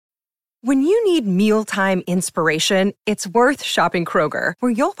When you need mealtime inspiration, it's worth shopping Kroger,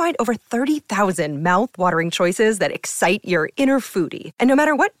 where you'll find over 30,000 mouth-watering choices that excite your inner foodie. And no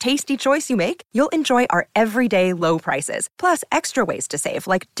matter what tasty choice you make, you'll enjoy our everyday low prices, plus extra ways to save,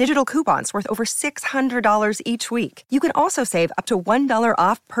 like digital coupons worth over $600 each week. You can also save up to $1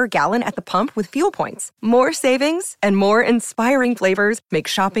 off per gallon at the pump with fuel points. More savings and more inspiring flavors make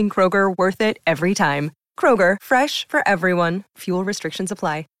shopping Kroger worth it every time. Kroger, fresh for everyone. Fuel restrictions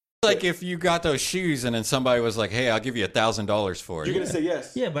apply. Like if you got those shoes and then somebody was like, hey, I'll give you $1,000 for it. You're going to say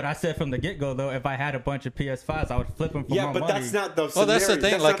yes. Yeah, but I said from the get-go, though, if I had a bunch of PS5s, I would flip them for more money. Yeah, but that's not the Well, that's the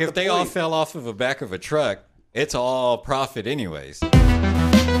scenario. thing. Like if they all fell off of the back of a truck, it's all profit anyways.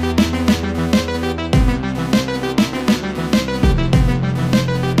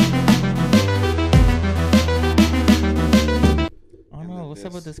 I don't know. What's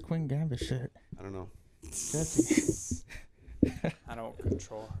up with this Queen Gambit shit? I don't know. Jesse. I don't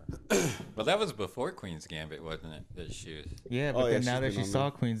control her. Well, that was before Queen's Gambit, wasn't it? The shoes. Yeah, but Oh, yeah, then now she's that been she on saw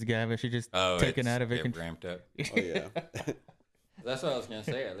there. Queen's Gambit, she just taken out of it. Get ramped up. Oh, yeah. That's what I was gonna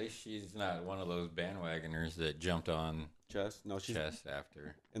say. At least she's not one of those bandwagoners that jumped on Chess. No, she's... chess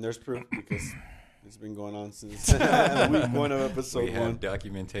after. And there's proof because it's been going on since week 1 of episode We 1. have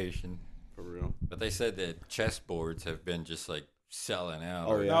documentation. For real. But they said that chess boards have been just like selling out.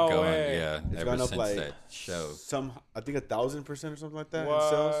 Oh, or yeah. No going, way. yeah, It's ever gone up since like that show. I think 1,000% or something like that in What?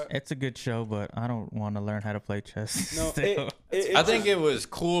 sales. It's a good show, but I don't want to learn how to play chess. No, still. I think it was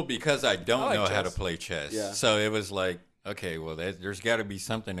cool because I don't I like know how to chess. play chess. Yeah. So it was like, okay, well, there's got to be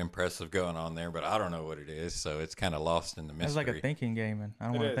something impressive going on there, but I don't know what it is. So it's kind of lost in the mystery. It's like a thinking game, and I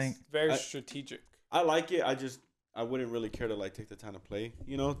don't It want is to think. very I- strategic. I like it. I wouldn't really care to like take the time to play,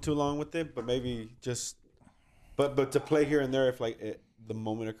 too long with it. But maybe just, but to play here and there if like the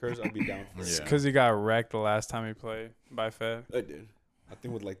moment occurs, I'd be down for it. Yeah. Because he got wrecked the last time he played by Fed. I did. I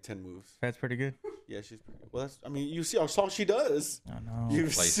think with like 10 moves. That's pretty good. Yeah, she's pretty good. Well, you see, that's all she does. I know.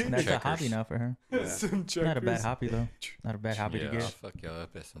 You've Play seen some That's checkers. a hobby now for her. Some Not a bad checkers. hobby though. Not a bad hobby Yeah, to I'll get. fuck y'all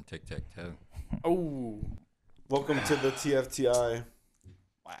up at some tic-tac-toe Oh, Welcome to the TFTI.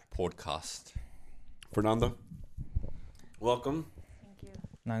 podcast. Fernando. Welcome.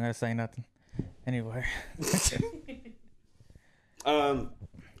 Not gonna say nothing. Anyway,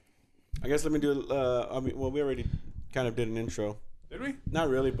 I guess let me do. We already kind of did an intro. did we? Not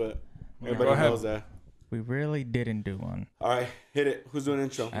really, but Go everybody ahead. knows that. we really didn't do one. All right, hit it. Who's doing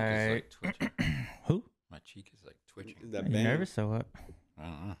intro? All right. It's like twitching. Who? My cheek is like twitching. That You band. nervous or what? I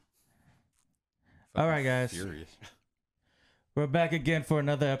don't know. All right, guys. Furious. We're back again for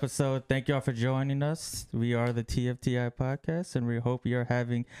another episode. Thank y'all for joining us. We are the TFTI podcast, and we hope you're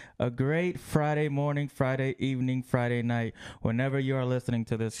having a great Friday morning, Friday evening, Friday night, whenever you are listening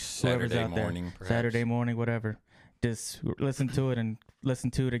to this. Whoever's Saturday out there. morning, perhaps. Saturday morning, whatever. Just listen to it and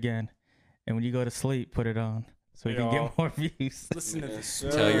listen to it again. And when you go to sleep, put it on so we can Y'all. get more views. Listen to this.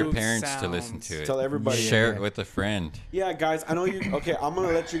 Tell your smooth parents to listen sounds. to it. Tell everybody. Share Yeah. it with a friend. Yeah, guys, I know you. Okay, I'm gonna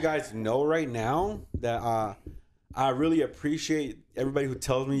let you guys know right now that I really appreciate everybody who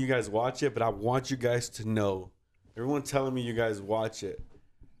tells me you guys watch it, but I want you guys to know, everyone telling me you guys watch it.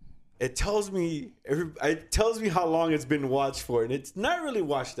 It tells me how long it's been watched for, and it's not really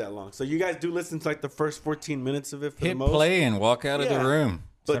watched that long. So you guys do listen to like the first 14 minutes of it for the Hit most. play and walk out of Yeah. the room.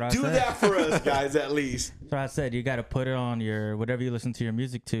 That's But what I do said. that for us, guys, at least. So I said you got to put it on your whatever you listen to your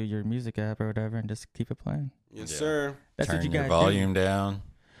music to, your music app or whatever, and just keep it playing. Yes, Yeah. sir. That's Turn what you your guys volume down.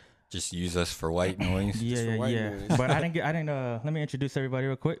 Just use us for white noise. do. Yeah, for yeah, white yeah. noise. But I didn't. Let me introduce everybody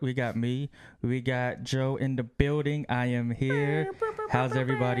real quick. We got me. We got Joe in the building. I am here. How's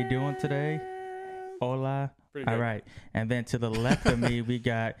everybody doing today? Hola. Pretty All good. right. And then to the left of me, we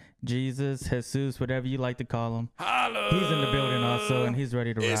got Jesus, Jesus, whatever you like to call him. He's in the building also, and he's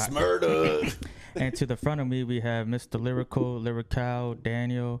ready to It's rock. murder. And to the front of me, we have Mr. Lyrical,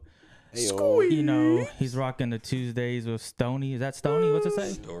 Daniel. Hey-o. You know, he's rocking the Tuesdays with Stony. Is that Stony? What's it say?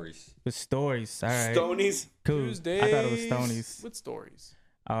 Stories. With stories. All right. Stonies. Cool. Tuesdays I thought it was Stonies. with stories.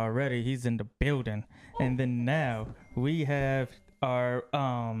 Already, he's in the building. And then now we have our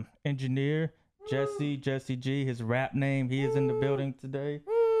engineer, Jesse G, his rap name. He is in the building today.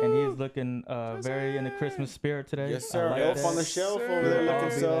 And he is looking very in the Christmas spirit today. Yes, I sir. like Elf that. on the shelf Sir. over there I'll looking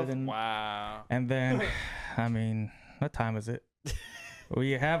be so. that in- Wow. And then, I mean, what time is it?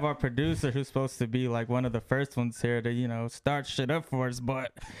 We have our producer who's supposed to be like one of the first ones here to, start shit up for us.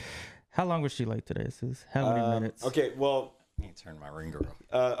 But how long was she late today, Sis? How many minutes? Okay, well, I need to turn my ringer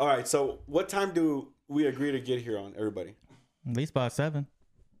off. all right. So, what time do we agree to get here on, everybody? At least by 7.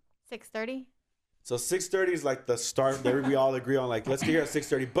 6:30. So 6:30 is like the start that we all agree on. Like, let's get here at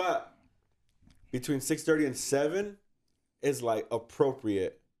 6:30. But between 6:30 and 7 is like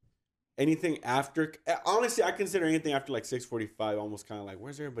appropriate anything after, honestly, I consider anything after like 6:45 almost kind of like,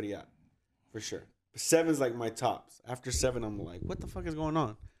 where's everybody at? For sure. 7's like my tops. After 7, I'm like, what the fuck is going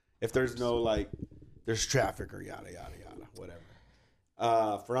on? If there's no like, there's traffic or yada yada yada,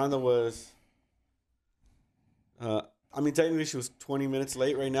 whatever. Fernanda was, I mean, technically she was 20 minutes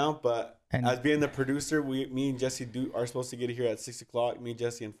late right now, but And- as being the producer, me and Jesse are supposed to get here at 6 o'clock. Me,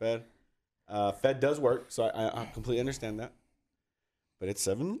 Jesse, and Fed. Fed does work, so I completely understand that. But it's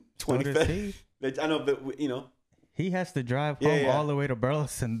 7:20. So does he. I know, but you know, He has to drive Yeah, home yeah. all the way to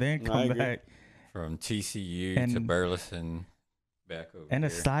Burleson, then No, I come agree. back. From TCU to And- Burleson, back over And a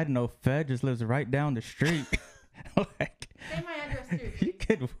here. side note, Fed just lives right down the street. Like, Say my address too. you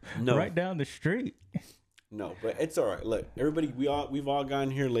could No. right down the street. no, but it's all right. Look, everybody, we've all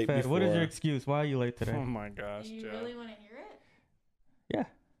gotten here late Fed, before. what is your excuse? Why are you late Oh today? my gosh, Do you Jeff. really want to hear it? Yeah.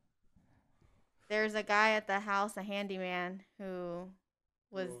 There's a guy at the house, a handyman, who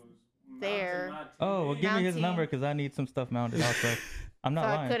was there. Oh, well, give me his Mounting. number because I need some stuff mounted also. I'm So not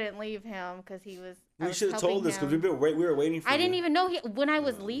I lying. couldn't leave him because he was. I We was should have told helping us because him. we were waiting for I didn't you. even know when I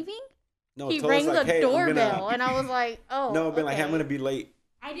was leaving. No, He told us, rang like, the hey, I'm gonna- doorbell, and I was like, "Oh." No, been like, hey, I'm okay. gonna be late.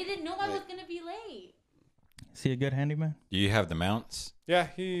 I didn't know I was Like- gonna be late. Is he a good handyman? Do you have the mounts? Yeah,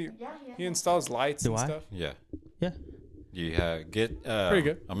 he installs lights Do and I? stuff. Yeah. Yeah. Do you have get? Pretty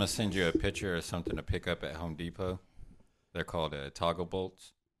good. I'm gonna send you a picture of something to pick up at Home Depot. They're called toggle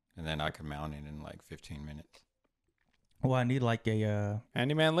bolts, and then I can mount it in like 15 minutes. Well, I need like a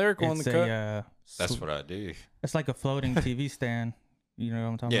Handyman lyrical in it's the cut. That's what I do. It's like a floating TV stand. You know what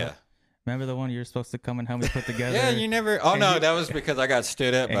I'm talking Yeah. about? Remember the one you're supposed to come and help me put together? Yeah, you never. Oh And no, you- that was because I got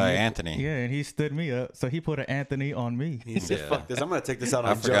stood up And by you- Anthony. Yeah, and he stood me up. So he put an Anthony on me. He said, Yeah. "Fuck this! I'm gonna take this out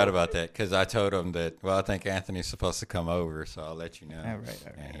on I forgot Joe." about that because I told him that. Well, I think Anthony's supposed to come over, so I'll let you know. All right,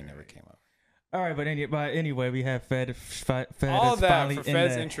 and he never came over. All right, but anyway, we have Fed All is that finally for in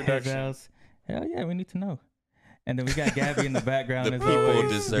Fed's the introduction. house. Hell yeah, we need to know. And then we got Gabby in the background The as people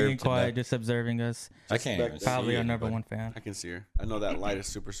always, deserve being to quiet, know. just observing us. I can't even Respect see Probably our number anybody. one fan. I can see her. I know that light is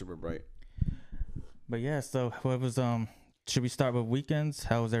super, super bright. But yeah, so what was should we start with weekends?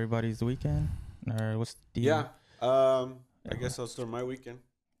 How was everybody's weekend? Or what's the Yeah. I guess I'll start my weekend.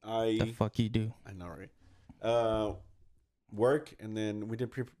 the fuck you do? I know, right? Work, and then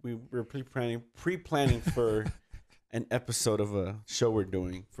we were pre-planning for an episode of a show we're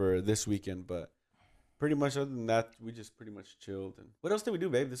doing for this weekend, but pretty much other than that, we just pretty much chilled. And what else did we do,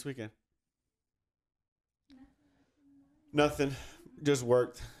 babe, this weekend? Nothing. Just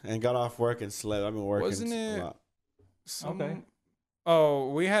worked and got off work and slept. I've been working Wasn't it- a lot. Okay. Oh,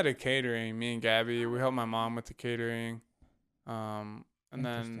 we had a catering. Me and Gabby. We helped my mom with the catering. And then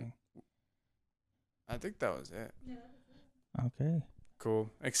Interesting. I think that was it. Okay.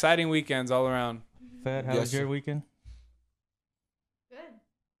 Cool. Exciting weekends all around. Fed, how Yes, was your sir. weekend? Good.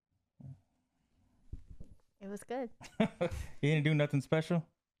 It was good. You didn't do nothing special?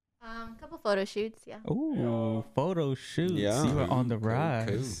 A couple photo shoots. Yeah. Ooh, photo shoots. Yeah. You were on the Cool,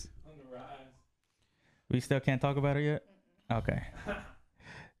 rise. We still can't talk about it yet? Okay.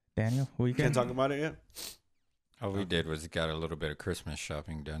 Daniel, weekend? Can't talk about it yet? All we did was got a little bit of Christmas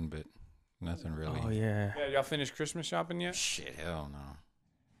shopping done, but nothing really. Oh, yeah. Yeah, y'all finished Christmas shopping yet? Shit, hell no.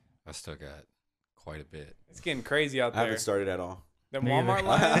 I still got quite a bit. It's getting crazy out I there. haven't started at all. The Me either. Walmart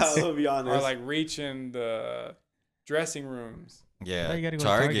lines I'll be honest. are like reaching the dressing rooms. Yeah, Oh, you gotta go to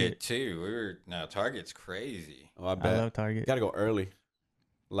Target, Target. too. Target's crazy. Oh, I I bet. love Target. Gotta go early.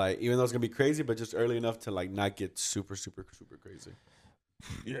 Like, even though it's gonna be crazy, but just early enough to like not get super, super, super crazy.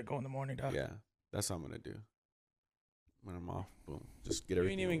 Yeah, go in the morning, dog. Yeah, that's what I'm gonna do. When I'm off, boom, just get You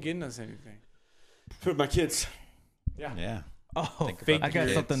everything. ain't even over. getting us anything. For my kids. Yeah. Yeah. Oh, Think about I got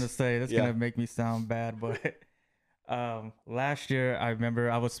the something to kids. say. That's Yeah. gonna make me sound bad, but last year I remember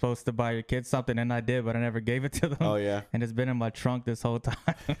I was supposed to buy your kids something and I did, but I never gave it to them. Oh yeah. And it's been in my trunk this whole time.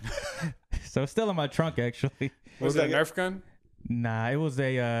 So it's still in my trunk actually. Was What's it a that? Nerf gun? Nah, it was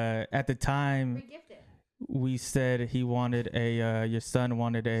a at the time Gifted. we said he wanted a your son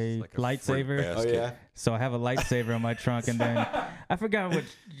wanted a It's like a fruit lightsaber. Oh basket. yeah. So I have a lightsaber in my trunk, and then I forgot what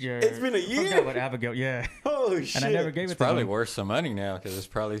your. It's been a I year. forgot what Abigail. Yeah, Holy shit. and I never gave It's it to probably them. worth some money now because it's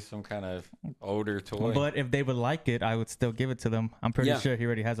probably some kind of older toy. But if they would like it, I would still give it to them. I'm pretty Yeah. sure he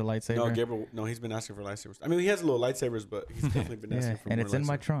already has a lightsaber. No, Gabriel. No, he's been asking for lightsabers. I mean, he has little lightsabers, but he's definitely been asking yeah, for and more it's in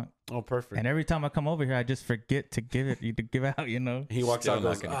my lightsabers. trunk. Oh, perfect. And every time I come over here, I just forget to give it to give out. You know. he walks Still out and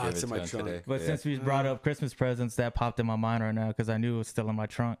not goes, gonna "Ah, give it's it in to my him trunk." today. But Yeah. since we brought up Christmas presents, that popped in my mind right now because I knew it was still in my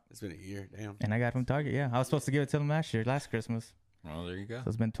trunk, It's been a year. Damn. and I got it from Target. Yeah, I was supposed to give it to them last Christmas. Well, there you go. So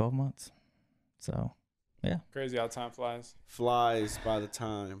it's been 12 months. So Crazy how time flies. Flies by the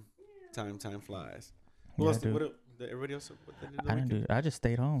time. Time flies. Who Yeah, else? dude. What, did everybody else? What they did I didn't do. I just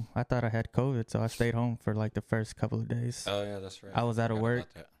stayed home. I thought I had COVID, so I stayed home for like the first couple of days. Oh yeah, that's right. I was out of Forgot work.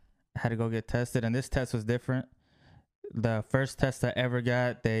 about that. I had to go get tested, and this test was different. The first test I ever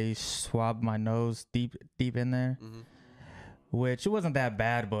got, they swabbed my nose deep in there, which it wasn't that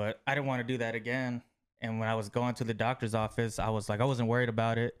bad, but I didn't want to do that again. And when I was going to the doctor's office, I was like, I wasn't worried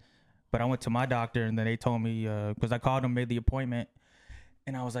about it, but I went to my doctor, and then they told me, because I called them, made the appointment,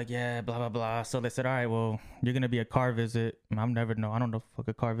 and I was like, yeah, blah, blah, blah. So they said, all right, well, you're going to be a car visit. I don't know what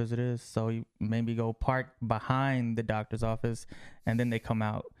a car visit is. So you maybe go park behind the doctor's office, and then they come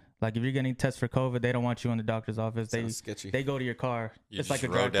out. Like, if you're getting tests for COVID, they don't want you in the doctor's office. Sounds sketchy. They go to your car. You it's just like a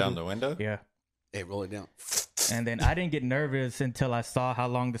roll drive-thru. down the window. Yeah. Hey, roll it down. And then I didn't get nervous until I saw how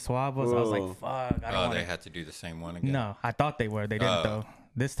long the swab was. I was Whoa. like, fuck. I don't Oh, want they had to do the same one again. No, I thought they were. They didn't, though.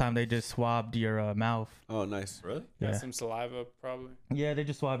 This time they just swabbed your mouth. Oh, nice. Really? Got Yeah. some saliva, probably. Yeah, they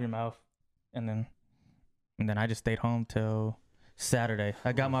just swab your mouth. And then I just stayed home till Saturday.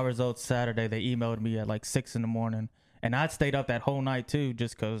 I got my results Saturday. They emailed me at like 6 in the morning. And I stayed up that whole night too,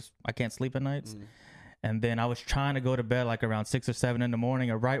 just because I can't sleep at nights. And then I was trying to go to bed like around 6 or 7 in the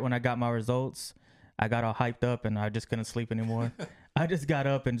morning. And right when I got my results, I got all hyped up and I just couldn't sleep anymore. I just got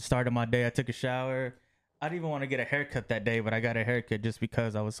up and started my day. I took a shower. I didn't even want to get a haircut that day, but I got a haircut just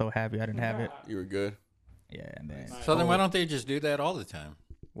because I was so happy I didn't have it. You were good. Yeah, and then So then why don't they just do that all the time?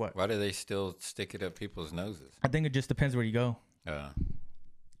 what? Why do they still stick it up people's noses? I think it just depends where you go.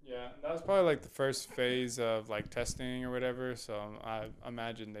 Yeah, that was probably like the first phase of like testing or whatever. So I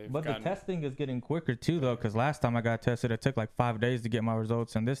imagine they've But gotten. the testing is getting quicker too, though, because last time I got tested, it took like 5 days to get my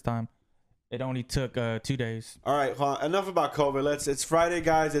results, and this time, it only took 2 days. All right, hold on. Enough about COVID. It's Friday,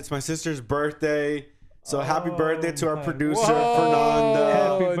 guys. It's my sister's birthday. So happy birthday to our my- producer, Whoa. Fernando.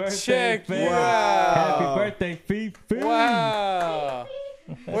 Happy Oh, birthday, check Fifi. wow. Happy birthday, Fifi. Wow.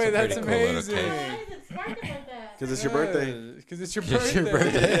 Wait, a that's pretty cool little amazing. cake. Why is it sparkling like that? Because it's your birthday. Because it's your It's birthday. your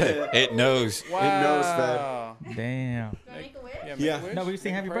birthday. It knows. Wow. It knows, fam. Damn. Do I make a wish? Yeah. make a wish, No, we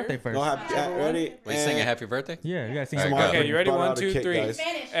sing make a happy prayer. birthday first. No, happy, ready? We sing a happy birthday? Yeah, you gotta sing All happy right, go. birthday. Okay, you ready? Brought 1, out a 2, cake, 3. guys.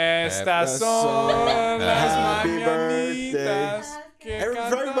 Spanish. Estas son son las Happy birthday. mañanitas que For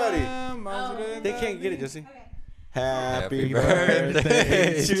everybody. cantamos. They can't get it, Jesse. Okay. Happy Happy birthday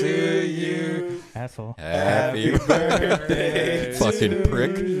birthday to you. Asshole. Happy birthday, fucking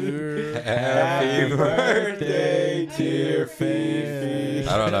prick. Happy birthday, dear Fifi.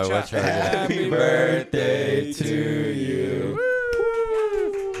 I don't know what you're Happy birthday to you.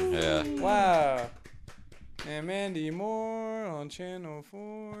 Yeah. Wow. And Mandy Moore on Channel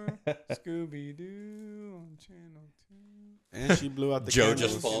 4. Scooby Doo on Channel And she blew out the Joe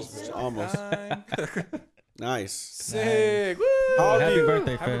candles. just falls. Almost. 2. Nice. Sick. Woo. How old are Happy you?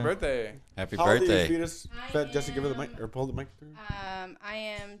 birthday, Happy fam. birthday. Happy How old are you, birthday. fetus? Fed, Jesse, give her the mic. Or pull the mic through. I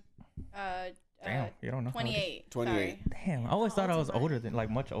am Damn, you don't know. 28. 28. Sorry. Damn, I always thought I was older than, like,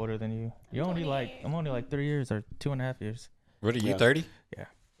 much older than you. You're only like, I'm only like 3 years or 2.5 years. What are you, Yeah. 30? Yeah,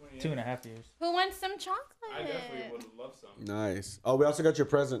 2.5 years. Who wants some chocolate? I definitely would love some. Nice. Oh, we also got your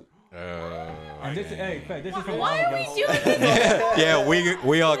present. And this, hey, Fed, this is from all Why of are we us. doing this? Yeah,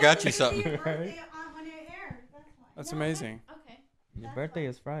 we all got you something. Right? That's amazing. Okay. Your birthday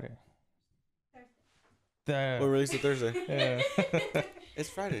is Friday. We'll release it Thursday. Yeah. It's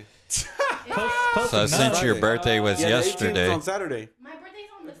Friday. Close So enough. since your Friday. birthday was Yeah, the 18th is yesterday, on Saturday. My birthday's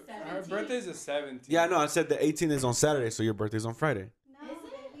on the 17th. Her birthday's the 17th. Yeah, no, I said the 18th is on Saturday, so your birthday's on Friday. No,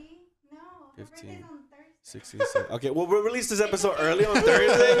 baby. No. Her 15. birthday's on Thursday. 16, 17. Okay, well, we'll release this episode early on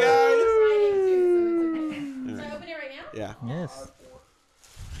Thursday, guys. Should I open it right now? Yeah. Yes.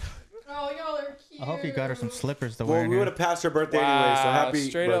 Oh, y'all are cute. I hope you got her some slippers to wear. Well, in we would here. have passed her birthday anyway, so Wow, happy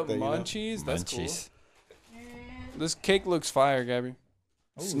straight birthday. up you know? munchies. That's munchies. cool. This cake looks fire, Gabby.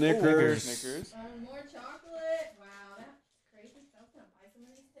 Snickers. Snickers. More chocolate. Wow, that's crazy. I was gonna buy some of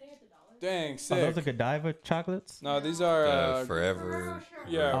these today at the dollar. Dang, Oh, those sick. are Godiva chocolates? No, these are forever.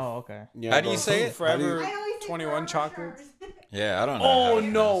 yeah. Oh, okay. Yeah, How do you bro. say it? Forever I always say 21 Ferrero chocolates. Rochers. Yeah, I don't know. Oh how to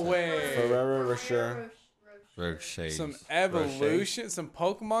no pronounce it. way. Ferrero Rocher. Rocher. Some evolution, some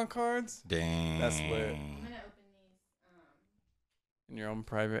Pokemon cards Dang. That's lit. I'm gonna open these. in your own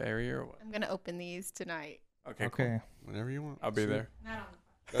private area or what? I'm gonna open these tonight. Okay, cool. Okay. Whenever you want. I'll be there. Not on.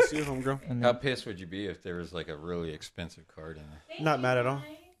 That's you, homegirl. And How then pissed would you be if there was like a really expensive card in there? Not mad at all.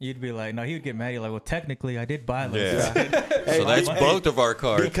 you'd be like, no, he would get mad. You're like, well, technically, I did buy those. Yeah. Hey, So that's hey, both of our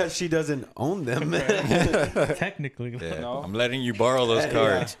cards. Because she doesn't own them. Technically. Yeah. No. I'm letting you borrow those Yeah.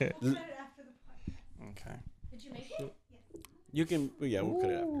 cards. Cut it after the podcast. Okay, Did you make it? You can, yeah, we'll cut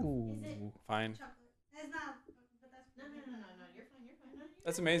it out. Ooh. fine. Chocolate. It's not, but that's No. You're fine. You're fine. No,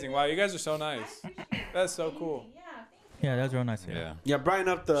 That's amazing. Wow, you guys are so nice. That's so cool. Yeah. Yeah, that was real nice. Yeah. Yeah, brighten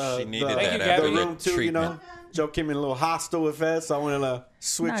up the She needed Thank you, that Gabby. the after room the too. treatment. You know, Joe came in a little hostile with Fed, so I wanted to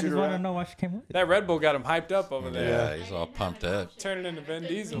switch Nah, I it just want to around. know why she came with. That Red Bull got him hyped up over there. Yeah, Yeah. he's all pumped up. Turning into Vin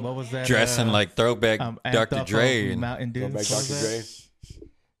Diesel. What was that? Dressing like throwback amped Dr. up Dre. on And Mountain Dew. Go back, What was Dr. that?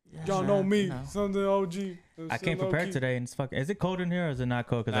 Dre. Y'all Nah, know me, you know. something OG. I came prepared today, and it's fucking. Is it cold in here, or is it not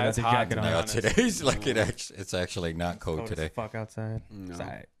cold? Because Nah, I got it's the hot jacket today. on. No, honest. today's like it's actually not cold Cold today. as fuck outside. No. It's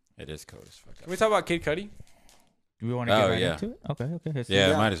alright. It is cold as fuck. Can we talk about Kid Cudi? Do we want to get Oh, right yeah. into it? Okay. Jesus. Yeah,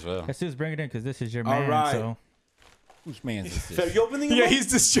 Yeah. might as well. Jesus, bring it in because this is your All man. right. So Whose man is Fed, this? you opening them Yeah, up? he's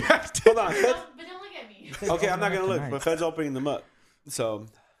distracted. Hold on, Fed. But don't look at me. Okay, I'm not gonna look, Tonight. but Fed's opening them up. So,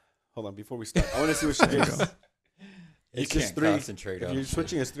 hold on, before we start, I want to see what she gets. You It's can't just 3. concentrate If on you're it.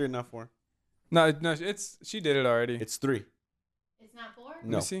 switching, it's 3 and not 4. No, she did it already. It's 3. It's not 4? Let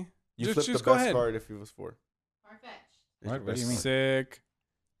No, me see. you Just flip the go best ahead. card if it was 4. Far-fetched. What do you mean? Sick.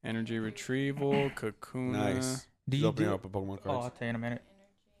 Energy retrieval. Kakuna. Nice. do She's you opening do? up a Pokemon Oh, I'll cards. tell you in a minute.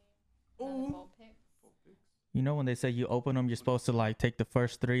 Energy. Another bolt pick. You know when they say you open them, you're supposed to like take the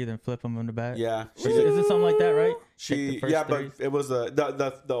first 3, then flip them in the back. Yeah, Is it something like that, right? Take the she first yeah, 3? but it was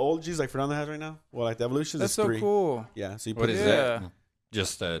the old G's like Fernando has right now. Well, like the evolutions That's is so 3. cool. Yeah, so you What put is Yeah. that?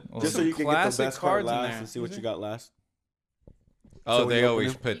 Just that. just so Some you can get the classic best card cards in last there. and see what you got last. Oh, So when they you open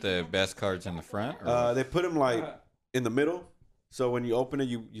always it- put the best cards in the front? Or They put them like in the middle. So when you open it,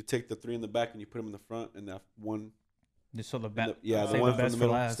 you take the 3 in the back and you put them in the front, and that one, Just so the in back. the, yeah, the save one the from best the for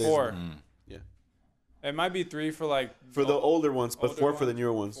middle last. stays 4. in there. Mm. It might be 3 for like For the older ones, but older 4 for the ones,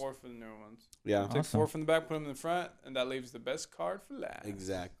 newer ones. 4 for the newer ones. Yeah, Take Awesome. 4 from the back, put them in the front, and that leaves the best card for last.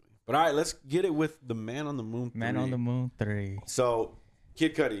 exactly. But all right, let's get it with the Man on the Moon 3. Man on the Moon 3. So,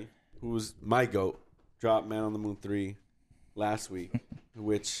 Kid Cudi, who's my GOAT, dropped Man on the Moon 3 last week,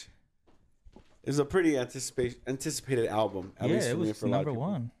 which is a pretty anticipated album. At Yeah, least it for me, was for a lot of number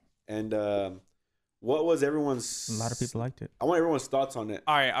people. 1. And what was everyone's... A lot of people liked it. I want everyone's thoughts on it.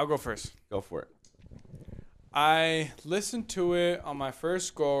 All right, I'll go first. Go for it. I listened to it on my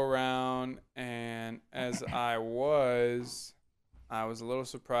first go around, and as I was a little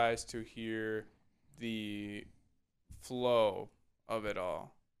surprised to hear the flow of it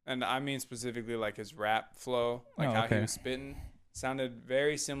all. And I mean specifically like his rap flow, like Oh, how he okay. was spitting. Sounded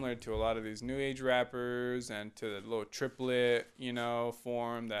very similar to a lot of these new age rappers and to the little triplet,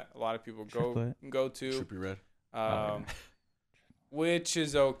 form that a lot of people Triplet. go to. Trippy Red. Which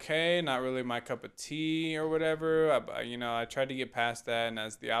is okay, not really my cup of tea or whatever. I tried to get past that, and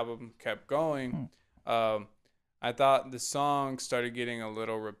as the album kept going, I thought the songs started getting a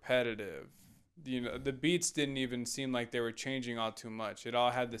little repetitive. The beats didn't even seem like they were changing all too much. It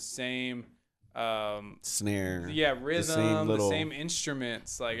all had the same, Snare. rhythm, the little- same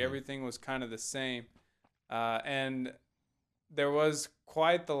instruments. Like everything was kind of the same, and there was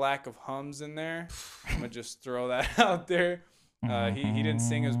quite the lack of hums in there. I'm gonna just throw that out there. He didn't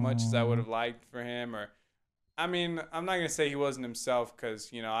sing as much as I would have liked for him, I'm not gonna say he wasn't himself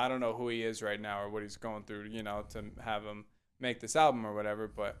because I don't know who he is right now or what he's going through, to have him make this album or whatever.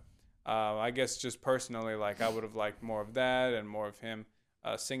 But I guess just personally, like I would have liked more of that and more of him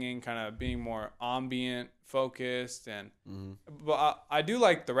singing, kind of being more ambient focused. And but I do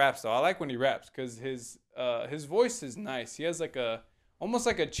like the raps though. I like when he raps because his voice is nice. He has like almost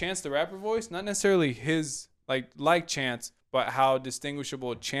like a Chance the Rapper voice, not necessarily his like Chance, but how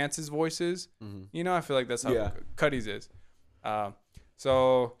distinguishable Chance's voice is. I feel like that's how Yeah. Cudi's is.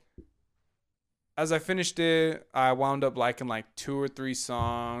 So as I finished it, I wound up liking like 2 or 3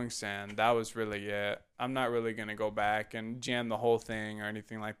 songs, and that was really it. I'm not really gonna go back and jam the whole thing or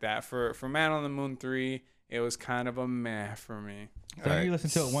anything like that. For Man on the Moon 3, it was kind of a meh for me. So Alright. you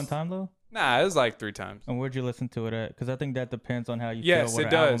listened to it one time though? Nah, it was like 3 times. And where'd you listen to it at? Because I think that depends on how you Yes, feel. it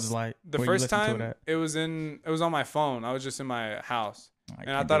What an album's does. like. The where you first listen to time it at. it was on my phone. I was just in my house, and I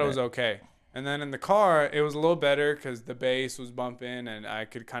can't thought do it was that. okay. And then in the car, it was a little better because the bass was bumping and I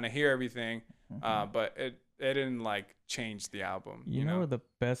could kind of hear everything. But it didn't like change the album. You know where the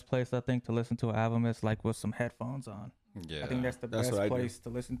best place I think to listen to an album is like with some headphones on. Yeah. I think that's the That's best what I do. place to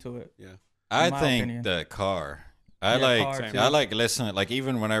listen to it. Yeah. I my think opinion. the car. I Yeah, car, too. I like listening, like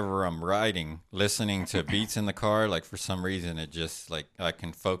even whenever I'm riding, listening to beats in the car, like for some reason it just like I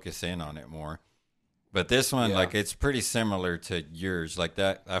can focus in on it more. But this one, Yeah. like it's pretty similar to yours. Like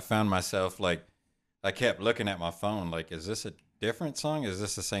that, I found myself like I kept looking at my phone, like, is this a different song? Is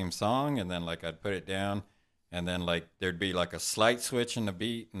this the same song? And then like I'd put it down, and then like there'd be like a slight switch in the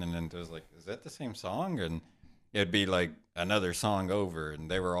beat, and then it was like, is that the same song? And it'd be like another song over, and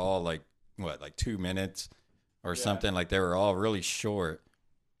they were all like like 2 minutes or something. Like they were all really short,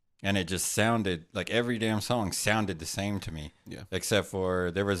 and it just sounded like every damn song sounded the same to me. Yeah. Except for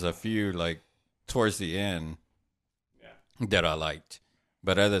there was a few like towards the end that I liked.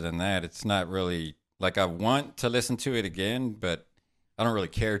 But other than that, it's not really like I want to listen to it again, but I don't really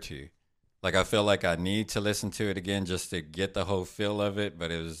care to. Like I feel like I need to listen to it again just to get the whole feel of it.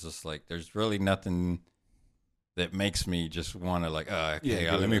 But it was just like there's really nothing that makes me just want to like, oh, okay,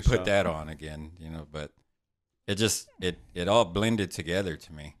 give let it me a put shot. that on again, But it just it all blended together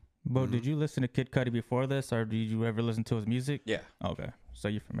to me. Bo, did you listen to Kid Cudi before this, or did you ever listen to his music? Yeah. Okay, so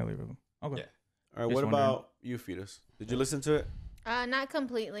you're familiar with him. Okay. Yeah. All right, Just what wondering. about you, Fetus? Did you listen to it? Not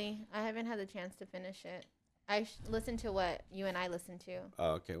completely. I haven't had the chance to finish it. I listened to what you and I listened to.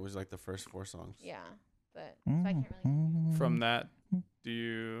 Oh, okay. It was like the first 4 songs. Yeah, but so I can't really. Mm-hmm. From that, do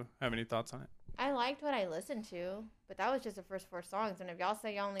you have any thoughts on it? I liked what I listened to, but that was just the first 4 songs. And if y'all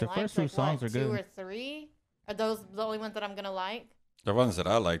say y'all only The liked first 2 like songs what, are 2 good. or 3, are those the only ones that I'm gonna like? The ones that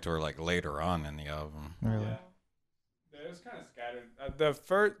I liked were like later on in the album. Really? Yeah, it was kind of scattered. The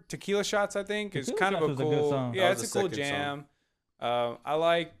first Tequila Shots, I think, is Tequila kind of Shots a was a good cool. song. Yeah, That it's was a the cool second jam. I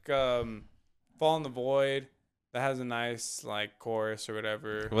like Fall in the Void. That has a nice like chorus or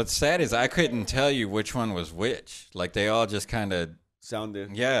whatever. What's sad is I couldn't tell you which one was which. Like they all just kind of,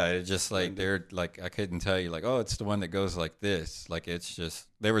 Sounded. yeah, it just like they're like I couldn't tell you like, oh, it's the one that goes like this. Like it's just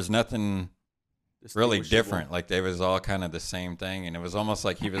there was nothing really distinguishable. different. Like they was all kind of the same thing, and it was almost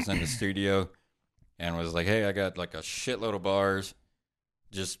like he was in the studio and was like, hey, I got like a shitload of bars.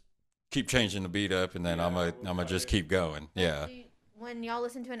 Just keep changing the beat up, and then I'm gonna just keep going. Yeah. When y'all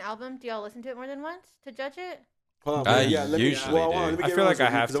listen to an album, do y'all listen to it more than once to judge it? Hold on, I let me, usually well, hold on, do. let me I get feel like everyone's I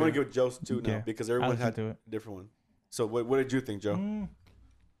have because I want to. to give Joe's too now Yeah. because I everyone listened had to it. a different one. So what did you think, Joe?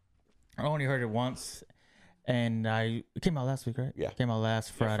 I only heard it once, and it came out last week, right? Yeah. It came out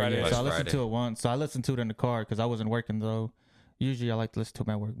last Friday. Friday. Yeah, Last so I listened Friday. to it once. So I listened to it in the car because I wasn't working though. Usually I like to listen to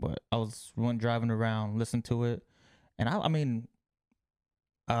it at work, but I was one driving around, listening to it, and I mean,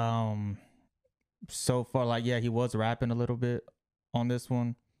 so far like yeah, he was rapping a little bit on this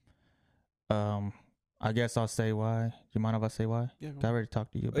one. I guess I'll say why. Do you mind if I say why? Yeah, go 'Cause I already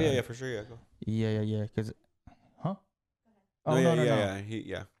talked to you Oh, about yeah, it. yeah, for sure. Yeah, go. Yeah. Cause, huh? Oh yeah, no.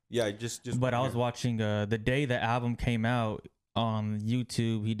 yeah. Just. But I was watching the day the album came out on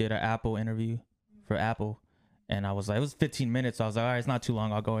YouTube. He did an Apple interview for Apple, and I was like, it was 15 minutes. So I was like, all right, it's not too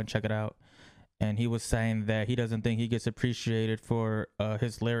long. I'll go and check it out. And he was saying that he doesn't think he gets appreciated for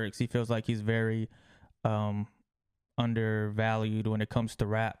his lyrics. He feels like he's very undervalued when it comes to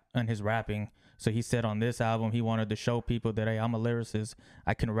rap and his rapping. So he said on this album he wanted to show people that, hey, I'm a lyricist,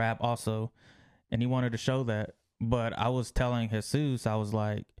 I can rap also, and he wanted to show that. But I was telling Jesus, I was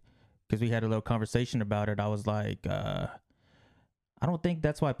like, because we had a little conversation about it, I was like, I don't think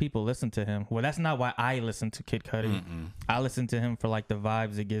that's why people listen to him. Well, that's not why I listen to Kid Cudi. I listen to him for like the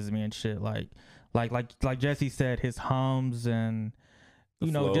vibes it gives me and shit. Like Jesse said, his hums and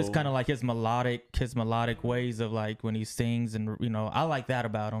The just flow. kind of like his melodic ways of like when he sings, and I like that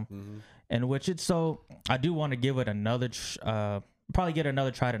about him. Mm-hmm. And which it's so I do want to give it another probably get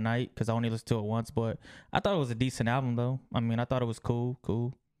another try tonight because I only listened to it once, but I thought it was a decent album though. I mean, I thought it was cool.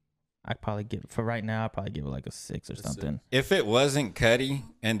 I'd probably give for right now. I'd probably give it like a 6 or something. If it wasn't Cudi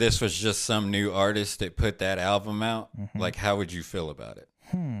and this was just some new artist that put that album out, like how would you feel about it?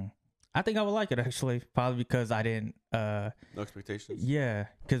 I think I would like it actually, probably because I didn't. No expectations. Yeah,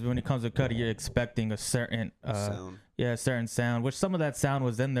 because when it comes to Cudi, you're expecting a certain Sound. Yeah, a certain sound, which some of that sound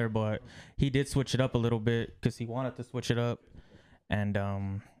was in there, but he did switch it up a little bit because he wanted to switch it up, and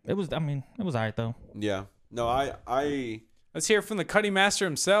it was alright though. Yeah. No, I. Let's hear it from the Cudi master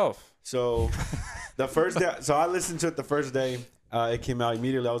himself. So the first day, so I listened to it the first day. It came out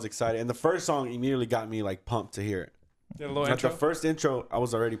immediately. I was excited, and the first song immediately got me like pumped to hear it. Did a little Like intro. the first intro, I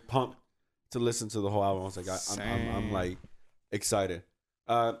was already pumped to listen to the whole album. I was like, I'm Same. like excited.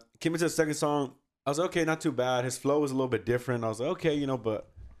 Came into the second song. I was like, okay, not too bad. His flow was a little bit different. I was like, okay, but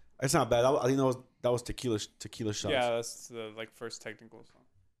it's not bad. I didn't know that was Tequila Shots. Yeah, that's the like first technical song.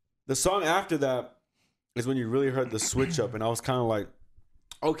 The song after that is when you really heard the switch up, and I was kind of like,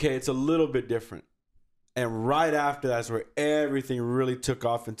 okay, it's a little bit different. And right after that's where everything really took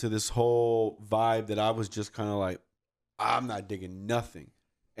off into this whole vibe that I was just kind of like, I'm not digging nothing.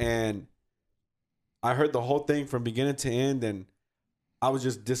 And I heard the whole thing from beginning to end, and I was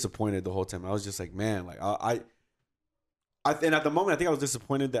just disappointed the whole time. I was just like, man, like and at the moment, I think I was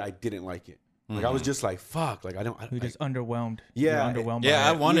disappointed that I didn't like it. Like I was just like, fuck, like I We just underwhelmed. Yeah, You were underwhelmed. Yeah,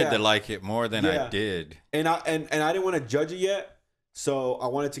 I by it. wanted Yeah. to like it more than Yeah. I did. And I didn't want to judge it yet, so I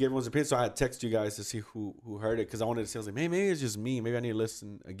wanted to get everyone's opinion. So I had to text you guys to see who heard it because I wanted to say, I was like, maybe it's just me. Maybe I need to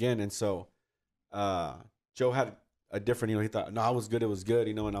listen again. And so, Joe had a different. He thought, no, I was good. It was good.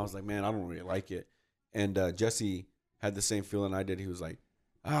 And I was like, man, I don't really like it. And Jesse had the same feeling I did. He was like,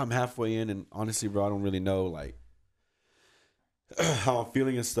 I'm halfway in, and honestly, bro, I don't really know. Like, how I'm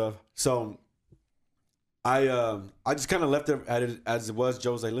feeling and stuff. So I just kind of left it at it as it was.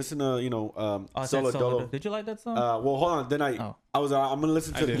 Joe was like, listen to Oh, Solo Dolo. Did you like that song? Well, hold on. Then Oh. I was I'm gonna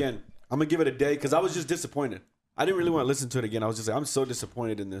listen to it did. again. I'm gonna give it a day because I was just disappointed. I didn't really want to listen to it again. I was just like, I'm so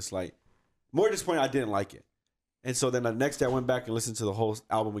disappointed in this. Like, more disappointed I didn't like it. And so then the next day I went back and listened to the whole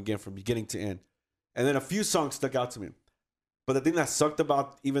album again from beginning to end. And then a few songs stuck out to me. But the thing that sucked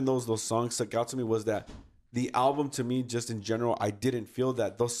about even those songs stuck out to me was that the album to me, just in general, I didn't feel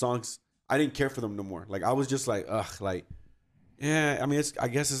that those songs, I didn't care for them no more. Like I was just like, ugh, like, yeah, I mean, I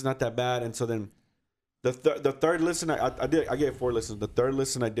guess it's not that bad. And so then the third listen, I gave 4 listens. The third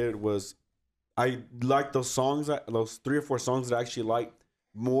listen I did was, I liked those songs, those 3 or 4 songs that I actually liked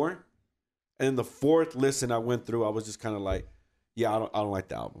more. And then the 4th listen I went through, I was just kind of like, yeah, I don't like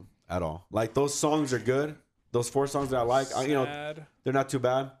the album at all. Like those songs are good. Those 4 songs that I like, Sad they're not too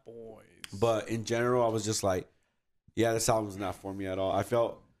bad. boys. But in general, I was just like, yeah, this album's not for me at all. I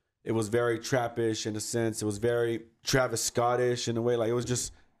felt it was very trappish in a sense. It was very Travis Scottish in a way. Like it was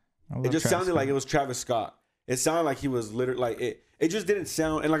just, it just sounded like it was Travis Scott. It sounded like he was literally like it just didn't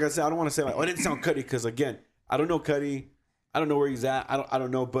sound. And like I said, I don't want to say like, oh, it didn't sound Cudi because again, I don't know Cudi. I don't know where he's at. I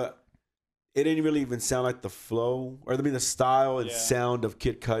don't know, but it didn't really even sound like the flow or the style and Yeah. sound of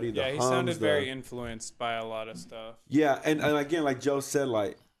Kid Cudi. The Yeah, he hums, sounded very influenced by a lot of stuff. Yeah, and again, like Joe said,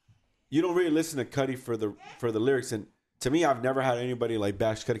 like you don't really listen to Cudi for the lyrics. And to me, I've never had anybody like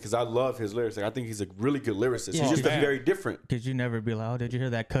bash Cudi because I love his lyrics. Like I think he's a really good lyricist. Yeah. He's just Man. very different. Could you never be like, oh, did you hear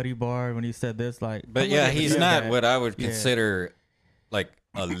that Cudi bar when he said this? Like, But come yeah, on, he's yeah. not what I would Yeah. consider like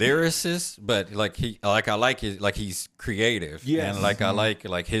a lyricist, but I like his, like he's creative. Yes. And like I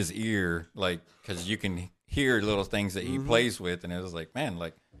like his ear, like because you can hear little things that he plays with, and it was like, man,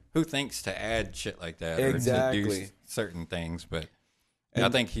 like who thinks to add shit like that or to do Exactly. certain things? But I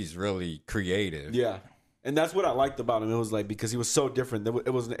think he's really creative. Yeah, and that's what I liked about him. It was like because he was so different.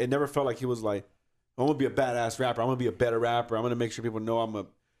 It never felt like he was like, I'm gonna be a badass rapper. I'm gonna be a better rapper. I'm gonna make sure people know I'm a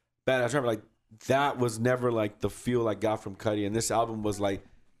badass rapper. Like that was never like the feel I got from Cudi. And this album was like,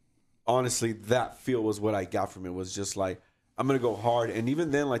 honestly, that feel was what I got from it. Was just like I'm gonna go hard. And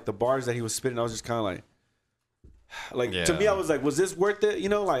even then, like the bars that he was spitting, I was just kind of like to me, I was like, was this worth it? You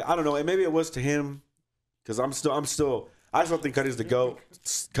know, like I don't know. And maybe it was to him because I still I still think Cudi's the GOAT.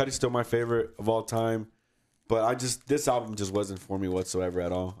 Cudi's still my favorite of all time. But this album just wasn't for me whatsoever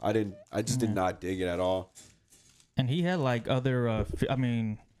at all. I just did not dig it at all. And he had like other,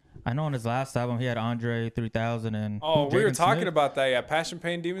 I know on his last album he had Andre 3000 and Oh, we were Jaden talking Smith. about that. Yeah, Passion,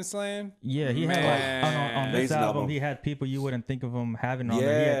 Pain, Demon Slaying. Yeah, he had Man. like on this Amazing album, album. he had people you wouldn't think of him having on there.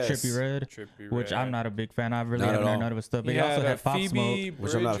 He had Yes. Trippie Redd, Trippie which Redd. I'm not a big fan. I really Not haven't at heard all. none of his stuff. But He he also had Pop Phoebe Smoke.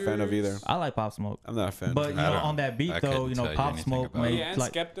 Which I'm not a fan of Bridgers. either. I like Pop Smoke. I'm not a fan. But you I know, don't- on that beat I though, couldn't you know, tell you Pop anything Smoke about it. made Yeah, and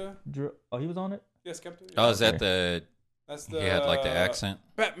like Skepta. oh, he was on it. Yeah, Skepta. Oh, is that the? That's the. He had like the accent.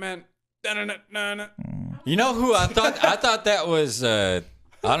 Batman. Da-na-na-na-na. You know who I thought? I thought that was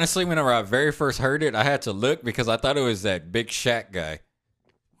honestly. Whenever I very first heard it, I had to look because I thought it was that Big Shaq guy.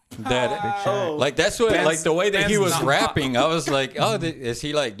 That Oh, like that's what Ben's- like the way that he Ben's was not- rapping. I was like, oh, is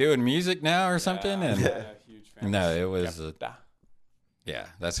he like doing music now or something? And Yeah, huge fan. no, it was Skepta. yeah,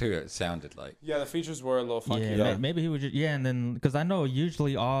 that's who it sounded like. Yeah, the features were a little funky. Yeah, Yeah. maybe he was just and then because I know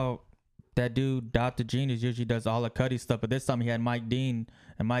usually all that dude Dr. Genius usually does all the Cudi stuff, but this time he had Mike Dean,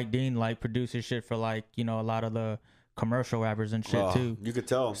 and Mike Dean like produces shit for like a lot of the commercial rappers and shit too. You could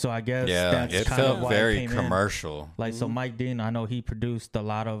tell. So I guess Yeah, that's it kind of felt why very it came in. commercial. Like so, Mike Dean, I know he produced a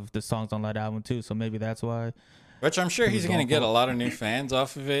lot of the songs on that album too. So maybe that's why. Which I'm sure he's was going to going get for a it. lot of new fans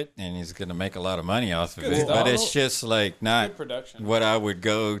off of it, and he's going to make a lot of money off of Good it. stuff. But it's just like not Good production. what I would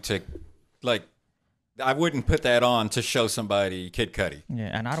go to. Like, I wouldn't put that on to show somebody Kid Cudi.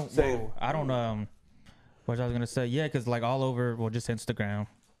 Yeah, and I don't. Same. What I was gonna say, yeah, because like all over, well, just Instagram.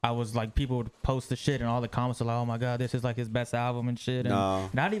 I was like, people would post the shit, and all the comments were like, "Oh my god, this is like his best album and shit." And No.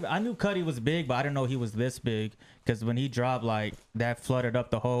 not even. I knew Cudi was big, but I didn't know he was this big. Because when he dropped, like that flooded up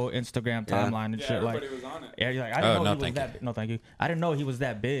the whole Instagram timeline and Yeah, shit. Like, everybody was on it. yeah, like, I didn't know no, he was thank that. you. No, thank you. I didn't know he was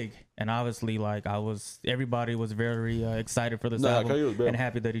that big, and obviously, like everybody was very excited for this Nah, album Cudi was big. and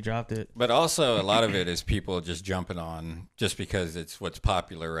happy that he dropped it. But also, a lot of it is people just jumping on just because it's what's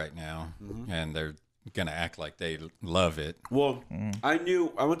popular right now, and they're gonna act like they love it. Well, I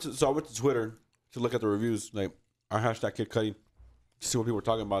went to Twitter to look at the reviews, like our hashtag Kid Cudi, to see what people were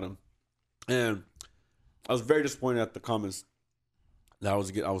talking about him, and I was very disappointed at the comments that I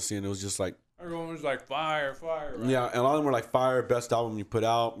was seeing. It was just like, Everyone was like, fire, fire. Right? yeah, and a lot of them were like, fire, best album you put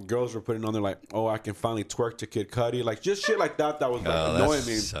out. Girls were putting on there like, oh, I can finally twerk to Kid Cudi, like just shit like that. That was like Oh, annoying that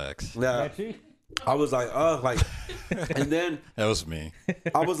me. sucks. Yeah, I was like, like, and then That was me.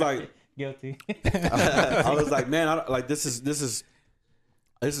 I was like, Guilty. I was like, man, this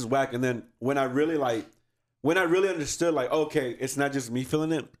is whack. And then when I really understood, like, okay, it's not just me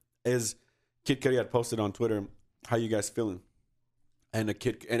feeling it. Is Kid Cudi had posted on Twitter, how you guys feeling? And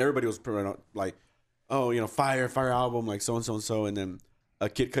everybody was like, oh, fire album, like so and so and so. And then a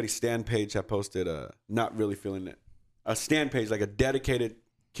Kid Cudi stan page had posted, not really feeling it. A stan page, like a dedicated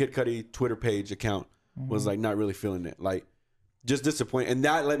Kid Cudi Twitter page account, was like not really feeling it, like just disappointed. And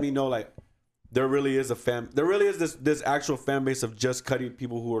that let me know, like, there really is this actual fan base of just Cudi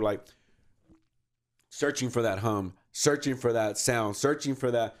people who are like searching for that hum, searching for that sound, searching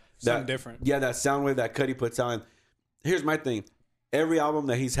for that different. Yeah, that sound wave that Cudi puts out. And here's my thing: every album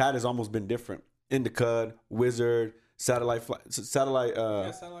that he's had has almost been different. In the Cud, Wizard, Satellite Flight.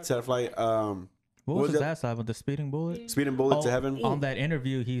 What was his last album? The Speeding Bullet? Speeding Bullet to Heaven. On that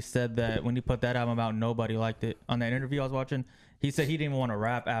interview, he said that when he put that album out, nobody liked it. On that interview I was watching, he said he didn't want to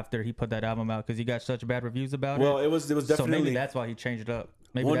rap after he put that album out because he got such bad reviews about it. Well, it was definitely. So maybe that's why he changed it up.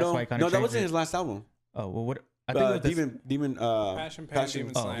 Maybe that's why he kind of changed it. No, that wasn't his last album. Oh, well, what? I think it was Demon. Passion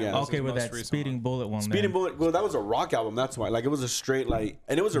Demon Slam. yeah. was okay, his with most that recent Speeding one. Bullet one. Speeding then. Bullet. Well, that was a rock album. That's why. Like, it was a straight, like,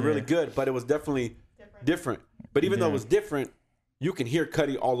 and it was a really good, but it was definitely different. But even though it was different, you can hear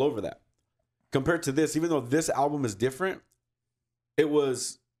Cudi all over that. Compared to this, even though this album is different, it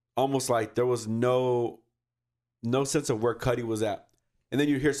was almost like there was no sense of where Cudi was at. And then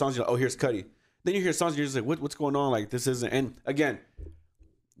you hear songs, you're like, oh, here's Cudi. Then you hear songs, you're just like, what's going on? Like, this isn't. And again,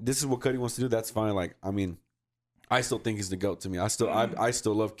 this is what Cudi wants to do. That's fine. Like, I mean, I still think he's the GOAT to me. I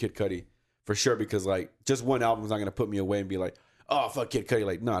still love Kid Cudi for sure, because like just one album is not gonna put me away and be like, oh, fuck Kid Cudi.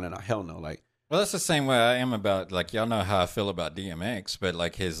 Like, no, hell no. Like, Well, that's the same way I am about, like, y'all know how I feel about DMX, but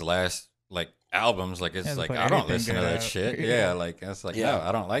like his last like albums, like, it's like I don't listen to that shit. Yeah, like it's like no,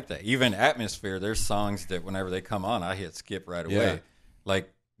 I don't like that. Even Atmosphere, there's songs that whenever they come on, I hit skip right away. Yeah.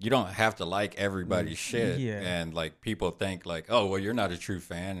 Like, you don't have to like everybody's shit, Yeah. and like people think like, oh, well, you're not a true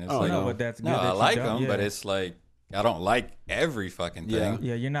fan. And it's Oh, like, No, but that's good. no, that I you like don't- them, but yeah. it's like I don't like every fucking thing. Yeah.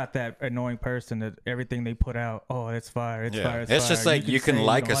 Yeah, you're not that annoying person that everything they put out, oh, it's fire, it's fire, It's just fire. like you can say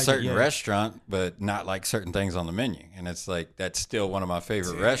like don't a it, certain yeah. restaurant, but not like certain things on the menu. And it's like, that's still one of my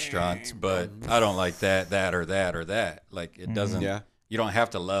favorite restaurants, but I don't like that, or that, or that. Like, it doesn't, Yeah. you don't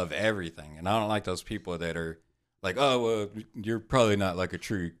have to love everything. And I don't like those people that are like, oh, well, you're probably not like a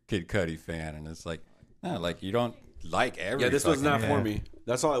true Kid Cudi fan. And it's like, no, like, you don't like every yeah, this one's fucking not thing. for me.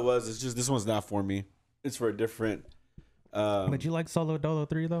 That's all it was. It's just this one's not for me. It's for a different. But you like Solo Dolo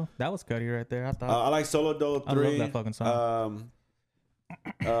 3 though? That was Cudi right there. I thought. I like Solo Dolo 3. I love that fucking song.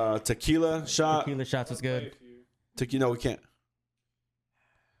 Tequila Shot. Tequila Shots is good. No, we can't.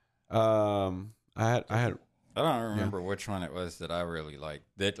 I had. I don't remember which one it was that I really liked.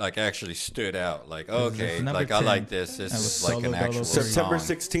 That like actually stood out. Like, okay, number like I 10. like this. This That is was like Solo an Dolo actual three. September song.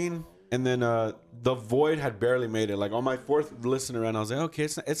 16, and then The Void had barely made it. Like on my fourth listen around, I was like, okay,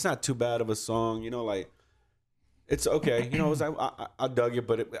 it's not too bad of a song, like it's okay. It was like I dug it,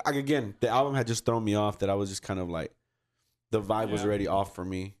 but again, the album had just thrown me off. That I was just kind of like the vibe was already off for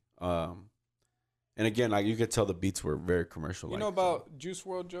me. And again, like you could tell the beats were very commercial. You know about Juice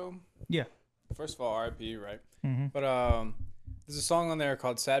WRLD, Joe? Yeah. First of all, R.I.P. Right? Mm-hmm. But there's a song on there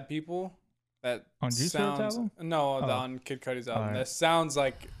called "Sad People" that On Juice WRLD's sounds album? no Oh. on Kid Cudi's album. Alright. That sounds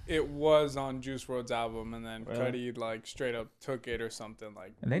like it was on Juice WRLD's album, and then Really? Cudi like straight up took it or something.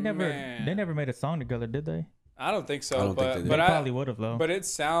 Like They never man. made a song together, did they? I don't think so. I don't think they did. but They I probably would have though. but it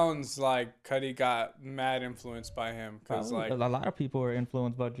sounds like Cudi got mad influenced by him because Probably. like a lot of people are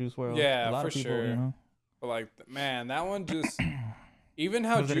influenced by Juice WRLD. Yeah, a lot for of people, sure. But like man, that one just even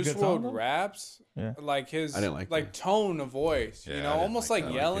how Was it a Juice good song, WRLD though? raps, Yeah. like his I didn't like that. tone of voice, Yeah, I you know, didn't almost like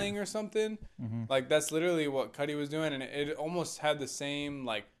like that. yelling or something. Mm-hmm. Like that's literally what Cudi was doing, and it almost had the same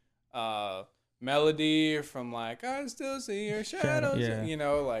like melody from like I still see your shadows. yeah. You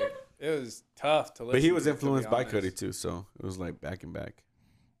know, like it was tough to listen. But he was to be influenced by honest. Cudi too, so it was like back and back.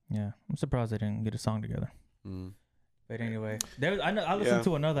 Yeah, I'm surprised they didn't get a song together. Mm. But anyway, I listened Yeah.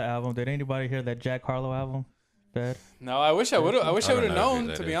 to another album. Did anybody hear that Jack Harlow album? Fed? No, I wish I would have. I wish I I would don't have know who known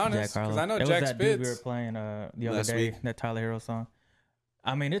that to be is. honest, Jack because Harlow. I know It was Jack that dude we were spits. playing the other Last day, week. that Tyler Hero song.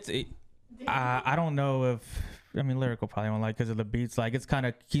 I mean, I don't know if Lyrical probably won't like because of the beats. Like it's kind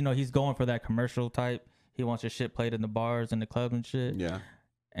of he's going for that commercial type. He wants his shit played in the bars and the clubs and shit. Yeah.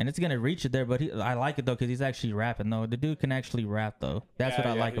 And it's gonna reach it there, but I like it though because he's actually rapping though. The dude can actually rap though. That's Yeah, what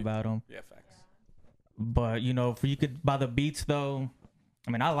I yeah, like he- about him. Yeah, facts. But if you could by the beats though,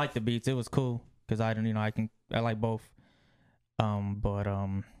 I mean I like the beats. It was cool because I like both.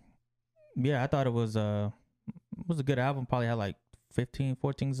 Yeah, I thought it was a good album. Probably had like 15,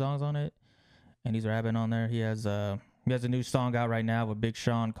 14 songs on it, and he's rapping on there. He has He has a new song out right now with Big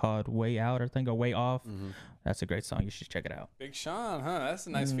Sean called "Way Out," I think, or "Way Off." That's a great song. You should check it out. Big Sean, huh? That's a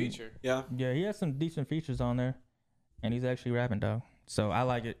nice feature. Yeah. Yeah, he has some decent features on there, and he's actually rapping, dog. So I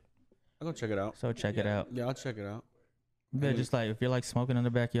like it. I'll go check it out. So check it out. Yeah, I'll check it out. Yeah, just like if you're like smoking in the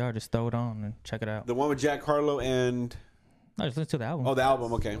backyard, just throw it on and check it out. The one with Jack Harlow and No, just listen to the album. the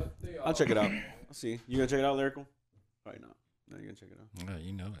album. Okay, I'll check it out. I'll see. You gonna check it out, Lyrical? Probably not. No, you gonna check it out. Yeah,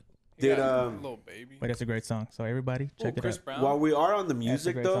 you know it. He Did, got Little Baby. But it's a great song. So everybody, check it Chris out. Brown. While we are on the Yeah, it's a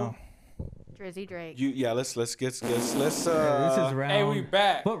music great though, song. Drizzy Drake. let's This is round. Hey, we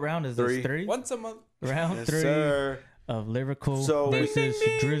back. What round is Three. this? 3? Once a month. Round yes, 3 sir. of Lyrical So- versus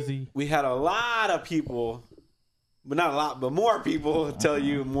Drizzy. We had a lot of people, but not a lot, but more people tell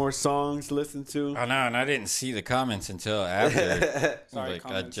you more songs to listen to. I know, and I didn't see the comments until after. Sorry, Like, I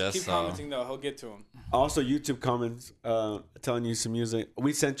comments. just Keep saw. commenting though. He'll get to him. Also, YouTube comments telling you some music.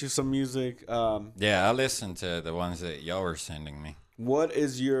 We sent you some music. Yeah, I listened to the ones that y'all were sending me. What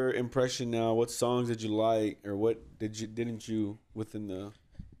is your impression now? What songs did you like, or what didn't you within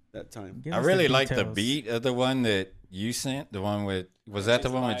that time? Give I us the really like the details. beat of the one that you sent. The one with that the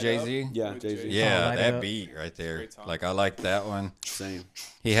one with Light Jay Up? Z? Yeah, With Jay-Z. Yeah, Light that Up. beat right there. Great song. Like I like that one. Same.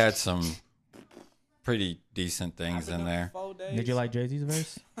 He had some pretty decent things in there. Did you like Jay-Z's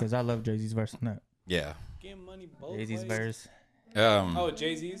verse? Because I love Jay-Z's verse on that. Yeah. Getting money both Jay-Z's ways. verse. Oh,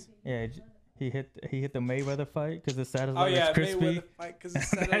 Jay-Z's. Yeah, he hit the Mayweather fight because it sounded Oh like yeah, it's crispy. Mayweather fight 'cause it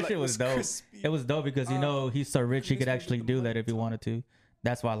sounded That like shit was dope. crispy. It was dope because he's so rich he could actually do that if he wanted to.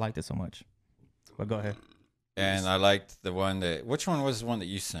 That's why I liked it so much. But go ahead. And I liked the one that. Which one was the one that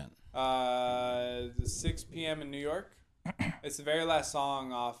you sent? 6 p.m. in New York. It's the very last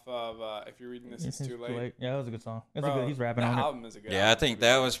song off of If You're Reading This, It's Too Late. Yeah, that was a good song. It's Bro, a good. He's rapping that on it. album is a good Yeah, I album. think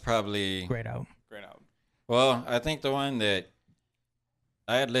that was probably. Great album. Great album. Well, I think the one that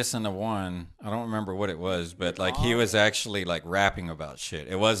I had listened to one. I don't remember what it was, but like he was actually like rapping about shit.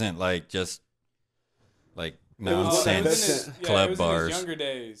 It wasn't like just like was one that nonsense Vincent- club it was bars. in his younger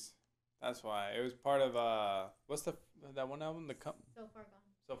days. That's why it was part of what's that one album? So far gone.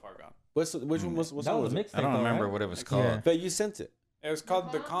 So Far Gone. Which one was? What That song was was a it? mixtape. I don't though, remember right? what it was called. Yeah. But you sent it. It was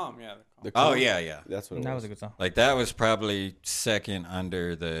called The Calm. Yeah, The The Oh Calm. yeah, yeah. That's what it That was. was a good song. Like that was probably second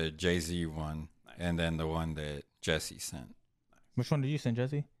under the Jay-Z one, Nice. and then the one that Jesse sent. Which one did you send,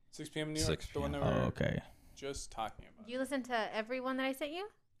 Jesse? 6 p.m. in New York. 6 The one p.m. that we Oh, were okay. just talking about. You listen to every one that I sent you?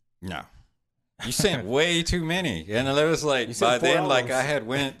 No. You sent way too many, and it was like You sent by 4 then, like albums. I had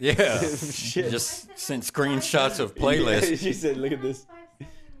went, yeah, Shit. just sent screenshots of playlists. She said, "Look at this."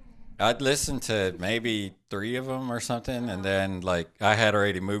 I'd listened to maybe 3 of them or something, and then like I had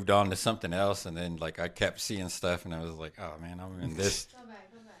already moved on to something else, and then like I kept seeing stuff, and I was like, oh man, I'm in this.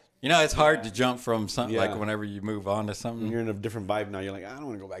 You know, it's hard to jump from something Yeah. like whenever you move on to When something. you're in a different vibe now, you're like, I don't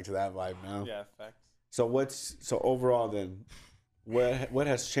want to go back to that vibe now. Yeah, facts. So overall then, what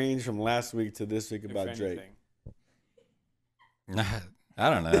has changed from last week to this week about If Drake? anything. I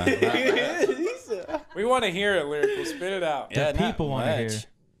don't know. We want to hear it, Lyrical. Spit it out. Yeah, The not people wanna much. hear.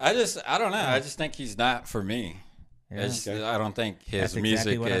 I don't know. I just think he's not for me. Yeah. I don't think his That's exactly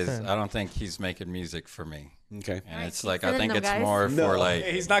music what I is. said. I don't think he's making music for me. Okay. And Alright, it's keep like I sending think them, it's guys. more No. for Hey, like,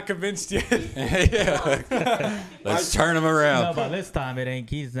 he's not convinced yet. yeah. Let's turn him No, around. but this time it ain't.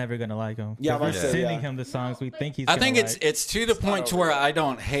 He's never gonna like him. Yeah, We're I said, sending yeah. him the songs we think he's. I gonna think like. it's to the point to where over. I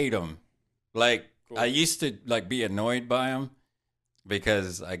don't hate him. Like Cool. I used to like be annoyed by him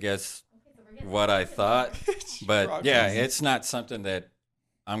because I guess what I thought. But yeah, it's not something that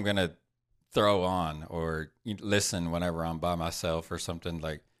I'm gonna throw on or listen whenever I'm by myself or something.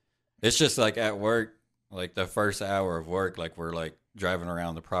 Like it's just like at work, like the first hour of work, like we're like driving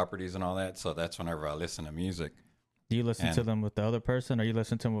around the properties and all that. So that's whenever I listen to music. Do you listen to and- them with the other person, or you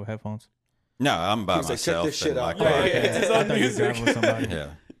listen to them with headphones? No, I'm by He's like, check myself. this shit in my out. car. Yeah, it's his I own thought you was music. driving with somebody. Yeah.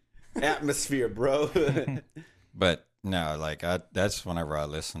 Atmosphere, bro. But no, like that's whenever I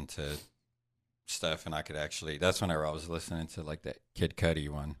listen to stuff, and I could actually. That's whenever I was listening to like that Kid Cudi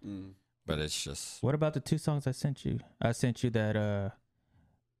one. Mm. But it's just What about the 2 songs I sent you? I sent you that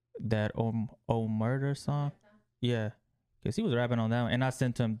Oh Murder song. Yeah, because he was rapping on that one, and I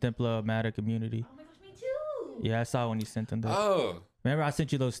sent him Diplomatic Immunity. Oh my gosh, me too. Yeah, I saw when you sent him that. oh Remember, I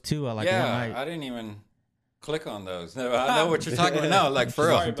sent you those 2 like one yeah, night. I didn't even click on those. No, I know what you're talking about. No, like for Sorry,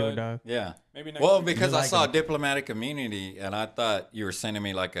 real. Listen to it, bud. dog. Yeah. Maybe next Well, week. because You I like saw them. Diplomatic Immunity, and I thought you were sending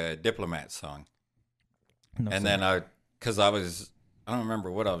me like a Diplomat song, No, and sir. then I don't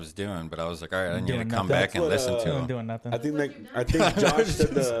remember what I was doing, but I was like, all right, I need to Doing come nothing. back and That's listen what, to You them. ain't doing nothing. I think Josh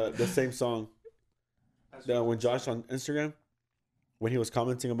said the same song. When Josh on Instagram, when he was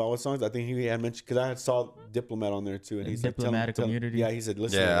commenting about what songs, I think he had mentioned because I had saw Diplomat on there too, and he said, Diplomatic tell- Immunity. Yeah, he said,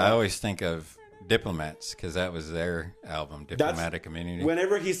 listen. to Yeah, that. I always think of Diplomats, because that was their album, Diplomatic Immunity.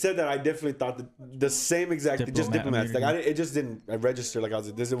 Whenever he said that, I definitely thought the same exact, just Diplomats. Like it just didn't register. Like I was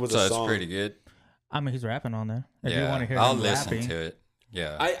like, this was a song. It's pretty good. I mean, he's rapping on there. If Yeah, you want to hear I'll him listen rapping, to it.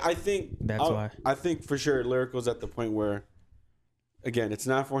 Yeah, I think That's why. I think for sure Lyrical's at the point where, again, it's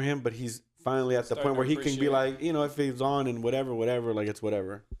not for him, but he's finally at the Starting point where to he can be appreciate like, you know, if he's on and whatever, like it's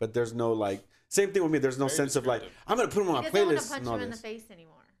whatever. But there's no like, same thing with me. There's no Very sense of like, descriptive. I'm gonna put him on He my doesn't want to playlist punch and him all in the this. face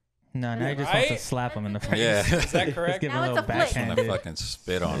anymore. no, now he just wants to Right? slap him in the face. Yeah. Is that correct? Give him Now a it's little a flick. I'm backhand. gonna fucking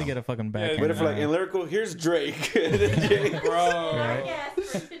spit on Let me him. get a fucking backhand. What if like in Lyrical, here's Drake. And then Jake, Bro, Right.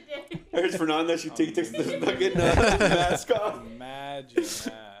 Yes, for today. here's Fernanda. She takes the fucking mask off. imagine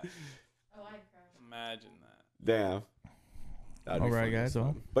that. Oh, I'd cry. Imagine that. Damn. That'd be All right, funny guys. as fuck.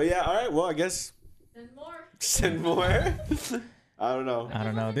 Well, But yeah, all right. Well, I guess Then more. send more. I don't know. I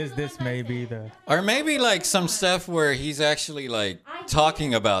don't know. This may be the. Or maybe like some stuff where he's actually like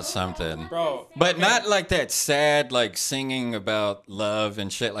talking about something. Bro, But not like that sad, like singing about love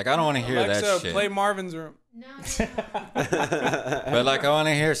and shit. Like I don't want to hear Alexa, that shit. play Marvin's Room. No. But like I want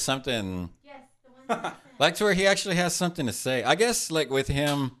to hear something Yes, the one that you sent. like to where he actually has something to say. I guess like with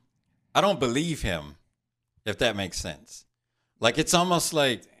him, I don't believe him, if that makes sense. Like it's almost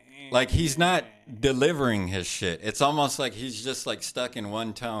like he's not delivering his shit. It's almost like he's just like stuck in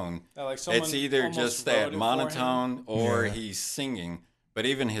one tone. That, like, someone It's either almost just wrote that it for him. monotone or Yeah. he's singing. But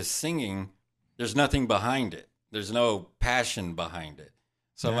even his singing, there's nothing behind it. There's no passion behind it.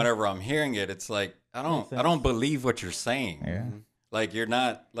 So Yeah. whenever I'm hearing it, it's like I don't believe what you're saying. Yeah. Like you're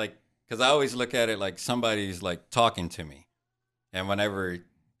not like, because I always look at it like somebody's like talking to me, and whenever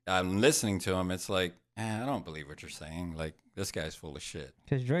I'm listening to him, it's like I don't believe what you're saying. Like this guy's full of shit.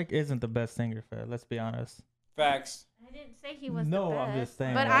 Because Drake isn't the best singer, Fed. Let's be honest. Facts. I didn't say he was No, the best. I'm just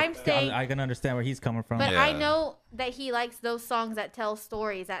saying. But like, I'm saying, I can understand where he's coming from. but Yeah. I know that he likes those songs that tell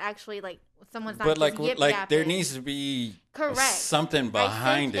stories that actually like someone's not But just like yip-yapping. there needs to be Correct. something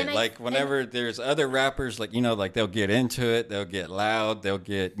behind and it. I- Like whenever there's other rappers, like like they'll get into it, they'll get loud, they'll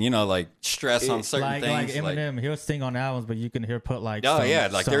get like stress on certain like things. Eminem, he'll sing on albums, but you can hear put like. Oh some- yeah,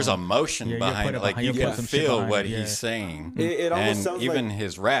 like there's some- emotion Yeah, you'll behind put it. it Like behind- you you'll can put some shit feel behind what it, yeah. he's saying. It almost and sounds even like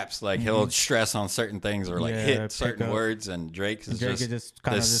his raps, like he'll stress on certain things or like Yeah, hit pick certain up. words, and Drake's is Drake just, is just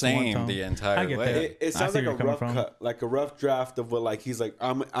kinda the just one same tone. the I entire get way. that. it I sounds see like where a you're coming rough from. cut, like a rough draft of what like he's like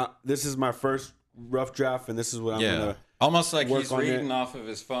this is my first rough draft and this is what I'm Yeah, gonna. almost like work he's on reading it. off of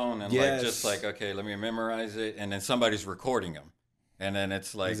his phone and Yes. like just like okay, let me memorize it, and then somebody's recording him, and then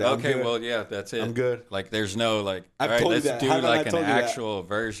it's like He's like, I'm okay, good. well yeah, that's it. I'm good. Like there's no like I've all right, told you let's that. do Haven't I like an told you that? actual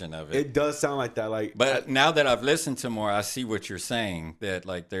version of it. It does sound like that. Like, But now that I've listened to more, I see what you're saying. That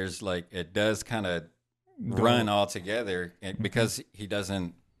like there's like it does kind of run all together because he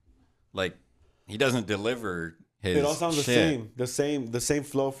doesn't deliver his. it all sounds shit. the same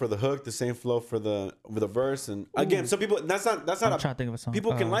flow for the hook, the same flow for the verse, and again, some people that's not I'm trying to think of a song.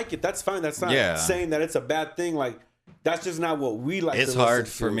 people can like it. That's fine. That's not Yeah. saying that it's a bad thing. Like that's just not what we like. It's to hard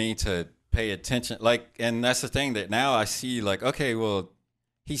listen for to. me to pay attention. Like, and that's the thing that now I see. Like, okay, well,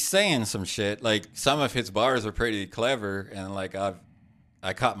 he's saying some shit. Like some of his bars are pretty clever, and like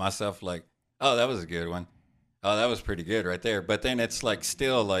I caught myself like, oh, that was a good one. Oh, that was pretty good right there. But then it's like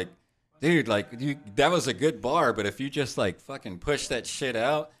still like, dude, like that was a good bar, but if you just like fucking push that shit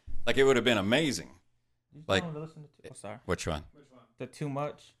out, like it would have been amazing. Like, sorry, which one? the Too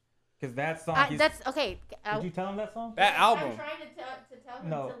Much, because that song. That's okay. Did you tell him that song? That album. I'm trying to tell him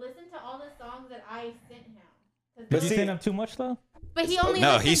No. to listen to all the songs that I sent him. 'Cause Did But you see- send him Too Much though? But he only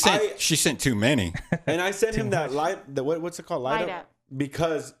No, listened he sent. I- She sent too many. And I sent him that light. The what's it called? Light Light up. Up.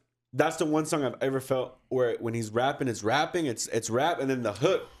 Because that's the one song I've ever felt where when he's rapping, it's rap, and then the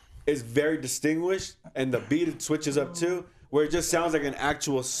hook is very distinguished, and the beat switches up too, where it just sounds like an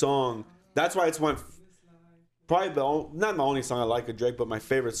actual song. That's why it's probably not the only song I like of Drake, but my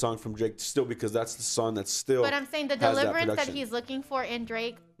favorite song from Drake still because that's the song that still. But I'm saying the has that deliverance that production. he's looking for in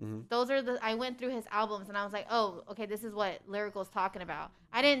Drake, those are I went through his albums and I was like, oh, okay, this is what Lyrical's talking about.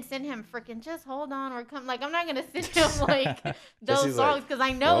 I didn't send him freaking just hold on or come. Like, I'm not going to send him like those he's like, songs because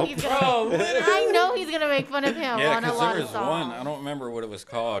I know nope. he's going to. I know he's going to make fun of him Yeah, on a because lot there of was one. songs. I don't remember what it was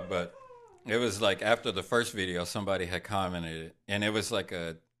called, but it was like after the first video, somebody had commented it, and it was like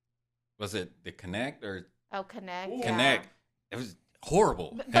was it the Connect or Oh, Connect. Yeah. Connect? It was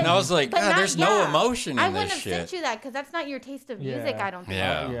horrible, But- and I was like, but God, not- there's no yeah. emotion I in wouldn't this have shit. sent you that because that's not your taste of music, Yeah. I don't think.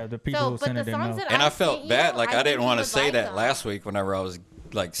 Yeah. Yeah, the people So, who but sent the it didn't songs know. that And I I felt sent bad, you, like I think didn't you want to would say like that them. last week whenever I was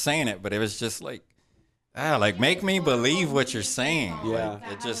like saying it, but it was just like, like make me believe what you're saying. Yeah.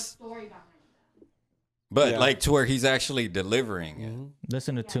 Like, it just, Story behind but Yeah. like to where he's actually delivering it. Mm-hmm.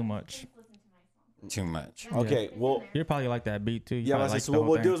 Listen to Too Much. too much. Okay, well, You probably like that beat too. You yeah. probably like So the what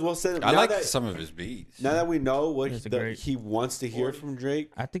whole we'll do thing. is we'll send. I now like that, some of his beats. now that we know what It's a the, great- he wants to hear from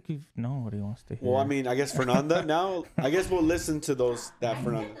Drake. I think you know what he wants to hear. Well, I mean, I guess Fernanda. Now, I guess we'll listen to that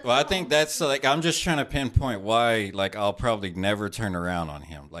Fernanda. Well, I think that's like I'm just trying to pinpoint why like I'll probably never turn around on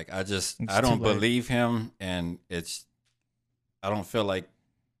him. Like I It's don't too late. believe him, and I don't feel like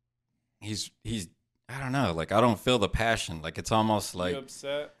he's I don't know. Like I don't feel the passion. Like it's almost You like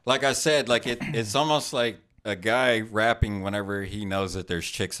upset? I said, like it's almost like a guy rapping whenever he knows that there's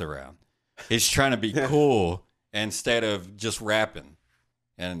chicks around. He's trying to be cool instead of just rapping,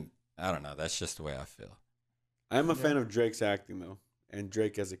 and I don't know. That's just the way I feel. I'm a fan of Drake's acting though, and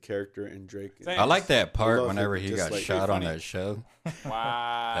Drake as a character, and Drake. Thank- I like that I part love whenever him, he just got like- shot on funny. that show.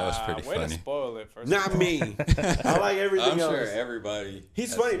 Wow. That was pretty Way funny. to spoil it. First Not of all. me. I like everything I'm else. sure everybody. He's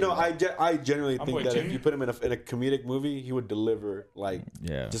has funny. seen No, that. I genuinely I'm think with that you. if you put him in a comedic movie, he would deliver like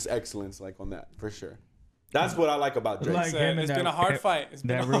yeah. just excellence like on that for sure. That's what I like about Drake. Like Said, him and it's that- been a hard fight. It's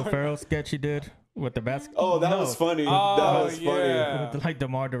been That a Real hard Ferrell sketch he did with the basketball. Oh, that was funny. Oh, that was funny. yeah. With, like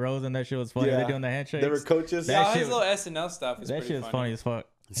DeMar DeRozan, that shit was funny. Yeah. They doing the handshakes. They were coaches. That Yeah, shit- his little SNL stuff is that pretty shit is funny as fuck.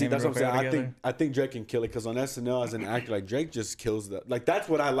 See, Him that's and what I'm Will saying. Ferrell together. I think Drake can kill it because on SNL as an actor, like Drake just kills that. Like that's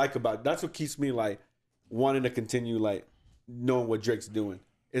what I like about. That's what keeps me like wanting to continue like knowing what Drake's doing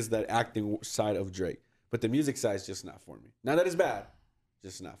is that acting side of Drake. But the music side is just not for me. Not that it's bad,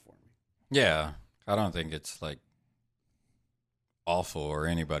 just not for me. Yeah, I don't think it's like awful or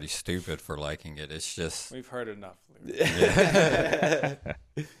anybody stupid for liking it. It's just We've heard enough.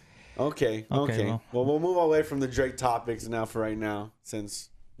 Okay. well. Well, we'll move away from the Drake topics now for right now, since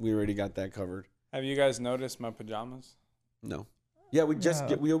we already got that covered. Have you guys noticed my pajamas? No. Yeah, we just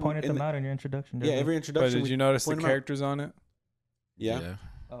Yeah, we pointed in them the- out in your introduction. Yeah, didn't every we? But introduction. did we you notice the point 'em out. characters on it? Yeah.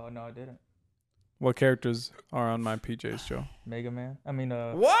 Oh no, I didn't. What characters are on my PJs, Joe? Mega Man. I mean,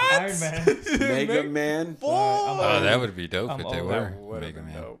 What? Iron Man. Mega Man. oh, that would be dope I'm if they old. were That would've Mega been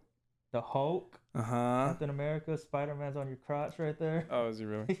Man. dope. The Hulk. Uh-huh. Captain America. Spider-Man's on your crotch right there. Oh, is he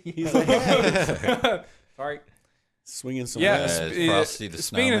really? He's like, hey, Sorry. swinging some. Yeah. ass. Frosty the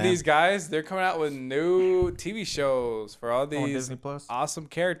Speaking of Snowman. these guys, they're coming out with new TV shows for all On these Disney Plus. awesome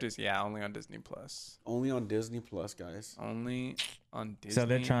characters. Yeah, only on Disney Plus. Only on Disney Plus, guys. Only on Disney. So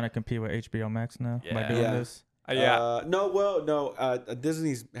they're trying to compete with HBO Max now by Yeah. doing Yeah. this. Yeah. No.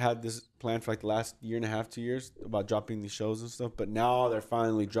 Disney's had this plan for like the last year and a half, 2 years about dropping these shows and stuff, but now they're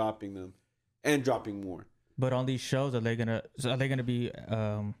finally dropping them and dropping more. But on these shows, are they gonna be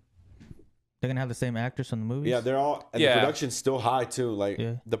they're gonna have the same actors from the movies? Yeah, they're all. And Yeah. the production's still high too. Like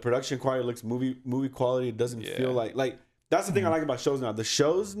Yeah. the production quality looks movie quality. It doesn't Yeah. feel like that's the thing I like about shows now. The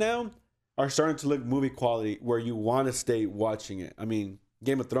shows now are starting to look movie quality where you want to stay watching it. I mean,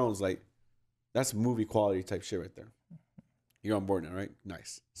 Game of Thrones, like that's movie quality type shit right there. You're on board now, right?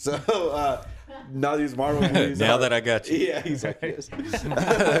 Nice. So now these Marvel movies. Now are- that I got you. Yeah, he's like yes.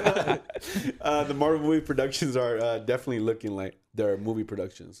 The Marvel movie productions are definitely looking like they're movie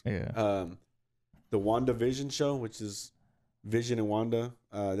productions. Yeah. The WandaVision show, which is Vision and Wanda,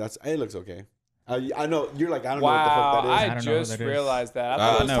 it looks okay. I know you're like I don't know what the Wow, fuck that is. I I don't know what just that is. realized that. I I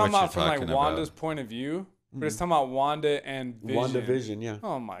thought it was know talking what about you're from like talking Wanda's about. point of view, but it's talking about Wanda and Vision. WandaVision, yeah.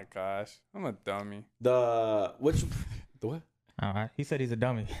 Oh my gosh, I'm a dummy. The what? All right. He said he's a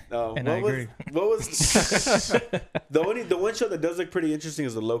dummy. No, And I agree. What was the one show that does look pretty interesting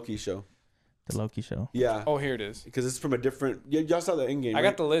is the Loki show. The Loki show. Yeah, Oh, here it is. because it's from a different. Y'all saw the Endgame. I right?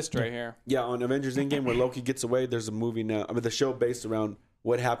 got the list right here. Yeah, on Avengers Endgame where Loki gets away, there's a movie now. I mean, the show based around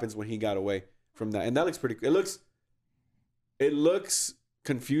what happens when he got away from that, and that looks pretty. It looks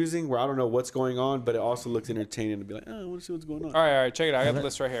confusing where I don't know what's going on, but it also looks entertaining to be like, oh, I want to see what's going on. All right, check it out. I got the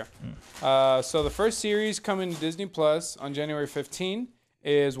list right here. So the first series coming to Disney Plus on January 15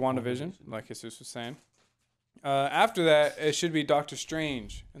 is WandaVision, like Jesus was saying. After that, it should be Doctor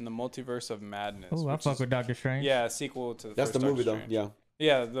Strange in the Multiverse of Madness. Oh, I which fuck is- with Doctor Strange. Yeah, a sequel to the That's first the movie Doctor though. Strange.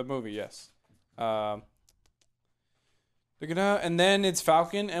 Yeah. Yeah, the movie, yes. And then it's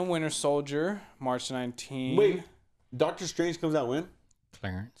Falcon and Winter Soldier, March 19. Wait, Doctor Strange comes out when?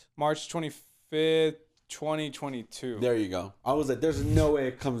 Clarence. March 25th, 2022. There you go. I was like, there's no way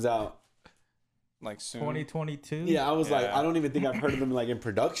it comes out. Like soon. 2022. Yeah, I was like, Yeah. I don't even think I've heard of them like in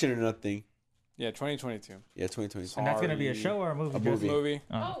production or nothing. Yeah, 2022. Yeah, 2020. And that's gonna be a Sorry. show or a movie? A Jesse? movie.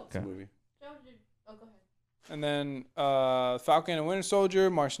 Oh, It's a okay. movie. Go ahead. And then Falcon and Winter Soldier,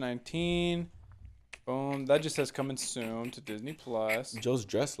 March 19. Boom. That just says coming soon to Disney Plus. Joe's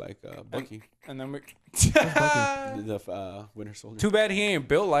dressed like Bucky, And then we. the Winter Soldier. Too bad he ain't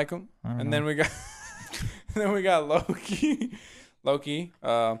built like him. I don't And know. then we got. and then we got Loki. Loki.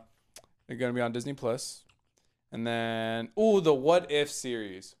 They're gonna be on Disney Plus. And then, the What If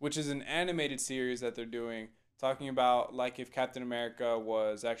series, which is an animated series that they're doing, talking about like if Captain America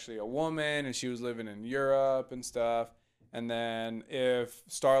was actually a woman and she was living in Europe and stuff. And then if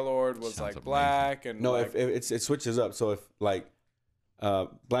Star-Lord was Sounds like amazing. black and No, like, if it switches up. So if like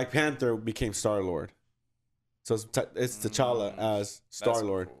Black Panther became Star Lord, so it's T'Challa as Star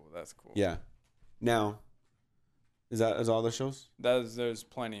Lord. That's cool. Yeah. Now, is all the shows? There's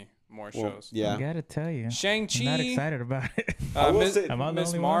plenty more Well, shows. yeah. I gotta tell you, Shang-Chi. I'm not excited about it. I will say- Am I the Miss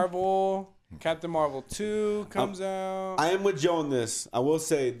only one? Marvel, Captain Marvel 2 comes out. I am with Joe on this. I will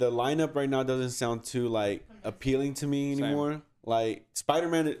say the lineup right now doesn't sound too like appealing to me Same. anymore. Like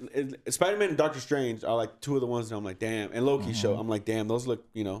Spider-Man and Doctor Strange are like two of the ones that I'm like, damn. And Loki show, I'm like, damn, those look,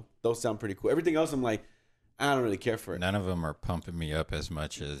 those sound pretty cool. Everything else, I'm like, I don't really care for it. None of them are pumping me up as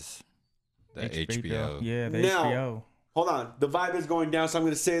much as the HBO. Yeah, the Now- HBO. Hold on, the vibe is going down, so I'm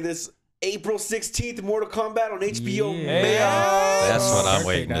going to say this: April 16th, Mortal Kombat on HBO Yeah. Max. That's what I'm Birthday,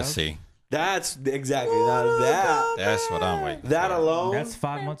 waiting to dog. see. That's exactly now that. That's what I'm waiting That for. alone That's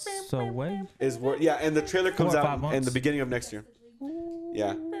 5 months away. is worth. Yeah, and the trailer comes 4 or 5 out in months. the beginning of next year.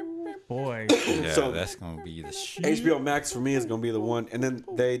 Yeah, Boy, Yeah, so- that's going to be the shit. HBO Max for me is going to be the one, and then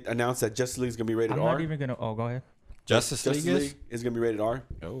they announced that Justice League is going to be rated I'm R. not even gonna. Oh, go ahead. Justice League Justice is? League is going to be rated R,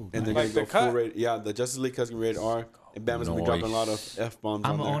 Oh, and they're Like going to go the cut? full rated. Yeah, the Justice League cut is going to be rated R, and Bam is going to be dropping a lot of f bombs.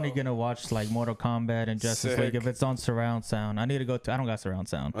 I'm on there. only gonna watch like Mortal Kombat and Justice Sick. League if it's on surround sound. I need to go to. I don't got surround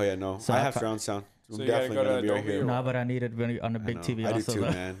sound. Oh yeah, no, So I I have pro- surround sound. I'm So you gotta definitely go to going to be right Dolby here. or No, but I need it really on the I big know. TV I do also. too, though.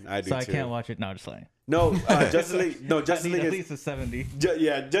 man. I do so I too. can't watch it. No, I'm just playing. No, Justice League. No, I Justice need League at is. least a 70.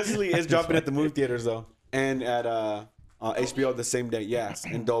 Yeah, Justice League is dropping at the movie theaters though, and at HBO the same day. Yes,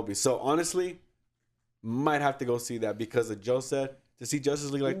 in Dolby. So honestly, might have to go see that because of Joe said to see Justice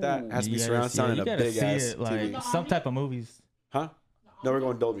League like that it has to be Yes, surround yeah, sound you and a gotta big see ass it, like TV. some type of movies. Huh? No, we're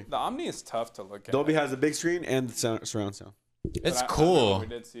going Dolby. The Omni is tough to look at. Dolby has a big screen and the surround sound. But It's I remember cool, we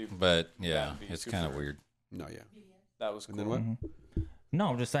did see but yeah, That'd be it's super kind of weird. weird. No, yeah. that was And cool. then what? No,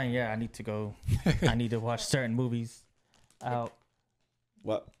 I'm just saying. Yeah, I need to go. I need to watch certain movies out.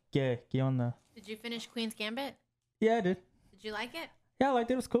 What? Yeah, get on the. Did you finish Queen's Gambit? Yeah, I did. Did you like it? Yeah, I liked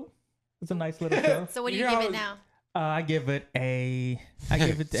it. It was cool. It's a nice little show. So what do you You give know- it now? I give it a. I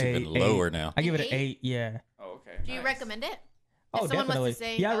give it It's a even lower 8. now. I give it An an 8. Yeah. Oh, okay. Do you nice. recommend it? Oh, If someone definitely. was to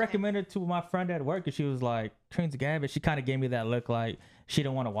say, Yeah, I okay. recommended it to my friend at work, and she was like, "Queen's Gambit." She kind of gave me that look, like she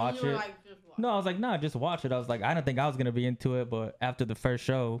didn't want to watch You were it. like, just watch. No, I was like, "No, just watch it." I was like, I didn't think I was gonna be into it, but after the first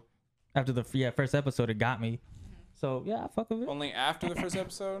show, after the first episode, it got me. So yeah, I fuck with it. Only after the first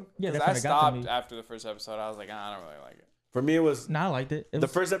episode? Yeah, 'Cause that's I when it got to stopped me. after the first episode. I was like, I don't really like it. For me, it was No, I liked it. It the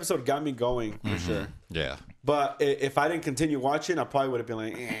was- first episode got me going Mm-hmm. for sure. Yeah. But if I didn't continue watching, I probably would have been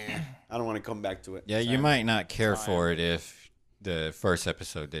like, I don't want to come back to it. Yeah, you might not care for it if the first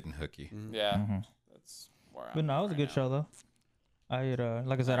episode didn't hook you. Yeah. Mm-hmm. That's where I'm But no, it was a right good now. show though.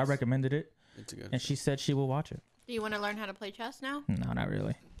 Like I said, I recommended it, It's a good. and she said she will watch it. Do you want to learn how to play chess now? No, not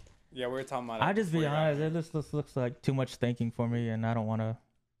really. Yeah, we were talking about it. I just be before you got honest, here. it just looks like too much thinking for me, and I don't want to.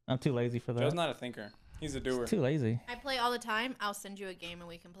 I'm too lazy for that. Joe's not a thinker. He's a doer. Too lazy. I play all the time. I'll send you a game and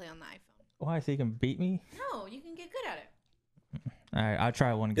we can play on the iPhone. Why? So you can beat me? No, you can get good at it. All right, I'll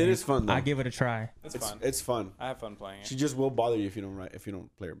try one game. is fun, though. I give it a try. It's It's fun. it's fun. I have fun playing it. She just will bother you if you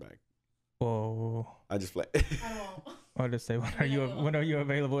don't play her back. Whoa. I just play. I won't. I'll just say, when are you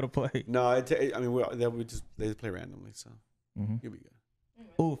available to play? No, I mean they play randomly, so Mm-hmm. you'll be good.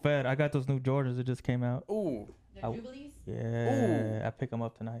 Ooh, Fed, I got those new Jordans that just came out. Ooh, The I- Jubilees? Yeah, I pick them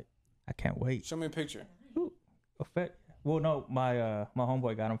up tonight. I can't wait. show me a picture. Ooh, oh, Fed. Well, no, my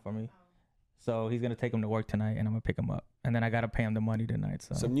homeboy got them for me, so he's gonna take them to work tonight, and I'm gonna pick them up, and then I gotta pay him the money tonight.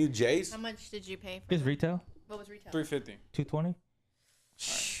 So Some new J's. How much did you pay for just them? retail, What was retail? $350. $220.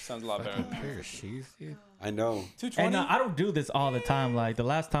 Sounds a lot better. Fucking pair of shoes, dude. I know. And $220. I don't do this all the time. Like the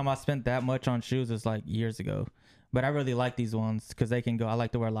last time I spent that much on shoes is like years ago. But I really like these ones because they can go. I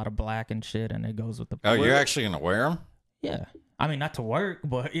like to wear a lot of black and shit, and it goes with the. Oh, you're actually gonna wear them? Yeah, I mean not to work,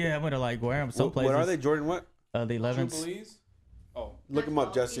 but yeah, I'm gonna like wear them some What places. are they, Jordan? What? The 11s. Jubilees? Oh, Look them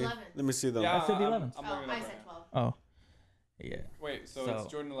up, 12, Jesse. 11s. Let me see them. yeah. I said the I'm- 11s. I'm Oh, bringing it I up said right 12. Oh, yeah, now. Wait, so So- it's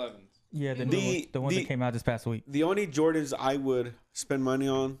Jordan 11s. yeah. The The- ones the- that came out this past week. The only Jordans I would spend money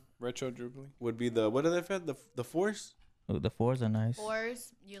on Retro Jubilee. would be the what are they fed? The fours, Ooh, the 4s are nice.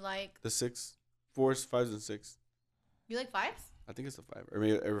 Fours, you like the six, fours, fives, and six. you like fives? I think it's the five, or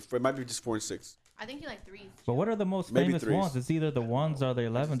maybe or it might be just 4 and 6. I think you like threes. But what are the most Maybe famous threes. ones? It's either the ones or the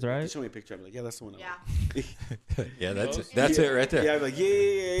 11s, right? Just show me a picture. I'm like, yeah, that's the one. I Yeah. like. Yeah, that's Those? it. That's it right there. Yeah, I'm like,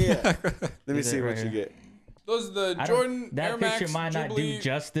 yeah. Let me Is it see right what you here? get. Those are the I don't- Jordan that Air picture Max might not Jubilee do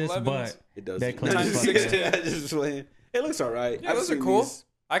justice, 11s. but It does. They clean as fuck. I just playing. It looks all right. Yeah, I've those are seen cool. these.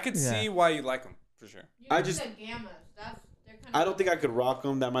 I could Yeah. see why you like them. for sure. I just- the gammas. They're kind I don't think I could rock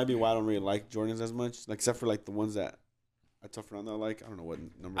them. That might be why I don't really like Jordans as much, like, except for like the ones that I tough around that I like. I don't know what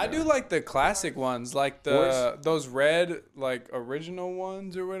number. I they do are. like the classic ones, like those red like original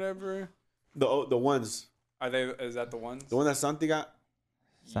ones or whatever. the ones. Are they? Is that the ones? The one that Santi got.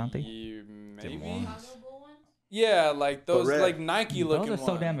 Something. You, maybe. ones. Yeah, like those red. like Nike Those looking are so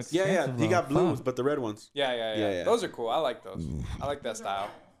ones. damn Yeah, expensive. he got though. blues, Fuck. but the red ones. Yeah. Those are cool. I like those. I like that style.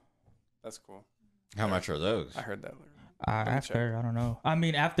 That's cool. How much are those? I heard that. After, I don't know. I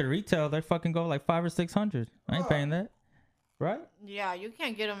mean, after retail, they fucking go like 500 or 600. I ain't paying that, right? Yeah, you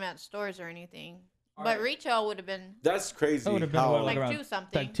can't get them at stores or anything. But retail would have been That's crazy. That would've been how- what, like around- two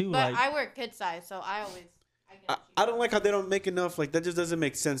something. like two, but like- I work kid size, so I always. I don't like how they don't make enough. Like that just doesn't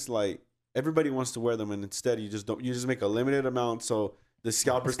make sense. Like everybody wants to wear them, and instead you just make a limited amount so the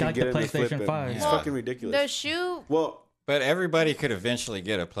scalpers It's can like get the in and flip PlayStation it. 5. It's Well, fucking ridiculous. The shoe. Well, But everybody could eventually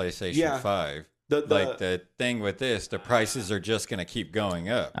get a PlayStation Yeah. 5. the Like the thing with this, the prices are just going to keep going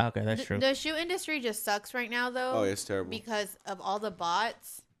up. Okay, that's true. The shoe industry just sucks right now, though. Oh, it's terrible. Because of all the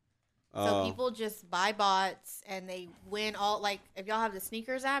bots. So Oh. people just buy bots and they win all. Like, if y'all have the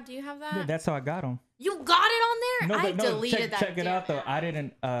sneakers app, do you have that? Yeah, that's how I got them. You got it on there? I deleted check, that. check it damn out though. app. I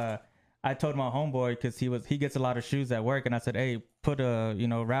didn't. I told my homeboy because he gets a lot of shoes at work, and I said, hey, put a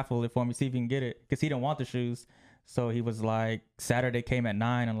raffle it for me, see if you can get it, because he didn't want the shoes. So he was like, Saturday came at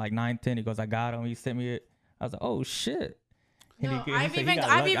 9 and like 9:10, he goes, I got him. He sent me it. I was like, oh shit. And No, he I've said he even got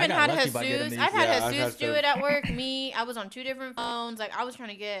I've lucky. I even got had lucky by getting Jesus. these. I've had Yeah, I've Jesus had do to. it at work. Me, I was on 2 different phones. Like I was trying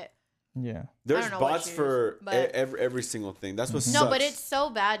to get. Yeah. There's don't know what bots shoes, for but- every single thing. That's what No, sucks. but it's so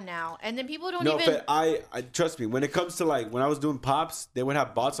bad now. And then people don't No, even. but I trust me. When it comes to like when I was doing pops, they would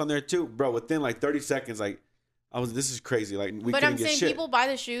have bots on there too, bro. Within like 30 seconds, like this is crazy. Like we But couldn't I'm get saying shit. people buy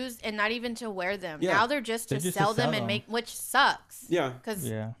the shoes and not even to wear them. Yeah. Now they're just to They're just sell to them sell and them. make, which sucks. Yeah. Because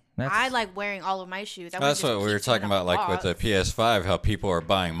Yeah. I like wearing all of my shoes. I would That's just what we keep were talking them in a about, like with the box. PS5, how people are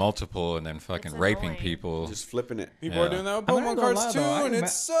buying multiple and then fucking It's raping annoying. people. Just flipping it. People Yeah. are doing that with I'm not Pokemon gonna lie, cards too, though. and it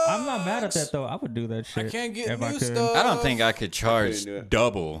sucks. I'm not mad at that though. I would do that shit. can't get if I new could. stuff. I don't think I could charge couldn't do it.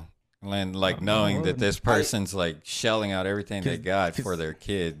 double, and like knowing that wouldn't. this person's like shelling out everything they 'Cause- got 'cause- for their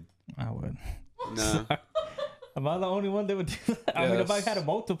kid. I would. Nah. Am I the only one that would do that? I mean, if I Yes. had a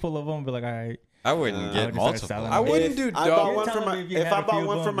multiple of them, I'd be like, all right. I wouldn't I would get just start multiple. selling I them. wouldn't If do I bought double. one You're for telling my- me if you if had I a bought few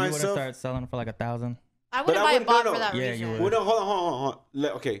one of for them, you would've myself- started selling for like 1,000. I wouldn't I buy a wouldn't- bot no, for that Yeah, you reason. would. Well, no, hold on.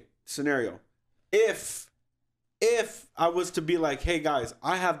 Okay, scenario. If I was to be like, hey guys,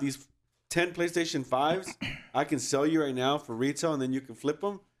 I have these 10 PlayStation 5s, I can sell you right now for retail, and then you can flip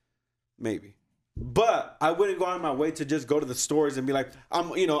them. Maybe. But I wouldn't go out of my way to just go to the stores and be like, I'm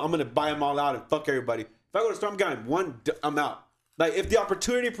gonna buy them all out and fuck everybody. If I go to the store, I'm getting one, I'm out. Like if the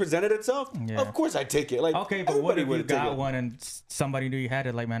opportunity presented itself, Yeah. of course I'd take it. Like Okay, but what everybody if you would take got it. one and somebody knew you had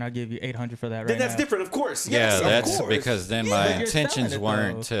it? Like, man, I'll give you 800 for that right Then that's now. different, of course. Yeah, Yes, of that's course. because then Yeah, my but you're selling intentions it,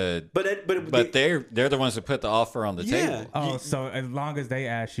 weren't to. But They're the ones that put the offer on the yeah. table. Oh, so as long as they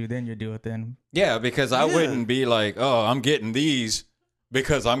ask you, then you do it then. Yeah, because I Yeah. wouldn't be like, oh, I'm getting these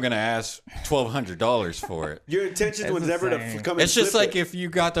because I'm gonna ask $1,200 for it. Your intention That's was the never to same. come and It's just flip like it. if you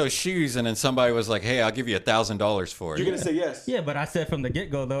got those shoes and then somebody was like, hey, I'll give you $1,000 for it. You're gonna say yes. Yeah, but I said from the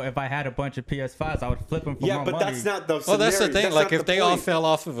get-go, though, if I had a bunch of PS5s, I would flip them for Yeah, more but money. that's not the. Well, that's the scenario. thing. That's Like not if the they all point. fell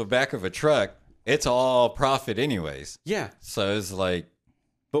off of the back of a truck, it's all profit anyways. Yeah, So it's like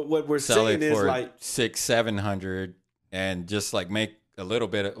but what we're sell saying it is for like, 600-700 and just like make a little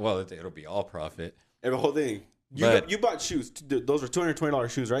bit of, well, it'll be all profit. the whole thing. But- You bought shoes. Those were $220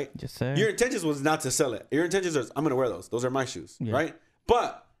 shoes, right? Just say. Your intentions was not to sell it. Your intentions was, I'm gonna wear those. Those are my shoes, Yeah. right?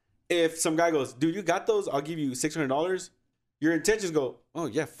 But if some guy goes, dude, you got those? I'll give you $600. Your intentions go, oh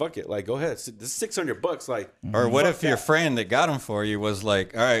yeah, fuck it. Like, go ahead. This is $600. Like, Or what Fuck if your that. friend that got them for you was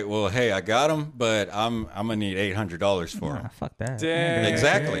like, all right, well, hey, I got them, but I'm gonna need $800 for Nah, them. fuck that. Dang.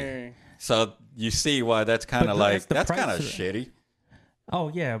 Exactly. So you see why that's kind But of that's like, the that's price kind of of it. shitty. Oh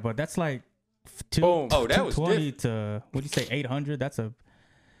yeah, but that's like two. Boom. Oh, that was 220 to what do you say 800? That's a.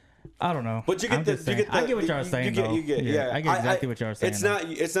 I don't know. but you get I'm the, just you saying. get the, I get what y'all are you saying. get, though. you get, yeah. I get exactly what y'all are saying.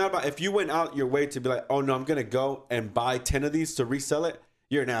 It's though. not about if you went out your way to be like, oh no, I'm gonna go and buy 10 of these to resell it.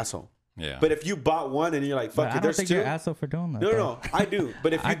 You're an asshole. Yeah. But if you bought one and you're like, But fuck I it, don't there's think two. you're an asshole for doing that. No, though. no, I do.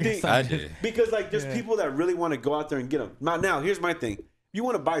 But if I you guess think, I do. because like there's Yeah. people that really want to go out there and get them. Now, here's my thing: you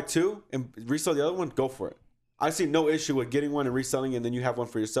want to buy two and resell the other one, go for it. I see no issue with getting one and reselling, and then you have one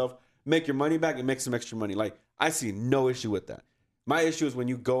for yourself. Make your money back and make some extra money. Like I see no issue with that. My issue is when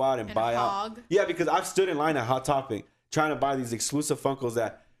you go out and And buy out. hog. Yeah, because I've stood in line at Hot Topic trying to buy these exclusive Funkos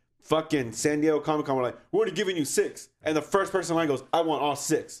that fucking San Diego Comic Con were like, we're only giving you 6, and the first person in line goes, I want all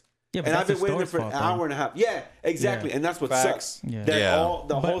 6. Yeah, but and I've that's been the waiting there for store's an fault, hour and a half. Yeah, exactly. Yeah. And that's what Facts. sucks. Yeah. That Yeah.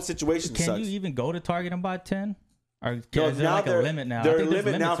 the But whole situation Can sucks. you even go to Target and buy 10? Or is No, there like a limit now? I There are think there's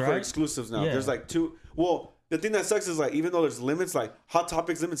limit now limits, for right? exclusives now. Yeah. There's like 2. Well, the thing that sucks is like even though there's limits, like Hot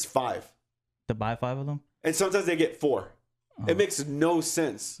Topics limits 5, To buy 5 of them? and sometimes they get 4. It makes no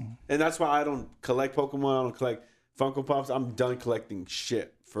sense, and that's why I don't collect Pokemon. I don't collect Funko Pops. I'm done collecting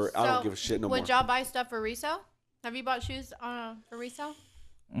shit. I don't give a shit no more. Would y'all buy stuff for resale? Have you bought shoes for resale?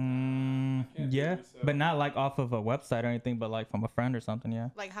 Yeah, but not like off of a website or anything, but like from a friend or something. Yeah,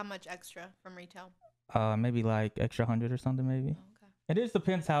 Like how much extra from retail? maybe like extra 100 or something. Maybe Okay. it just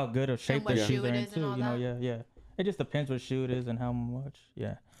depends how good of shape what the shoe shoes are it in is and too. all You know, that? yeah. It just depends what shoe it is and how much.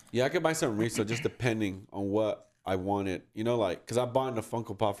 Yeah. Yeah, I could buy something resale just depending on what I wanted. You know, like because I bought a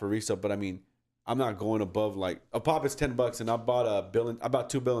Funko Pop for resale, but I mean, I'm not going above like a pop is $10, and I bought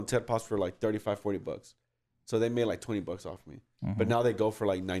 2 Bill and Ted Pops for like $35-$40. So they made like $20 off me, but now they go for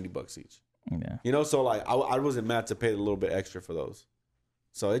like $90 each. Yeah. You know, so like I wasn't mad to pay a little bit extra for those.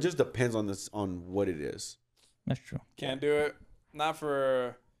 So it just depends on what it is. That's true. Can't do it. Not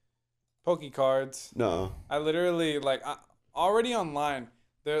for Poke cards. No, I literally already online.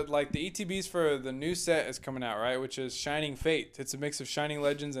 The ETBs for the new set is coming out, right? Which is Shining Fate. It's a mix of Shining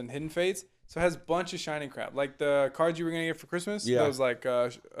Legends and Hidden Fates. So it has a bunch of Shining crap. Like the cards you were gonna get for Christmas. Yeah. Those like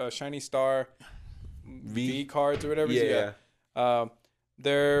Shiny Star V cards or whatever. Yeah.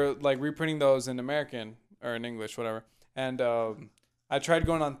 They're like reprinting those in American or in English, whatever. And I tried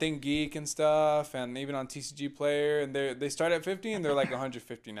going on Think Geek and stuff, and even on TCG Player, and they start at 50 and they're like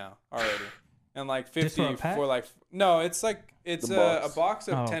 150 now already. And like 50 Just for a pack? for like no, it's like it's The a box. box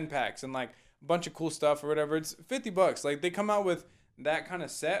of Oh. 10 packs and like a bunch of cool stuff or whatever. It's $50. Like they come out with that kind of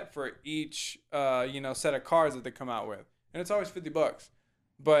set for each set of cards that they come out with, and it's always $50.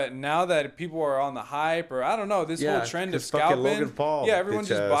 But now that people are on the hype, or I don't know, this Yeah, whole trend of 'cause fucking scalping, Logan Paul, yeah, everyone bitch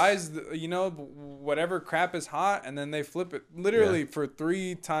just ass. buys whatever crap is hot, and then they flip it literally for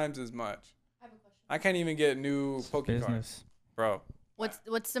 3 times as much. I can't even get new Poke cards, Business. bro.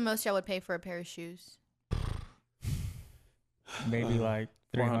 What's the most y'all would pay for a pair of shoes? Maybe like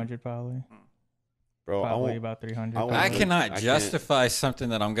 300 probably. bro, I Probably won't. about 300. I won't- I I cannot can't. justify something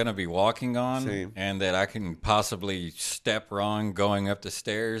that I'm going to be walking on Same. and that I can possibly step wrong going up the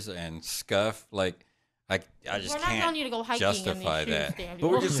stairs and scuff. Like, I just We're not telling can't you to go hiking justify in these shoes, that. Daniel. But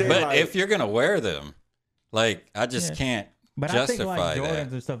we're just saying, But like, if you're going to wear them, like, I just Yeah. can't But I think justify like Jordans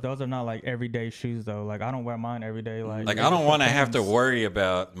that. and stuff, those are not like everyday shoes though. Like I don't wear mine every day. Like Like, they're I don't just want to for have to things. worry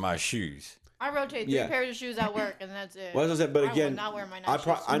about my shoes. I rotate 3 Yeah. pairs of shoes at work, and that's it. Well, as I said, but I would again, not wear my I nice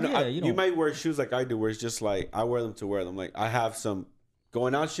shoes. know Yeah, you you don't- might wear shoes like I do, where it's just like I wear them to wear them. Like I have some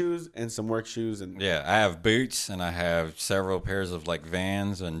going out shoes and some work shoes, and Yeah, I have boots and I have several pairs of like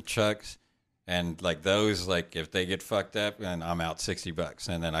Vans and Chucks, and like those, like if they get fucked up, and I'm out $60,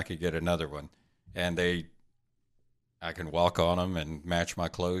 and then I could get another one, and I can walk on them and match my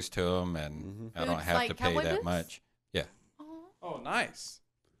clothes to them, and I don't Boots have like to pay cowboy that boots? much. Yeah, Oh, nice.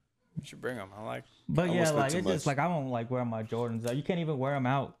 You should bring them. I like. But I won't yeah, spend like too it's just much. like I won't like wear my Jordans. You can't even wear them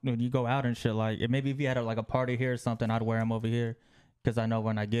out when you go out and shit. Like maybe if you had like a party here or something, I'd wear them over here because I know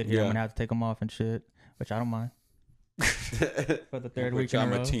when I get here Yeah. I'm gonna have to take them off and shit, which I don't mind. For the third which week in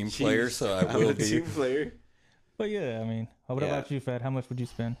I'm a a row. team player, so I I'm will a be. team player. But yeah, I mean, what Yeah. about you, Fed? How much would you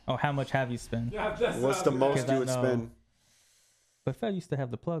spend? Oh, how much have you spent? What's the most Because I you would know- spend? But Fed used to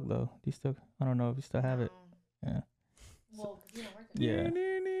have the plug though. Do you still? I don't know if you still have it. Yeah. Well, 'cause you don't work there. Yeah.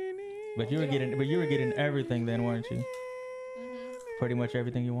 But you were getting everything then, weren't you? Pretty much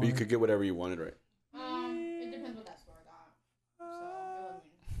everything you But wanted. you could get whatever you wanted, right? It depends what that store got.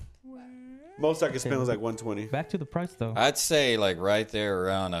 So, Most I could spend was like 120. Back to the price though. I'd say like right there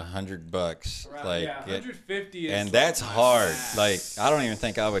around $100. Like, yeah, it- 150 is. and like that's my hard. max. Like, I don't even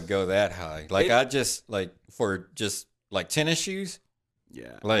think I would go that high. Like, It- I just like for just like tennis shoes.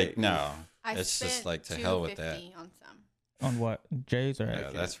 Yeah. Like, no, I it's just spent like to hell with that. $250 on some. On what? J's or Yeah,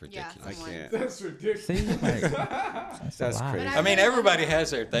 that's Yeah, ridiculous. I some can't. That's ridiculous. See, like, that's, That's a lot. crazy. But I mean, everybody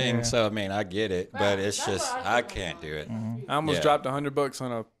has their thing, Yeah. so I mean, I get it, but Right, it's that's just what I was can't do it. I almost Yeah. dropped $100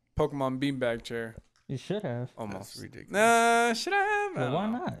 on a Pokemon beanbag chair. You should have. Almost. That's ridiculous. Nah, should I have? But why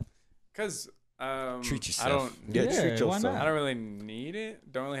not? Because Treat I yourself. don't. Yeah, Yeah, treat why yourself. not? I don't really need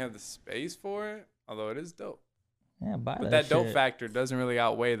it. Don't really have the space for it. Although it is dope. Yeah, buy But that that dope shit. factor doesn't really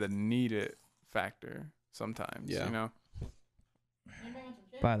outweigh the need it factor sometimes. Yeah. You know.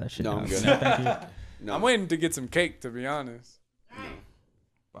 Buy that shit. No, I'm dog. good. No, thank you. No. I'm waiting to get some cake, to be honest.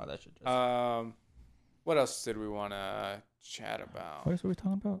 Buy that shit. What else did we want to chat about? What else were we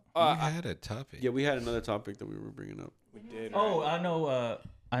talking about? We had a topic. Yeah, we had another topic that we were bringing up. We did. Oh, right?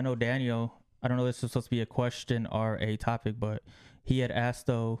 I know Daniel. I don't know if this is supposed to be a question or a topic, but he had asked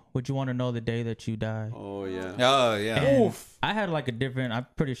though, would you want to know the day that you die? Oh yeah. Oh yeah. And I had like a different. I'm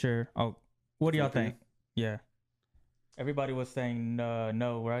pretty sure. Oh, what do y'all Okay. think? Yeah. Everybody was saying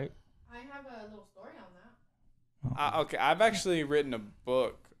no, right? I have a little story on that. Okay, I've actually written a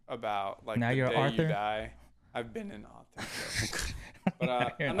book about like Now the you're day Arthur? you die. I've been an author, so.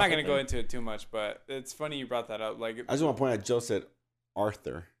 But You're I'm an not gonna go author. into it too much. But it's funny you brought that up. Like, I just want to point out Joe said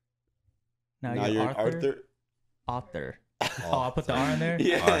Arthur. Now you're Arthur. Author. Oh, I put the R in there.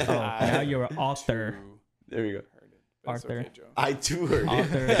 Yeah. Oh, now you're an author. There you go. Heard it. But it's Arthur. okay, Joe. I too heard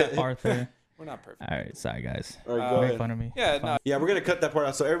Arthur. it. Arthur. We're not perfect. All right, sorry guys. All right, go Make ahead. fun of me. Yeah, Fine. no. Yeah, we're gonna cut that part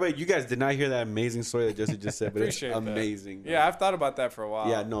out. So everybody, you guys did not hear that amazing story that Jesse just said, but it's Appreciate that. amazing. Yeah, I've thought about that for a while.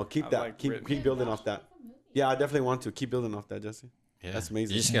 Yeah, no, keep I've, that. like, keep written- keep building off that. Yeah, I definitely want to keep building off that, Jesse. Yeah. That's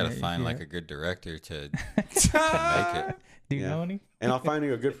amazing. You just gotta Yeah, find like yeah. a good director to make it. Do you Yeah. know any? And I'll find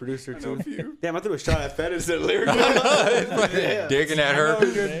you a good producer know a too. few. Damn, I threw a shot at Fed and said lyrical. Yeah. Digging at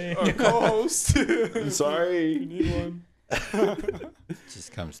her. Co-host. I'm sorry. Need one.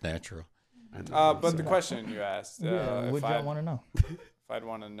 Just comes natural. But the question you asked, Yeah. if Would y'all want to know? I'd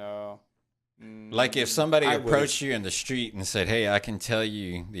want to know. Like if somebody I would. approached you in the street and said, "Hey, I can tell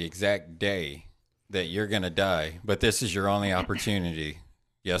you the exact day that you're gonna die, but this is your only opportunity,"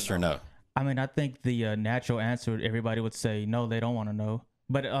 yes or no? I mean, I think the natural answer, everybody would say no, they don't want to know.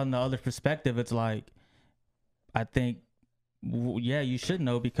 But on the other perspective, it's like, I think, yeah, you should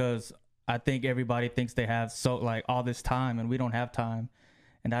know, because I think everybody thinks they have all this time, and we don't have time.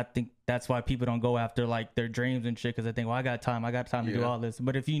 And I think that's why people don't go after like their dreams and shit, because they think, well, I got time to do Yeah. all this.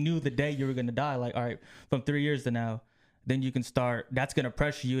 But if you knew the day you were gonna die, like, all right, from 3 years to now, then you can start. That's gonna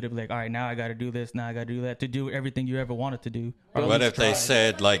pressure you to be like, all right, now I got to do this, now I got to do that, to do everything you ever wanted to do. Or at What least if they try.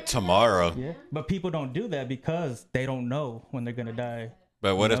 said like tomorrow? Yeah, but people don't do that because they don't know when they're gonna die.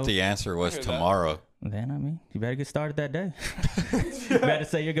 But what No. if the answer was hear that. tomorrow? Then I mean, you better get started that day. You better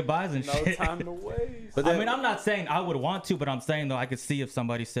say your goodbyes and No shit. time to waste. But I then- mean, I'm not saying I would want to, but I'm saying though I could see if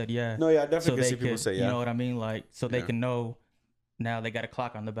somebody said yeah. No, yeah, I definitely can they see people say yeah. You know what I mean? Like, so they Yeah. can know. Now they got a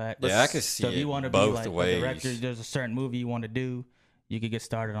clock on the back. Yeah, I could see So if it you want to be both like a ways. director, there's a certain movie you want to do, you could get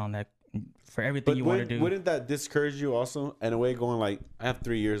started on that for everything But you want to do. wouldn't that discourage you also in a way, going like, I have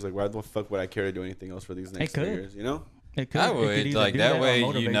 3 years, like why the fuck would I care to do anything else for these next 3 could. years? You know? It could, I it could would either like do that or way. You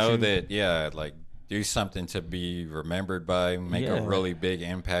motivate know you. that like do something to be remembered by, make a Yeah. really big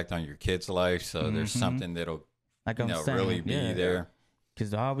impact on your kid's life. So there's Mhm. something that'll Like I'm saying, really be yeah. there.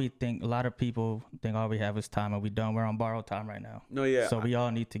 Because a lot of people think all we have is time, and we don't. We're on borrowed time right now. No, yeah. So we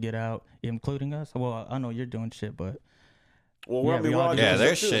all need to get out, including us. Well, I know you're doing shit, but well, yeah, I mean, we we're all all do doing Yeah, stuff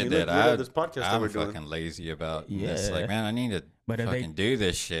there's too. shit Look that at this podcast that I'm we're doing. fucking lazy about. And It's Yeah. like, man, I need to But if they- fucking do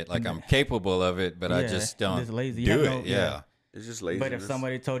this shit. Like I'm capable of it, but I Yeah, just don't just lazy. You do have it. no- Yeah. yeah. It's just lazy. but if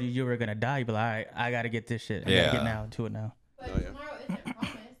somebody told you were gonna die, you'd be like, all right, I gotta get this shit. I gotta Yeah. get now, do it now. But Oh, yeah. tomorrow isn't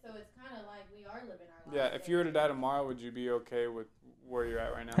promised, so it's kind of like we are living our lives. Yeah, if you were to die tomorrow, would you be okay with where you're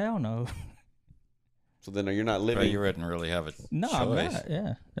at right now? Hell no. So then you're not But living. you wouldn't really have a No, I'm choice. not.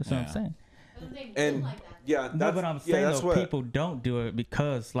 Yeah, that's what I'm Yeah. saying. Doesn't take And men like that. yeah, that's, No, but I'm saying that's though, what, people don't do it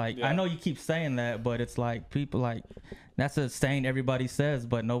because, like, Yeah. I know you keep saying that, but it's like people like that's a saying everybody says,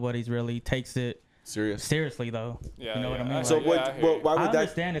 but nobody's really takes it serious. seriously though. Yeah, you know what I yeah. mean? So Like, Yeah, what? I hear you. Why I would that?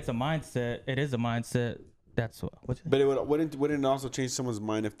 understand it's a mindset. It is a mindset. That's what. But it wouldn't it also change someone's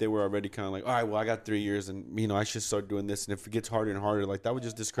mind if they were already kind of like, all right, well, I got 3 years, and I should start doing this. And if it gets harder and harder, like that would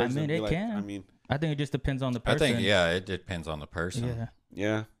just discourage I mean, them. Be it like, can. I mean, I think it just depends on the I person. think it depends on the person. Yeah.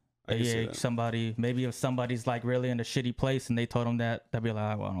 yeah, I can see Yeah, that. somebody maybe if somebody's like really in a shitty place and they told them that, they'd be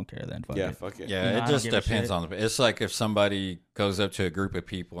like, oh, well, I don't care then. Fuck Yeah, it. fuck it. Yeah, You know, I it don't just give a depends shit. on the. It's like if somebody goes up to a group of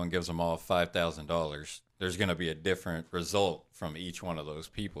people and gives them all $5,000, there's going to be a different result from each one of those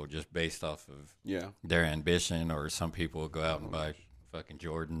people just based off of Yeah. their ambition. Or some people will go out and buy fucking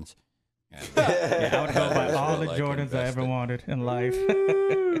Jordans. And Yeah, I would go buy That's all what, the like, Jordans I ever invested. wanted in life.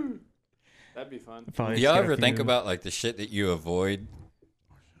 That'd be fun. Probably Do y'all just get a ever think few- about like the shit that you avoid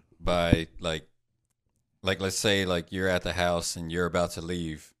by like let's say like you're at the house and you're about to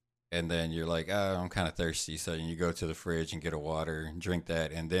leave and then you're like, oh, I'm kind of thirsty, so you go to the fridge and get a water and drink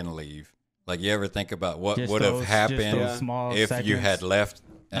that and then leave. Like you ever think about what just would those- have just happened those small if you segments? had left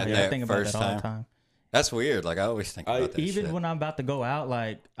Oh, at yeah, I that think about first that all time? the time. That's weird. Like I always think about that Even shit. when I'm about to go out,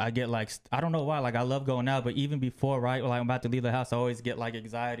 like I get like I don't know why, like I love going out, but even before, right, like I'm about to leave the house, I always get like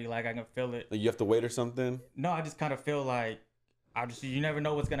anxiety, like I can feel it. Like you have to wait or something. No, I just kind of feel like you never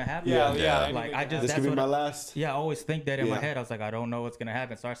know what's gonna happen. Yeah, yeah. Like anything I can just This that's could be what my I, last. yeah, I always think that in my Yeah. head. I was like, I don't know what's gonna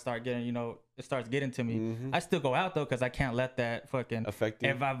happen, so I start getting, it starts getting to me. Mhm. I still go out though because I can't let that fucking Affect you.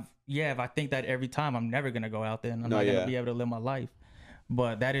 if I think that every time, I'm never gonna go out there and I'm No, not yeah. gonna be able to live my life.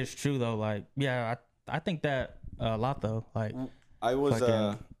 But that is true though. Like, yeah, I think that a lot though. Like, I was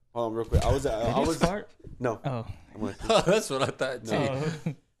Fucking- hold on real quick. I was Did I you was fart? no. Oh. I'm like, That's what I thought too. No.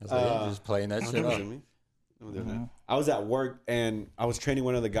 Oh. I was like, I'm just playing that shit Don't up. do me. Don't do that. I was at work and I was training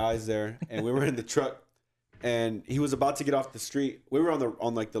one of the guys there, and we were in the truck, and he was about to get off the street. We were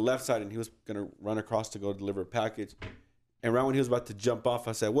on like the left side, and he was gonna run across to go deliver a package. And right when he was about to jump off,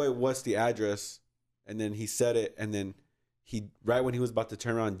 I said, "Wait, what's the address?" And then he said it, and then right when he was about to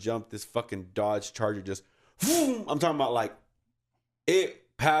turn around and jump, this fucking Dodge Charger just, boom, I'm talking about like, it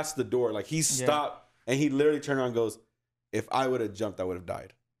passed the door. Like he stopped, and he literally turned around and goes, "If I would have jumped, I would have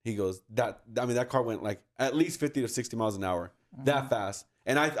died." He goes, that car went like at least 50 to 60 miles an hour, that fast.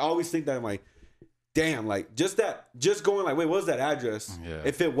 And I always think that I'm like, damn, like just going like, wait, what was that address? Yeah.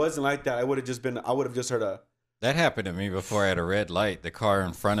 If it wasn't like that, I would have just heard a, That happened to me before at a red light. The car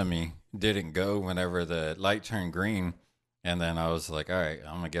in front of me didn't go whenever the light turned green. And then I was like, all right,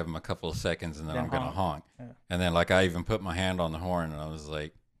 I'm going to give him a couple of seconds and then I'm going to honk. Yeah. And then like I even put my hand on the horn and I was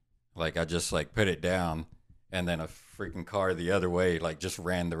like I just like put it down. And then a freaking car the other way like just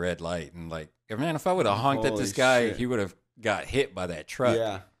ran the red light. And like, man, if I would have honked at Holy this guy, shit. he would have got hit by that truck.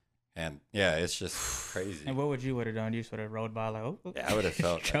 yeah. And yeah, it's just crazy. And what would you would have done? You sort of rode by like, oh. Yeah, I would have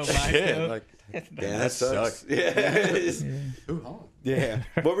felt Go that by shit. yourself. Like, Damn, that that sucks. sucks. Yeah. Yeah.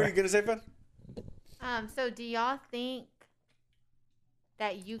 What were you going to say, Fan? So do y'all think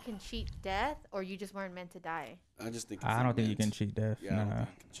that you can cheat death, or you just weren't meant to die? I just think I don't think you can cheat death. Yeah, I don't Nah. think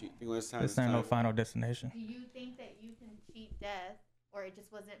you can cheat. When it's time, This it's ain't no time. final destination. Do you think that you can cheat death, or it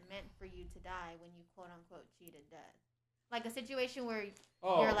just wasn't meant for you to die when you quote unquote cheated death? Like a situation where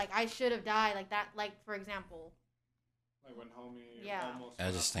you're like, I should have died, like that. Like for example, Like when homie. Yeah. Almost I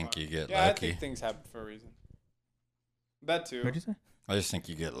went just up think front. you get Yeah, I lucky. think things happen for a reason. That too. What'd you say? I just think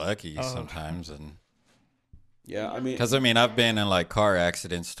you get lucky Oh. sometimes. And Yeah, I mean, because, I mean, I've been in like car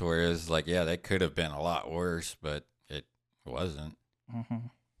accidents to where it's like, yeah, that could have been a lot worse, but it wasn't. Mm-hmm.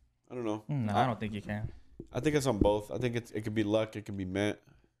 I don't know. No, I don't think you can. I think it's on both. I think it could be luck. It can be meant.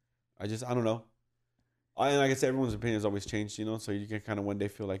 I don't know. And like I said, everyone's opinion has always changed, you know. So you can kind of one day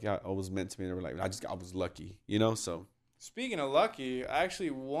feel like, yeah, it was meant to me. And we're like, I was lucky, you know. So Speaking of lucky, I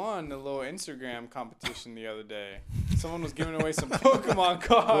actually won a little Instagram competition the other day. Someone was giving away some Pokemon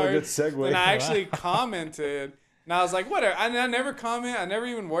cards. segue. And I actually commented. And I was like, whatever. I never comment. I never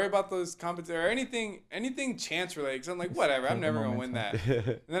even worry about those comments or anything chance related. Because I'm like, whatever. I'm never going to win that.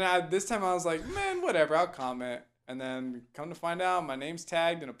 And then this time I was like, man, whatever. I'll comment. And then come to find out, my name's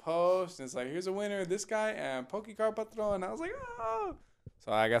tagged in a post. And it's like, here's a winner, this guy, and Pokecard Patron. And I was like, oh.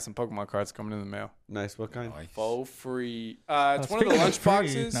 So I got some Pokemon cards coming in the mail. Nice. What kind? For free. It's one of the Speaking lunch free-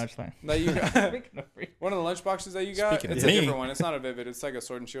 boxes No, it's fine. that you got. Speaking of free. One of the lunch boxes that you got. Speaking It's of a me. different one. It's not a Vivid. It's like a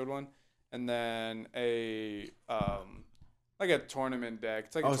Sword and Shield one. And then a like a tournament deck.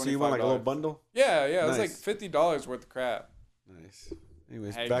 It's like Oh, a $25. so you want like a little bundle? Yeah. It was like Nice. $50 worth of crap. Nice.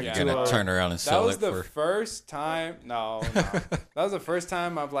 Anyways, Heck back yeah. to Gonna turn around and That sell was it the for. first time. No. That was the first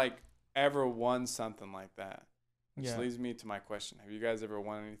time I've like ever won something like that. Which Yeah. leads me to my question: have you guys ever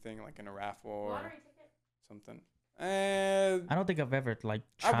won anything like in a raffle or Lottery ticket. something? I don't think I've ever like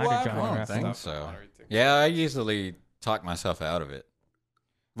I've tried won- to join I a don't raffle. think Stuff so. like lottery tickets. Yeah, I usually talk myself out of it.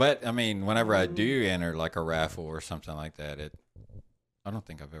 But I mean, whenever I do enter like a raffle or something like that, I don't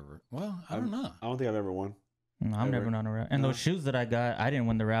think I've ever. Well, I don't know. I don't think I've ever won. No, I'm Ever. never on a raffle. And No. those shoes that I got, I didn't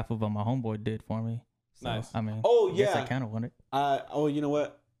win the raffle, but my homeboy did for me. So, Nice. I mean, Oh, I guess I yeah. kind of won it. You know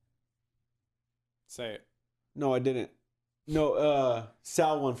what? Say it. No, I didn't. No,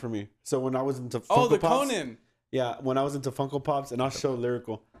 Sal won for me. So when I was into Funko Oh, the Pops, Conan. Yeah, when I was into Funko Pops, and I'll show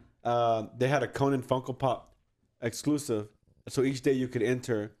Lyrical, they had a Conan Funko Pop exclusive. So each day you could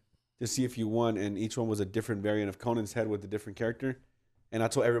enter to see if you won, and each one was a different variant of Conan's head with a different character. And I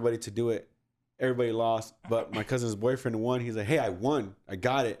told everybody to do it. Everybody lost, but my cousin's boyfriend won. He's like, "Hey, I won. I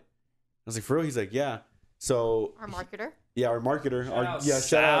got it." I was like, "For real?" He's like, "Yeah." So Our marketer. yeah, our marketer, Shout out shout out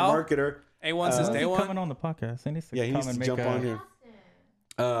Sal. our marketer. A1 since Uh, day He's one. coming on the podcast. He needs to Yeah, he come needs and to make jump a, on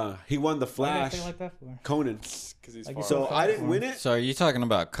here. He won the Why did I Flash, say like that for? Conan. Because he's Like far you So said, I didn't win it. So are you talking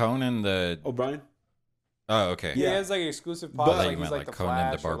about Conan the? O'Brien. Oh, okay. He Yeah. has like exclusive But- pods. I thought Like you he's meant like like the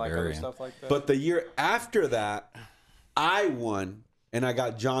Conan the Flash or like other Barbarian. stuff like that. But the year after that, I won, and I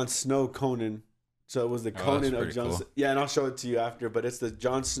got Jon Snow Conan. So it was the Oh, that's Conan of pretty Jon. cool. Yeah, and I'll show it to you after. But it's the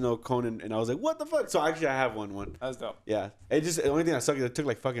Jon Snow Conan, and I was like, "What the fuck?" So actually, I have one. That's dope. Yeah, the only thing that sucked is it took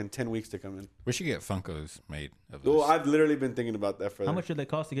like fucking 10 weeks to come in. We should get Funkos made of this. Well, I've literally been thinking about that for. How much did they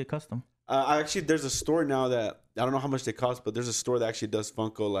cost to get custom? There's a store now that I don't know how much they cost, but there's a store that actually does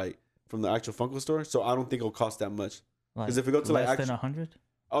Funko like from the actual Funko store. So I don't think it'll cost that much. Like 'Cause if we go to, like, less than actu- 100,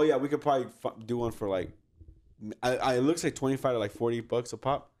 Oh yeah, we could probably do one for like it looks like 25 to like $40 a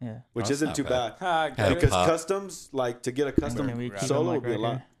pop, Yeah. which That's isn't not too bad. bad. Get it? Because Pop. customs, like to get a custom Can we keep them, solo like, would be a right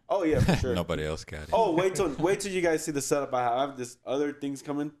lot. here? Oh yeah, for sure. Nobody else got it. Oh, wait till you guys see the setup I have. I have this other things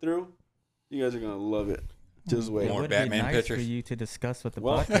coming through. You guys are gonna love it. Just wait. More It would Batman be nice pictures. for you to discuss with the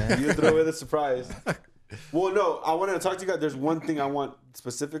Well, podcast. you throw away the surprise. Well, no, I wanted to talk to you guys. There's one thing I want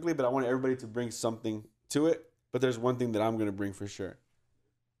specifically, but I want everybody to bring something to it. But there's one thing that I'm gonna bring for sure.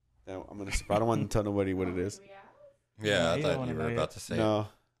 Now, I'm gonna. I don't want to tell nobody what it is. Yeah, I you don't thought wanna you were know about yet. to say it. No,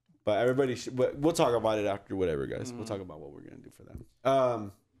 but everybody should. But we'll talk about it after, whatever, guys. Mm-hmm. We'll talk about what we're gonna do for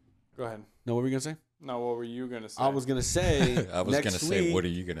them. Go ahead. No, what were we gonna say? No, what were you gonna say? I was gonna say. I was next gonna say, week what are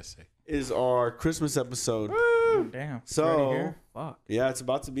you gonna say? is our Christmas episode. Oh, damn. So- Already here? Fuck. Yeah, it's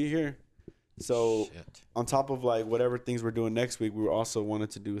about to be here. So Shit. on top of like whatever things we're doing next week, we also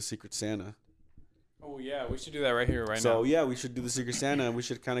wanted to do a Secret Santa. Oh yeah, we should do that right here, right So now. yeah, we should do the Secret Santa, and we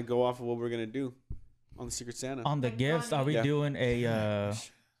should kind of go off of what we're gonna do on the Secret Santa. On the Like gifts, are we Yeah. doing a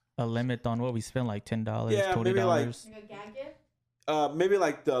limit on what we spend, like $10, Yeah, $20? maybe like- Like a gag gift? Maybe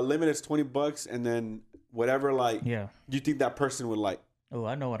like the limit is $20, and then whatever like Yeah. you think that person would like. Oh,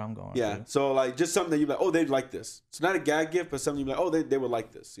 I know what I'm going Yeah. for. So like just something that you're like, oh, they'd like this. It's not a gag gift, but something you're like, oh, they would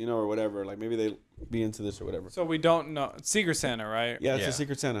like this, you know, or whatever. Like maybe they be into this or whatever. So we don't know Secret Santa, right? Yeah, it's Yeah. a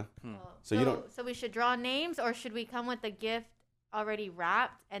Secret Santa. Oh, So you don't- So we should draw names, or should we come with a gift already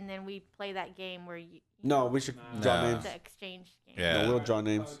wrapped, and then we play that game where you No, we should draw Nah. names. the exchange game. Yeah. No, we'll draw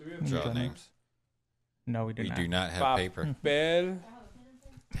names. Draw Okay. names. No, we do We not. do not have Pop. paper. Bell.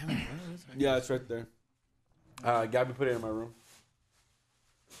 Yeah, it's right there. Gabby put it in my room.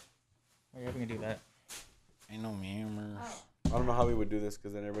 Yeah, we can do that. Ain't no hammer. I don't know how we would do this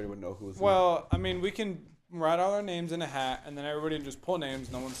because then everybody would know who was who. Well, I mean, we can write all our names in a hat, and then everybody just pull names.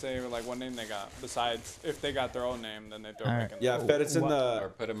 No one say like what name they got. Besides, if they got their own name, then they throw All it right. back in Yeah, Fed, it's in Or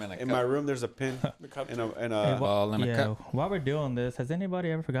the put them in a in cup. my room. There's a pin the cup. and Hey, a Ball in a yeah, cup. while we're doing this, has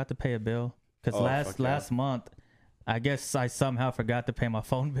anybody ever forgot to pay a bill? Because Oh, fuck yeah. last month, I guess I somehow forgot to pay my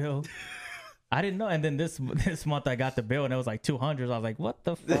phone bill. I didn't know, and then this month I got the bill and it was like $200. I was like, what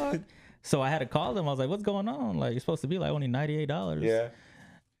the fuck? So I had to call them. I was like, what's going on? Like, it's supposed to be like only $98. yeah.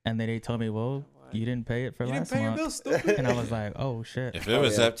 And then they told me, well, you didn't pay it for You didn't last pay your month. bill, stupid. And I was like, oh shit. If it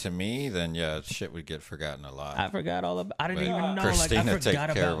was yeah. up to me, then yeah, shit would get forgotten a lot. I forgot all about. I didn't But even know. Christina like I take forgot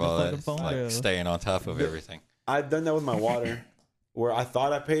care about of all the that, fucking phone like bill. staying on top of everything. I've done that with my water, where I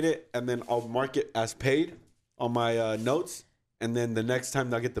thought I paid it, and then I'll mark it as paid on my notes, and then the next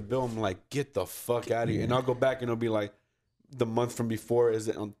time I get the bill, I'm like, get the fuck out of here, and I'll go back and it'll be like, the month from before is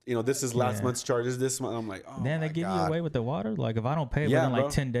it on? You know, this is last Yeah. month's charges. This month, I'm like, oh Then my they give God. you away with the water. Like if I don't pay Yeah, within like bro.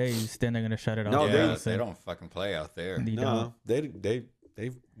 10 days, then they're gonna shut it off. No, Yeah, they- they don't fucking play out there. You No, don't. they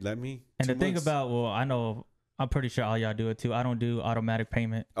let me. And 2 the thing months. about, well, I know, I'm pretty sure all y'all do it too. I don't do automatic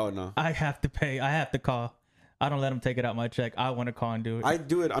payment. Oh no, I have to pay. I have to call. I don't let them take it out my check. I want to call and do it. I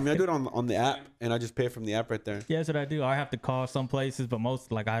do it. I mean, I do it on the app, and I just pay from the app right there. Yeah, that's what I do. I have to call some places, but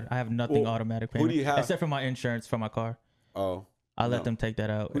most like I have nothing Well, automatic who payment. do you have? Except for my insurance for my car. Oh, I let No. them take that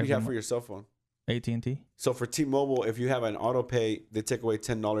out. who do you have for your cell phone? AT&T? So for T-Mobile, if you have an auto pay, they take away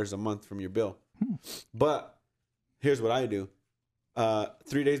 $10 a month from your bill. But here's what I do: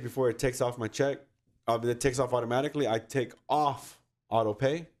 3 days before it takes off my check, it takes off automatically. I take off auto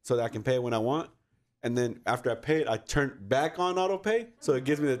pay so that I can pay it when I want. And then after I pay it, I turn back on auto pay, so it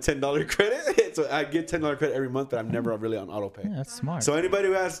gives me the $10 credit. So I get $10 credit every month, but I'm never really on auto pay. Yeah, that's smart. So anybody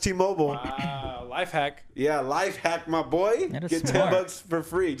who has T-Mobile, Life hack. yeah, life hack, my boy. That is Get smart. $10 for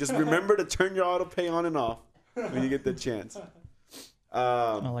free. Just remember to turn your auto pay on and off when you get the chance.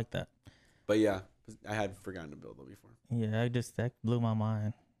 I like that. But yeah, I had forgotten to bill though before. Yeah, that blew my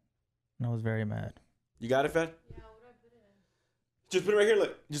mind. And I was very mad. You got it, Fed? Just put it right here.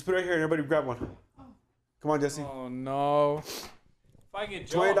 Look, just put it right here, and everybody grab one. Come on, Jesse. Oh no. If I get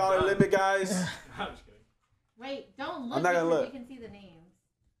Joe, $20 I'm done. limit, guys. I'm just kidding. Wait, don't look. I'm not gonna because look. You can see the names.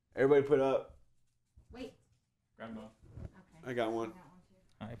 Everybody put up. Wait. Grab one. Okay. I got one. I got one too.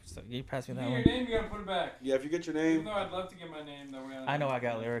 All right, so you pass me If that you one. get your name, you gotta put it back. Yeah, if you get your Even name. though I'd love to get my name, that way I know I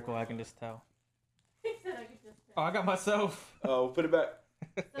got lyrical. I can just tell. He said I could just. Oh, I got myself. Oh, put it back.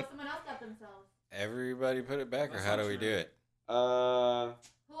 So someone else got themselves. Everybody put it back, or That's how not do we true. do it? Who else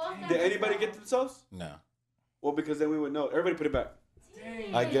got Did anybody get themselves? themselves? No. Well, because then we would know. Everybody put it back.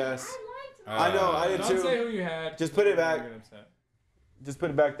 Dang. I guess. I liked I know, I did Don't too. say who you had. Just put it back. You're gonna get upset. Just put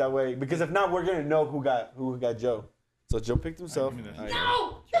it back that way. Because if not, we're gonna know who got Joe. So Joe picked himself. Give me that. All right.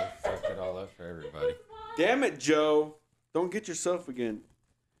 No! Joe fucked it all up for everybody. Damn it, Joe. Don't get yourself again.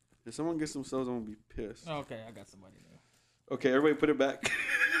 If someone gets themselves, I'm gonna be pissed. Okay, I got somebody new. Okay, everybody put it back.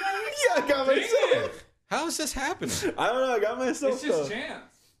 Yeah, I got myself. How is this happening? I don't know, I got myself. It's just though.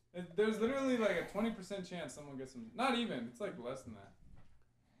 chance. There's literally like a 20% chance someone gets them. Not even. It's like less than that.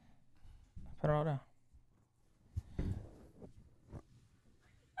 Put it all down.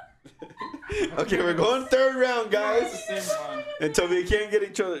 Okay, we're going third round, It's guys. the same one. Until we can't get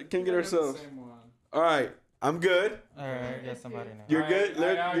each other, can't get It's the ourselves. same one. All right, I'm good. All right, got somebody now. You're Alright, good.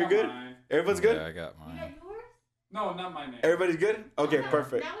 I You're got good. mine. Everyone's Yeah, good. I got You got mine. yours? No, not my name. Everybody's good. Okay,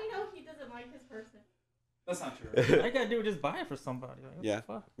 perfect. Now we know he doesn't like his person. That's not true. All you gotta do is just buy it for somebody. Like, what Yeah. the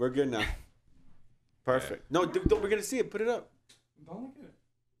fuck? We're good now. Perfect. No, we're gonna see it. Put it up. Don't look at it.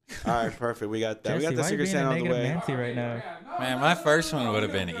 All right, perfect. We got that. We got Jesse, the why you Secret being a Santa on the negative way. Nancy right now? Yeah, no, Man, no, my no, first no, one no, would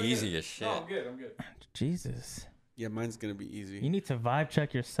have I'm been good, I'm easy good. as shit. No, I'm good. I'm good. Jesus. Yeah, mine's gonna be easy. You need to vibe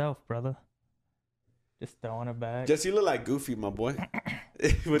check yourself, brother. Just throwing it back. Jesse, you look like Goofy, my boy.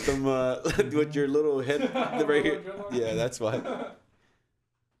 With them, with your little head right here. Yeah, that's why.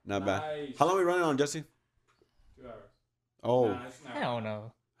 Not bad. Nice. How long are we running on, Jesse? 2 hours. Oh, Nah, it's an hour. Hell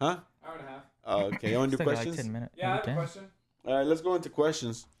no. huh? Hour and a half. Oh, okay. You want to do Still got questions? Like 10 minutes. Yeah, I have a Okay. question. All right, let's go into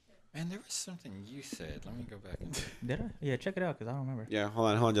questions. Man, there was something you said. Let me go back and Did I? Yeah, check it out because I don't remember. Yeah, hold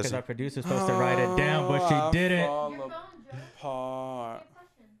on, Because Jesse. our producer's supposed to write it down, but she didn't. Your phone, Joe. Apart. Good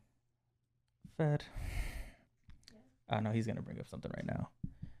question. Fed. I know he's gonna bring up something right now.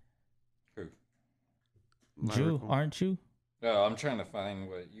 Jew, Miracle. aren't you? No, I'm trying to find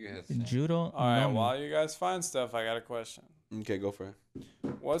what you had said. Judo. All right, while you guys find stuff, I got a question. Okay, go for it.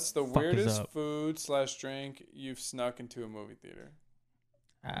 What's the Fuck is weirdest up? food / drink you've snuck into a movie theater?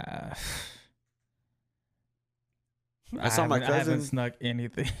 I saw my I haven't cousin. snuck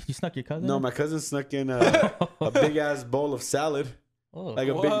anything. You snuck your cousin? No, my cousin snuck in a big ass bowl of salad, Oh. like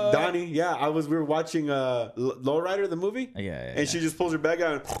a big What? Donnie. Yeah, we were watching Lowrider the movie, Yeah. and she just pulls her bag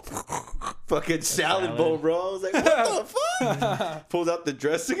out and fucking salad salad. bowl, bro. I was like, what the fuck? Pulls out the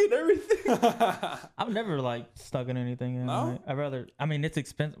dressing and everything. I've never like stuck in anything. In, No? like, I'd rather. I mean, it's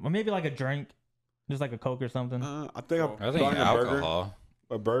expensive. Or maybe like a drink, just like a Coke or something. I think Cool. I I think brought in alcohol.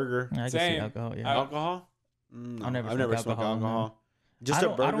 a burger. I can see Same. alcohol. Yeah. Alcohol? No, I've never I've smoked never smoked alcohol, alcohol. man. Just I a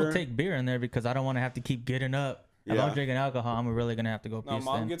don't, burger. I don't take beer in there because I don't want to have to keep getting up. If Yeah. I'm drinking alcohol, I'm really gonna have to go No, piss.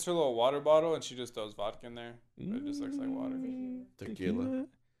 mom then. gets her little water bottle and she just throws vodka in there. It just looks like water. Tequila.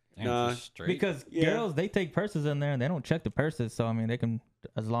 Damn, Nah, just straight. Because Yeah. girls, they take purses in there and they don't check the purses. So I mean, they can,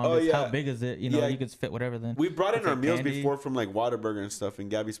 as long Oh, as yeah. how big is it, you know, Yeah. you can fit whatever. Then We brought in It's our like meals candy. before from like Whataburger and stuff in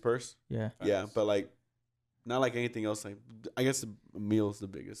Gabby's purse. yeah. Yeah, but like not like anything else. Like I guess the meal is the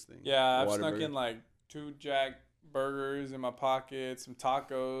biggest thing. Yeah, I've snuck Whataburger. in like 2 Jack burgers in my pocket, some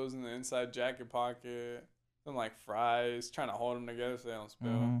tacos in the inside jacket pocket, some like fries, trying to hold them together so they don't spill.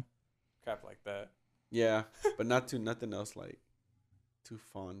 Mhm. Crap like that. Yeah, but nothing else like too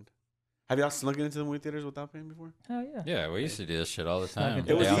fond. Have y'all snuck into the movie theaters without paying before? Hell yeah. Yeah, we used to do this shit all the Snuck time.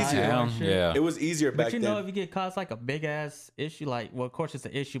 into It was Downtown, easier. and shit. Yeah. It was easier back But you then. know, if you get caught, it's like a big ass issue. Like, well, of course it's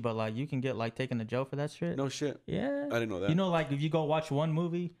an issue, but like you can get like taken to jail for that shit. No shit. Yeah. I didn't know that. You know, like if you go watch one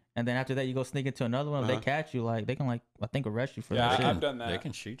movie and then after that you go sneak into another one, if Uh-huh. they catch you, like they can like I think arrest you for Yeah, that They shit. I've done that. They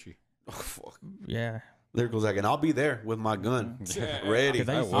can shoot you. Oh, fuck. Yeah. Lyrical's like, and I'll be there with my gun, Yeah. ready. 'Cause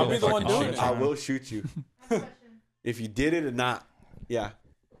I used to I'll do be that the one fucking doing shit, it. I man. will shoot you if you did it or not. Yeah.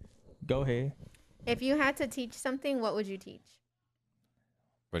 Go ahead. If you had to teach something, what would you teach?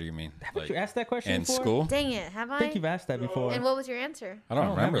 What do you mean? Haven't you asked that question in before? school? Dang it, have I think I? you've asked that before. And what was your answer? I don't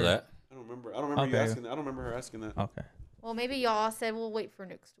remember that. I don't remember. I don't remember you Okay. asking that. I don't remember her asking that. Okay. Well, maybe y'all said we'll wait for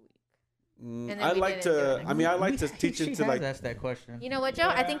next week. And then I'd we like didn't do to. it. I mean, I like to teach she into has like. asked that question. You know what, Joe?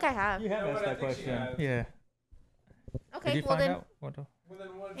 I Yeah. think I have. You have You know asked what? that I think she question. has. Yeah. Okay, Did you well find then out? What the- Well,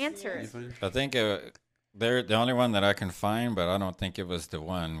 then what's the answer You it. find- I think they're the only one that I can find, but I don't think it was the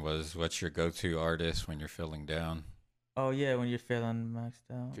one. Was what's your go-to artist when you're feeling down? Oh yeah, when you're feeling maxed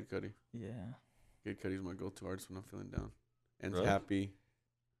out. Kid Cudi. Yeah. Kid Cudi's my go-to artist when I'm feeling down and Really? happy,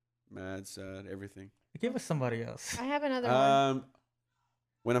 mad, sad, everything. Give us somebody else. I have another one.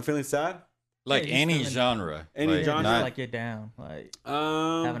 When I'm feeling sad, Like you any feeling- genre. Any like, genre? not- Like you're down, like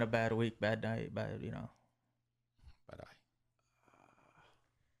um, having a bad week, bad night, bad. You know. but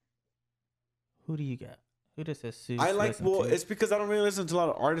Who do you got? Who does this suit? I like. Well, it's because I don't really listen to a lot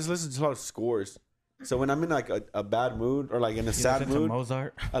of artists. I listen to a lot of scores. So when I'm in like a bad mood or like in a sad to mood,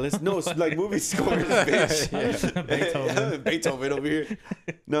 Mozart. I listen. No, it's like movie scores, bitch. I listen to Beethoven. Beethoven over here.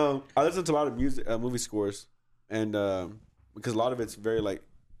 No, I listen to a lot of music, movie scores, and because a lot of it's very like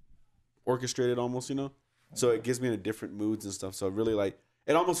orchestrated, almost, you know. So it gives me into different moods and stuff. So it really like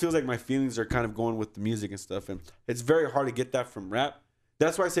it almost feels like my feelings are kind of going with the music and stuff, and it's very hard to get that from rap.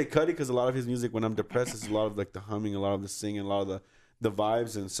 That's why I say Cudi, because a lot of his music when I'm depressed is a lot of like the humming, a lot of the singing, a lot of the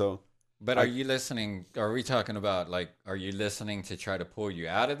vibes, and so. But are you listening? Are we talking about like? Are you listening to try to pull you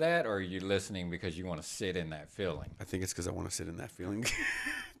out of that, or are you listening because you want to sit in that feeling? I think it's because I want to sit in that feeling.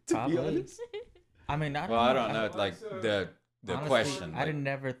 To Probably. be honest. I mean, I don't Well, know. I don't know. Like the Honestly, question. I like, didn't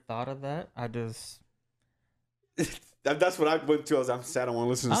never thought of that. I just That's what I went to. I'm sad. I want to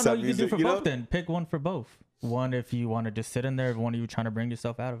listen I to don't know. sad You can do music. for You know? both. Then pick one for both. One if you want to just sit in there. One if you trying to bring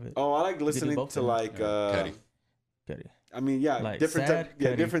yourself out of it. Oh, I like listening both to of them. like. Cudi. Cudi. I mean, yeah, Like different. sad, Type, yeah,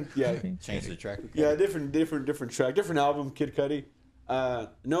 Cudi. different. Yeah, Change the track. with yeah, Cudi. different track, different album. Kid Cudi.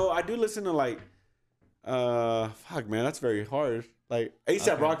 No, I do listen to like. Fuck, man, that's very hard. Like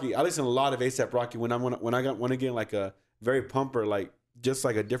ASAP Rocky. I listen to a lot of ASAP Rocky when I want to get like a very pumper, like just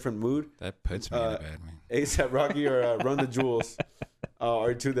like a different mood. That puts me in a bad mood. ASAP Rocky or Run the Jewels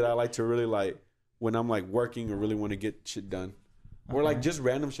are two that I like to really like when I'm like working or really want to get shit done. Or like just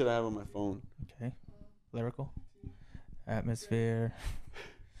random shit I have on my phone. Okay. Lyrical. Atmosphere.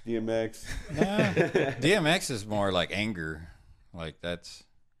 DMX. DMX is more like anger. Like that's.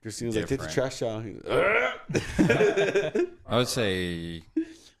 Christina's like, take the Different. trash out. He's like, I would say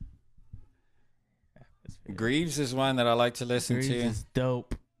Greaves is one that I like to listen Grease is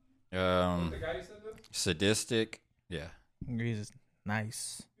dope. to. The guy you said though? Sadistic. Yeah. Grease is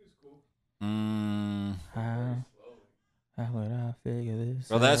nice. Mm, How would I figure this?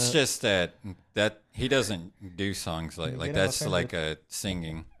 well, that's out? just that he doesn't do songs like Get like out that's my like a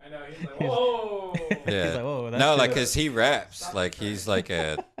singing. I know. He's like, whoa. Yeah. He's like, whoa, that's no, like good. cause he raps. Like he's like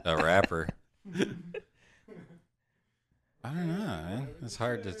a rapper. I don't know, man. It's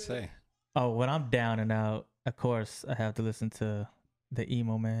hard to say. Oh, when I'm down and out, of course I have to listen to the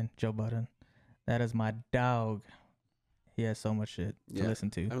emo man, Joe Budden. That is my dog. He has so much shit to Yeah. listen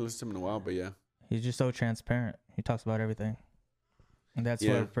to. I haven't listened to him in a while, but yeah. He's just so transparent. He talks about everything. And that's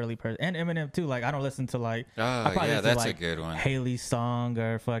Yeah. what really and Eminem too. Like I don't listen to like I Oh probably yeah, listen to, that's like, a good one. Haley's song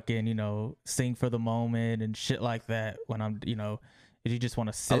or fucking, Sing for the Moment and shit like that when I'm, if you just want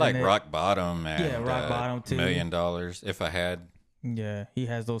to sit I like in it. Rock Bottom and Yeah, Rock Bottom, too. $1 Million if I had. Yeah, he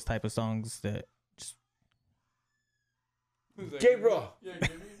has those type of songs that just Who's that? J-Bro. Yeah,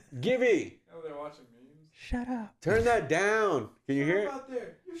 Gibby. Gibby, Oh, they're watching memes. shut up. turn that down. Can you hear it? out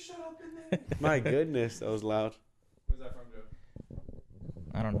there. You shut up in there. My goodness, that was loud. Where's that from, Joe?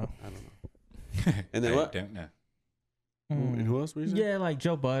 I don't know. I don't know. And then I what? don't know. And who else were you saying? Yeah, like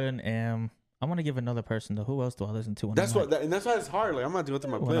Joe Budden and I'm gonna give another person though. Who else do I listen to? When That's I'm what, and that's why it's hard. Like I'm not to go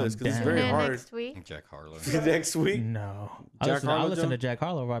through my When I'm playlist because it's down. very And then hard. next week. Jack Harlow. Next week, No, Jack I Harlow, listen Joe? to Jack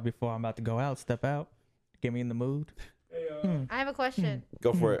Harlow right before I'm about to go out, step out, get me in the mood. Hey, I have a question.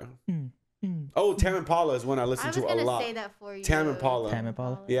 go for it. Oh, Tam Impala is one I I listen was to a gonna lot. say that for you. Tam Impala. Tam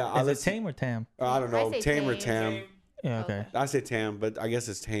Impala? Yeah, I Is it listen. Tame or Tam? I don't know, I say Tam or Tam. Tam. Yeah, okay. I say Tam, but I guess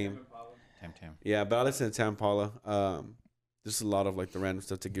it's Tame. Tam. Yeah, but I listen to Tam Impala. Just a lot of like the random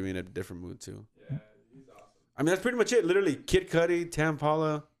stuff to give me in a different mood too. I mean, that's pretty much it. Literally, Kid Cudi, Tam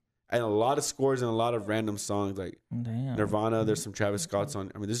Impala, and a lot of scores and a lot of random songs like Damn. Nirvana. There's some Travis Scott's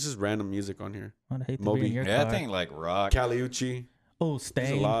on. I mean, this is just random music on here. I'd hate to Moby. be in your Yeah, I car. think like rock. Caliucci. Oh, There's a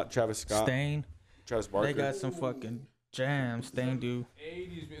Stain. lot. Travis Scott. Stain. Travis Barker. They got some fucking jams. Stain do.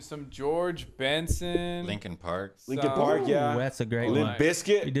 80s, some George Benson. Linkin Park. Linkin Some- Park, yeah. Ooh, that's a great Limp one.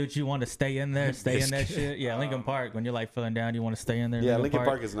 Bizkit. You do what you want to stay in there, stay in that shit. Yeah, Linkin Park. When you're like feeling down, you want to stay in there. Yeah, Linkin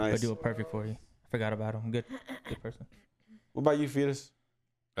Park is nice. They do it perfect for you. Forgot about him. Good person. What about you, Fetus?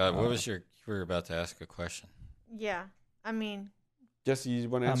 What was you were about to ask a question. Yeah, I mean, Jesse, you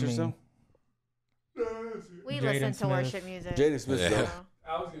want to answer mean, yourself? we Jaden listen to Smith. worship music. Jaden Smith. Yeah. Yeah. So,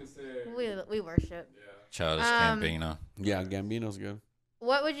 I was going to say. we worship. Childish Um, Gambino. Yeah, Gambino's good.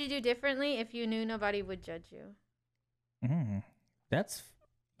 What would you do differently if you knew nobody would judge you? That's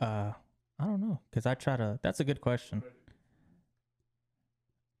I don't know, cause I try to. That's a good question.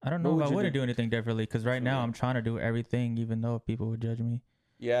 I don't know What if I would you wouldn't do? do anything differently, cause right now I'm trying to do everything, even though people would judge me.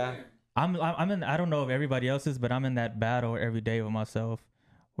 Yeah. I'm in. I don't know if everybody else is, but I'm in that battle every day with myself,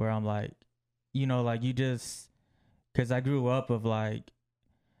 where I'm like, like you just, cause I grew up of like,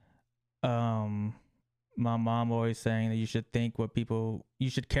 my mom always saying that you should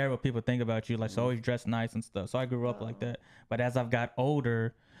care what people think about you. Like, so always dress nice and stuff. So I grew up like that. But as I've got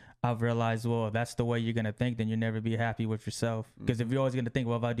older, I've realized, well, if that's the way you're gonna think, then you'll never be happy with yourself. Because if you're always gonna think,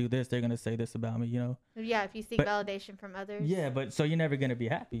 well, if I do this, they're gonna say this about me, Yeah, if you seek But- validation from others. Yeah, but so you're never gonna be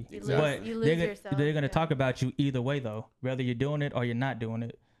happy. You Exactly. But you lose yourself. they're gonna yeah. talk about you either way, though, whether you're doing it or you're not doing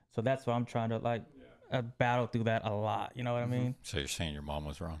it. So that's why I'm trying to battle through that a lot. You know what I mean? So you're saying your mom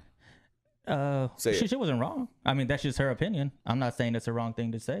was wrong? Say it. She wasn't wrong. I mean, that's just her opinion. I'm not saying it's a wrong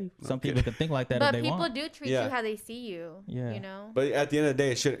thing to say. Some people can think like that But if they people want. do treat Yeah. you how they see you. Yeah. You know. But at the end of the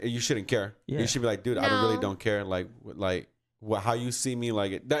day, you shouldn't care. Yeah. You should be like, dude, I really No. don't care. Like how you see me,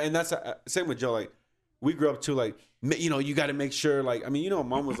 like it. And that's same with Joe. Like we grew up too. Like you got to make sure. Like I mean,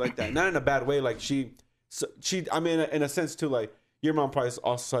 mom was like that. Not in a bad way. Like she. I mean, in a sense too. Like your mom probably is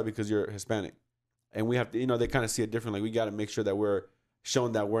also sorry because you're Hispanic, and we have to, they kind of see it differently. We got to make sure that we're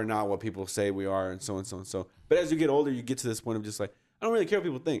shown that we're not what people say we are, and so and so and so. But as you get older, you get to this point of just like, I don't really care what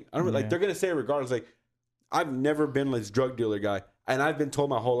people think. I don't really, like, they're gonna say it regardless. Like, I've never been like this drug dealer guy, and I've been told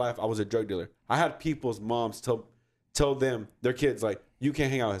my whole life I was a drug dealer. I had people's moms tell them, their kids, like, you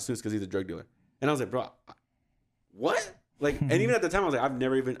can't hang out with Jesus because he's a drug dealer. And I was like, bro, what? Like, and even at the time, I was like,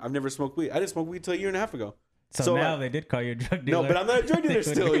 I've never smoked weed. I didn't smoke weed till a year and a half ago. So now like, they did call you a drug dealer. No, but I'm not a drug dealer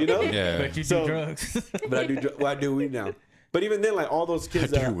still, Yeah. But you do drugs. But I do weed now. But even then, like, all those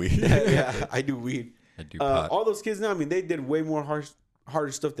kids I do weed. Yeah, I do weed. I do pot. All those kids now, I mean, they did way more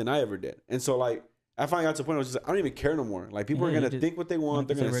harder stuff than I ever did. And so, like, I finally got to the point where I was just like, I don't even care no more. Like, people are going to think what they want.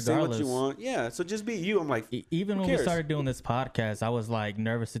 They're going to say what you want. Yeah, so just be you. I'm like, even when we started doing this podcast, I was, like,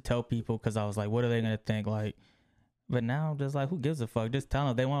 nervous to tell people because I was like, what are they going to think? Like, but now I'm just like, who gives a fuck? Just tell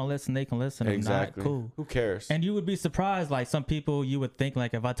them if they want to listen, they can listen. Exactly. If not, cool. Who cares? And you would be surprised, like, some people you would think,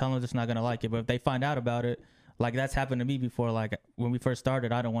 like, if I tell them, they're just not going to like it. But if they find out about it, like, that's happened to me before. Like, when we first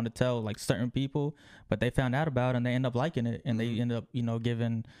started, I don't want to tell, like, certain people, but they found out about it and they end up liking it and they end up,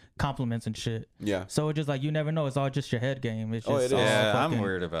 giving compliments and shit. Yeah. So it's just like, you never know. It's all just your head game. It's just it is. Yeah, fucking, I'm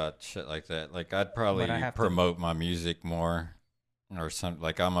weird about shit like that. Like, I'd probably promote my music more or something.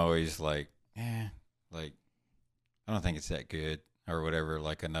 Like, I'm always like, like, I don't think it's that good or whatever,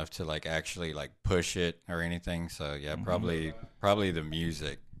 like, enough to, like, actually, like, push it or anything. So, yeah, probably the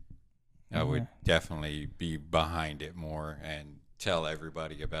music. I would definitely be behind it more and tell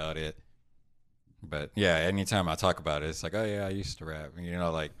everybody about it. But yeah, anytime I talk about it, it's like, oh yeah, I used to rap,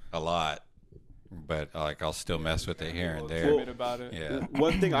 like a lot. But like, I'll still mess with it here and there. About it. Yeah.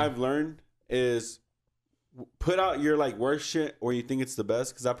 One thing I've learned is put out your like worst shit or you think it's the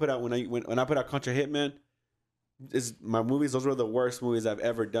best. Because I put out when I put out Contra Hitman, is my movies. Those were the worst movies I've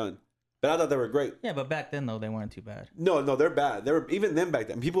ever done. But I thought they were great. Yeah, but back then though, they weren't too bad. No, they're bad. They were even them back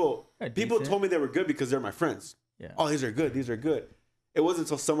then. People decent. told me they were good because they're my friends. Yeah. Oh, these are good. These are good. It wasn't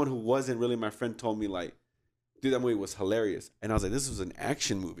until someone who wasn't really my friend told me like, dude, that movie was hilarious. And I was like, this was an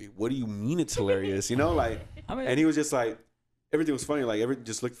action movie. What do you mean it's hilarious? Like, and he was just like, everything was funny. Like, everything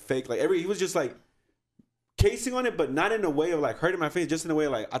just looked fake. Like, he was just like casing on it, but not in a way of like hurting my face, just in a way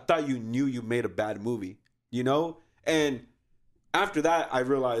like, I thought you knew you made a bad movie, And after that, I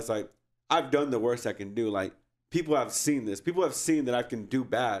realized like, I've done the worst I can do. Like, people have seen this. People have seen that I can do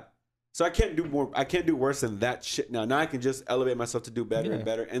bad. So I can't do more. I can't do worse than that shit now. Now I can just elevate myself to do better and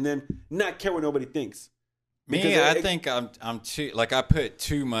better, and then not care what nobody thinks. I think I'm too, like, I put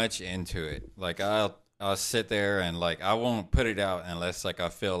too much into it. Like, I'll sit there and like, I won't put it out unless like I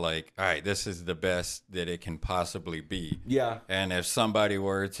feel like, all right, this is the best that it can possibly be. Yeah. And if somebody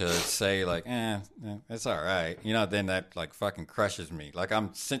were to say like, it's all right, then that like fucking crushes me. Like,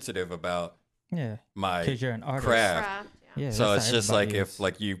 I'm sensitive about my because you're an artist. craft. Yeah, So it's just like is. if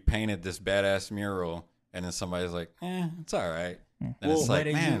like you painted this badass mural and then somebody's like, it's all right. And it's like,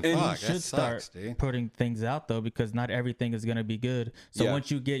 man, fuck, you that should sucks, start dude. putting things out though, because not everything is gonna be good. So once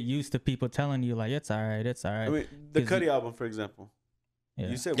you get used to people telling you like it's all right, it's all right. I mean, the Cudi album, for example. Yeah.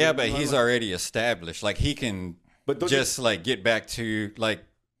 You said, Yeah, but he's already established. Like, he can But just like get back to like,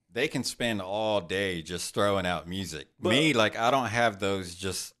 they can spend all day just throwing out music. Me, like, I don't have those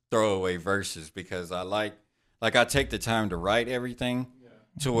just throwaway verses because I like I take the time to write everything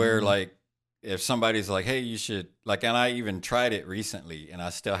to where like, if somebody's like, hey, you should, like, and I even tried it recently and I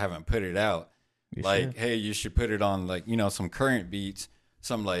still haven't put it out. Hey, you should put it on like, some current beats,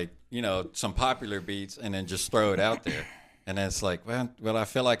 some like, some popular beats, and then just throw it out there. And then it's like, well, I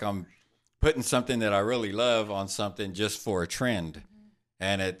feel like I'm putting something that I really love on something just for a trend.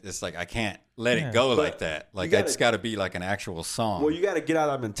 And it's like, I can't let it go like that. Like, it's got to be like an actual song. Well, you got to get out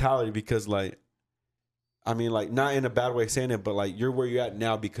of that mentality because like, I mean, like, not in a bad way saying it, but like, you're where you're at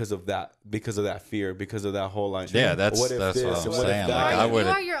now because of that fear, because of that whole like, that's what if what this I'm and what saying. if Like, that? I would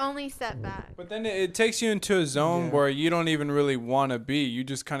You are your only setback. But then it takes you into a zone where you don't even really want to be. You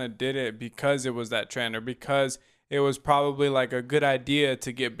just kind of did it because it was that trend or because it was probably like a good idea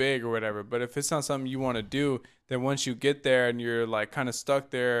to get big or whatever. But if it's not something you want to do, then once you get there and you're like kind of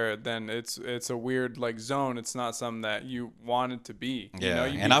stuck there, then it's a weird like zone. It's not something that you wanted to be. Yeah,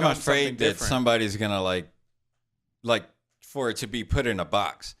 You and I'm become afraid something that different. somebody's gonna like for it to be put in a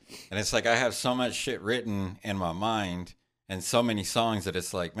box. And it's like, I have so much shit written in my mind and so many songs that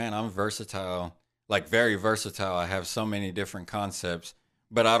it's like, man, I'm versatile, like very versatile. I have so many different concepts,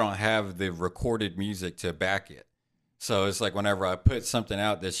 but I don't have the recorded music to back it. So it's like, whenever I put something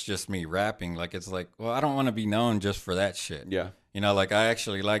out that's just me rapping, like, it's like, well, I don't want to be known just for that shit. Yeah. Like, I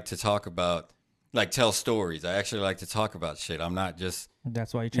actually like to talk about like tell stories. I actually like to talk about shit. I'm not just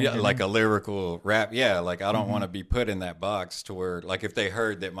That's why you changed your like name. a lyrical rap. Yeah, like I don't want to be put in that box to where like if they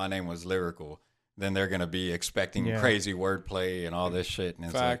heard that my name was lyrical, then they're gonna be expecting Yeah. crazy wordplay and all this shit. And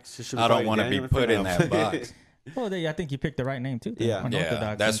it's Facts. Just should like I call don't you want to be Daniel put in now. that box. Well, I think you picked the right name too. then, Yeah. Yeah,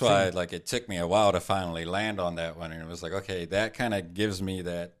 unorthodox that's MC. why like it took me a while to finally land on that one, and it was like, okay, that kind of gives me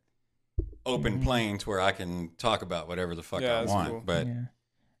that open plane to where I can talk about whatever the fuck Yeah, I that's want. cool. But Yeah.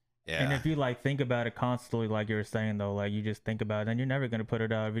 yeah, And if you like think about it constantly, like you were saying though, like you just think about it, then you're never gonna put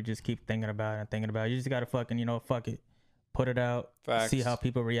it out if you just keep thinking about it and thinking about it. You just gotta fucking, fuck it, put it out, Facts. see how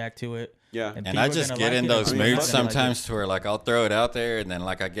people react to it. Yeah. and people I are just gonna get like in it, those and people are moods not gonna like it. sometimes to where like I'll throw it out there, and then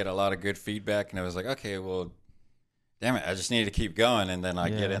like I get a lot of good feedback, and it was like, okay, well, damn it, I just need to keep going, and then I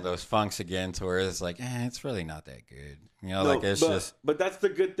get Yeah. in those funks again to where it's like, it's really not that good, No, like it's just but that's the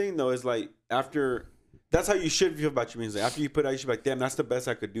good thing though, is like after that's how you should feel about your music. After you put it out, you should be like, damn, that's the best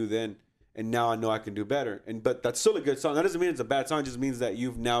I could do then, and now I know I can do better. But that's still a good song. That doesn't mean it's a bad song. It just means that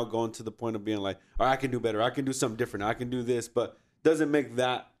you've now gone to the point of being like, all right, I can do better. I can do something different. I can do this. But doesn't make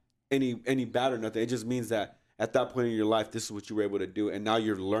that any bad or nothing. It just means that at that point in your life, this is what you were able to do, and now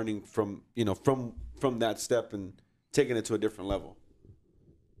you're learning from from that step and taking it to a different level.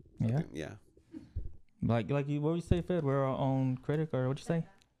 Yeah. Yeah. Like you, what would you say, Fed? We're our own critic, or what you say?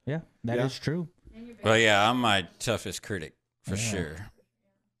 Yeah, that is Yeah. true. well, yeah, I'm my toughest critic for Yeah. sure.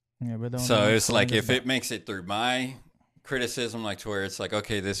 Yeah, we're the only So ones it's like calling if it it makes it through my criticism, like to where it's like,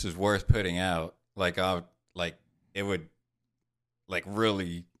 okay, this is worth putting out. Like it would like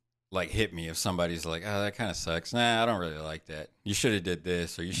really like hit me if somebody's like, oh, that kind of sucks. Nah, I don't really like that. You should have did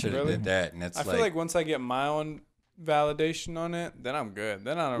this or you should have Really? did that. And it's I feel like once I get my own validation on it, then I'm good.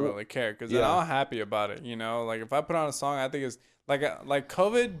 Then I don't really care because then yeah. I'm happy about it. Like if I put on a song, I think it's like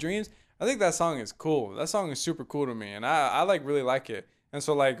COVID Dreams. I think that song is cool. That song is super cool to me, and I like really like it. And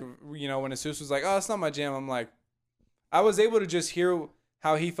so like when Jesus was like, oh, it's not my jam, I'm like, I was able to just hear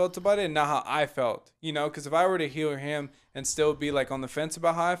how he felt about it and not how I felt. Because if I were to hear him and still be like on the fence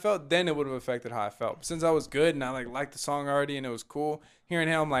about how I felt, then it would have affected how I felt. But since I was good and I liked the song already and it was cool, hearing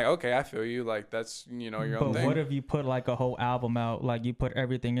him, I'm like, okay, I feel you. Like that's your own But thing. what if you put like a whole album out, like you put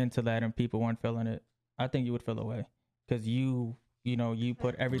everything into that, and people weren't feeling it? I think you would feel away because you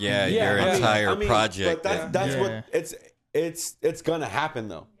put everything. Yeah, into your it. entire project. But that's Yeah. what it's gonna happen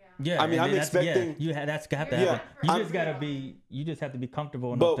though. Yeah, I mean, and I'm then expecting- that's got to Yeah, happen. You just have to be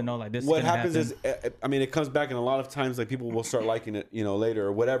comfortable enough to know like this. What is gonna happens happen. is, I mean, it comes back, and a lot of times, like people will start liking it, later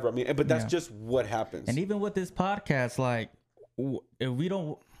or whatever. I mean, but that's Yeah. just what happens. And even with this podcast, like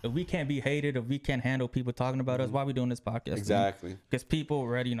if we can't be hated, if we can't handle people talking about us, why are we doing this podcast? Exactly. Because people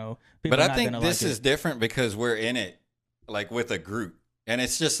already people But are I not think gonna this like is it. different because we're in it like with a group. And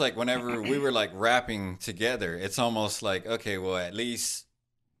it's just like whenever we were like rapping together, it's almost like, okay, well, at least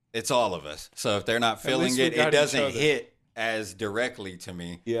it's all of us. So if they're not feeling least we it, got it each doesn't other. hit as directly to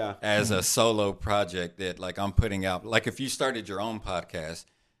me Yeah. as a solo project that like I'm putting out. Like if you started your own podcast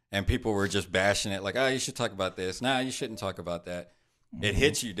and people were just bashing it, like, oh, you should talk about this. Nah, you shouldn't talk about that. It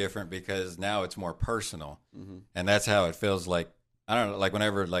hits you different because now it's more personal. And that's how it feels like. I don't know, like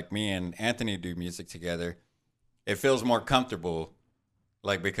whenever like me and Anthony do music together, it feels more comfortable,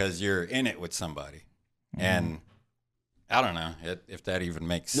 like because you're in it with somebody. And I don't know if that even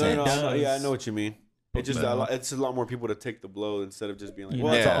makes sense. I know what you mean. It's just But- it's a lot more people to take the blow instead of just being like, You're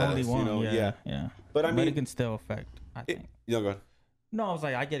well, not it's the all only us, one. yeah. But But I mean, it can still affect. I think. go ahead. No, I was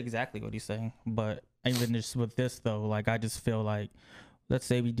like, I get exactly what he's saying, but even just with this though, like I just feel like, let's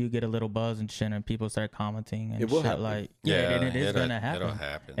say we do get a little buzz and shit, and people start commenting and It will shit, happen. like Yeah, it is it'll- gonna happen. it'll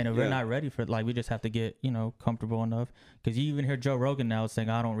happen. And if Yeah. we're not ready for it, like we just have to get comfortable enough. Because you even hear Joe Rogan now saying,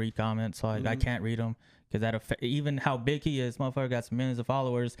 I don't read comments, like I can't read them because that even how big he is, motherfucker got some millions of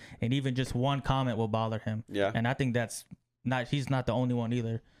followers, and even just one comment will bother him. Yeah. And I think he's not the only one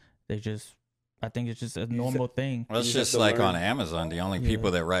either. I think it's just a normal thing. Well, it's You just just have to like learn. on Amazon. The only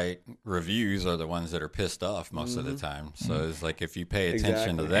people that write reviews are the ones that are pissed off most of the time. So it's like if you pay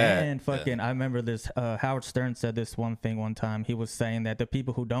attention to Exactly. that. And fucking, I remember this. Howard Stern said this one thing one time. He was saying that the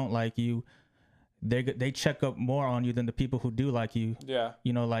people who don't like you, they check up more on you than the people who do like you. Yeah.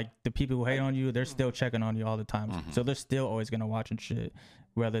 Like the people who hate on you, they're still checking on you all the time. So they're still always gonna watch and shit,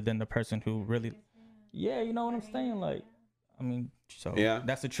 rather than the person who really. Yeah, you know what I'm saying? Like, I mean, so Yeah.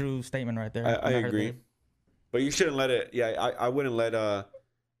 that's a true statement right there. I When heard agree. that. But you shouldn't let it. Yeah, I wouldn't let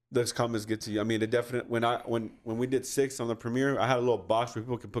those comments get to you. I mean, the definite when we did 6 on the premiere, I had a little box where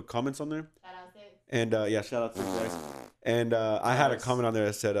people could put comments on there. And shout out to you guys. And I had a comment on there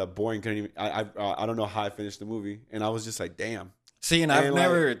that said, "Boring." Couldn't even. I don't know how I finished the movie, and I was just like, "Damn." See, and And I've like-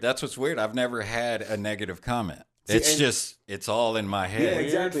 never, that's what's weird. I've never had a negative comment. It's and- just, it's all in my Yeah, head.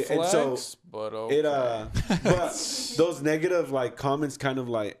 exactly. Weird And so flex, but okay. but those negative like comments kind of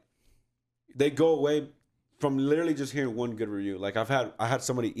like they go away from literally just hearing one good review. Like I had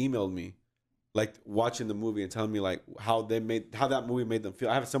somebody emailed me like watching the movie and telling me like how that movie made them feel.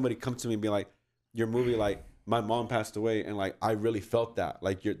 I have somebody come to me and be like, your movie, like my mom passed away and like I really felt that.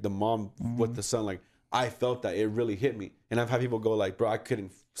 Like the mom with the son, like I felt that. It really hit me. And I've had people go like, bro, I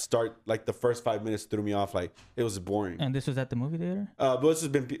couldn't start, like the first 5 minutes threw me off. Like it was boring. And this was at the movie theater. But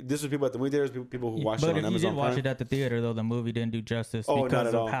this was people at the movie theaters, people who watched But it on if you Amazon did watch Prime. it at the theater, though, the movie didn't do justice Oh, not because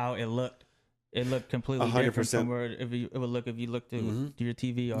at of all. how it looked. It looked completely 100%. different from where it would look if you looked to your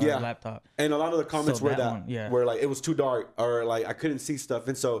TV or Yeah. laptop. And a lot of the comments So were that that one, yeah. were like it was too dark or like I couldn't see stuff.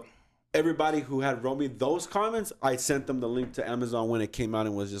 And so everybody who had wrote me those comments, I sent them the link to Amazon when it came out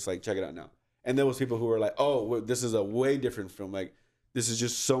and was just like, check it out now. And there was people who were like, oh, well, this is a way different film. Like this is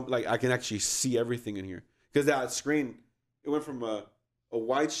just so like I can actually see everything in here because that screen it went from a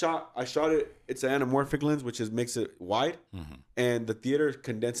wide shot. I shot it. It's an anamorphic lens, which makes it wide, and the theater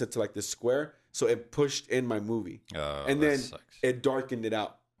condensed it to like this square, so it pushed in my movie, and that then sucks. it darkened it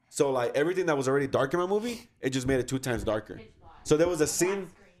out. So like everything that was already dark in my movie, it just made it 2 times darker. So there was a scene.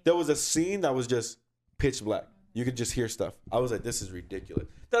 There was a scene that was just pitch black. You could just hear stuff. I was like, this is ridiculous.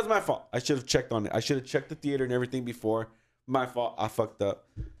 That's my fault. I should have checked on it. I should have checked the theater and everything before. My fault. I fucked up.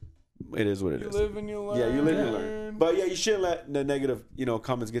 It is what it is. You live and you learn. Yeah, you live and you learn. But yeah, you shouldn't let the negative,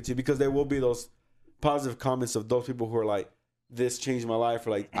 comments get to you because there will be those positive comments of those people who are like, "This changed my life," or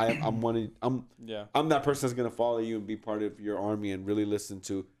like, I'm that person that's gonna follow you and be part of your army and really listen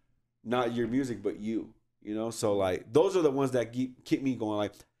to, not your music but you. So like those are the ones that keep me going.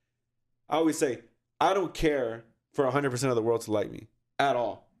 Like I always say, I don't care for 100% of the world to like me at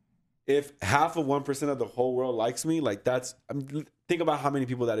all. If half of 1% of the whole world likes me, like think about how many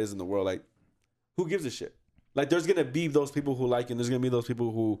people that is in the world. Like, who gives a shit? Like, there's gonna be those people who like you, and there's gonna be those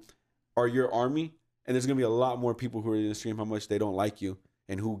people who are your army, and there's gonna be a lot more people who are gonna stream how much they don't like you,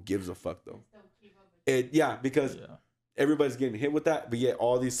 and who gives a fuck though. Because everybody's getting hit with that, but yet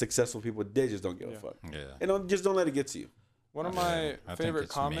all these successful people, they just don't give a fuck. Yeah. And don't let it get to you. One of my I think favorite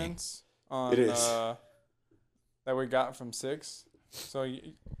it's me. comments on It is. that we got from Six. So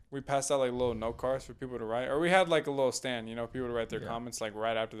we passed out like little note cards for people to write, or we had like a little stand, people to write their comments like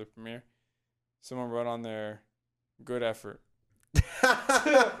right after the premiere. Someone wrote on there, "Good effort."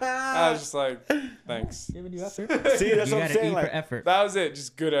 I was just like, thanks. Giving you effort. See, that's you what I'm gotta saying. eat Like, for effort. That was it,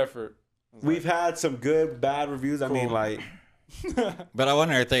 just good effort. I was we've had some good, bad reviews. I mean, Cool. like, But I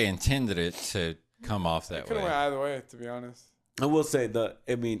wonder if they intended it to come off that could have way. went either way, to be honest. I will say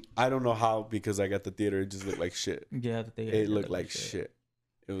I don't know how because I got the theater. It just looked like shit. Yeah, the theater. It looked like shit.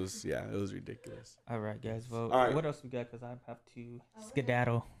 It was ridiculous. All right, guys. Well, All right. what else we got? Because I have to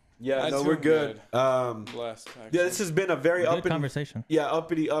skedaddle. Yeah, That's no, we're doing good. Blessed. Actually. Yeah, this has been a very Good conversation.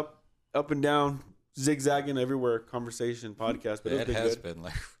 uppity, up and down, zigzagging everywhere conversation podcast. But It it's been has good. been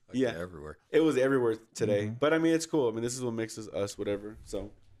like Yeah. everywhere. It was everywhere today. But I mean, it's cool. I mean, this is what makes us whatever.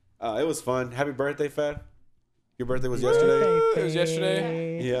 So it was fun. Happy birthday, Fat. Your birthday was yesterday. It was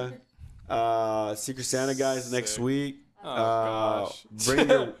yesterday. Yeah. Secret Santa guys next Sick. week. Oh gosh.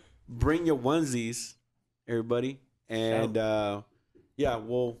 Bring your onesies, everybody, and we'll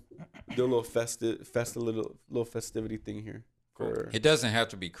do a little little festivity thing here. For It doesn't have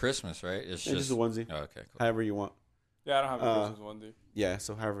to be Christmas, right? It's just a onesie, Oh, okay, cool. however you want. Yeah, I don't have a Christmas one, dude. Yeah,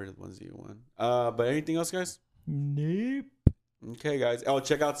 so however the onesie you want. But anything else, guys? Nope. Okay, guys. Oh,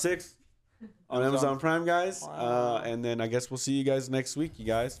 check out 6 on Amazon Prime, guys. Wow. And then I guess we'll see you guys next week, you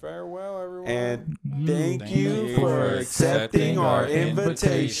guys. Farewell, everyone. And thank Thank you you for for accepting our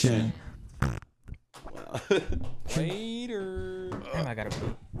invitation. invitation. Later. Damn, I gotta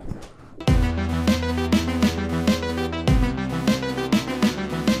pee.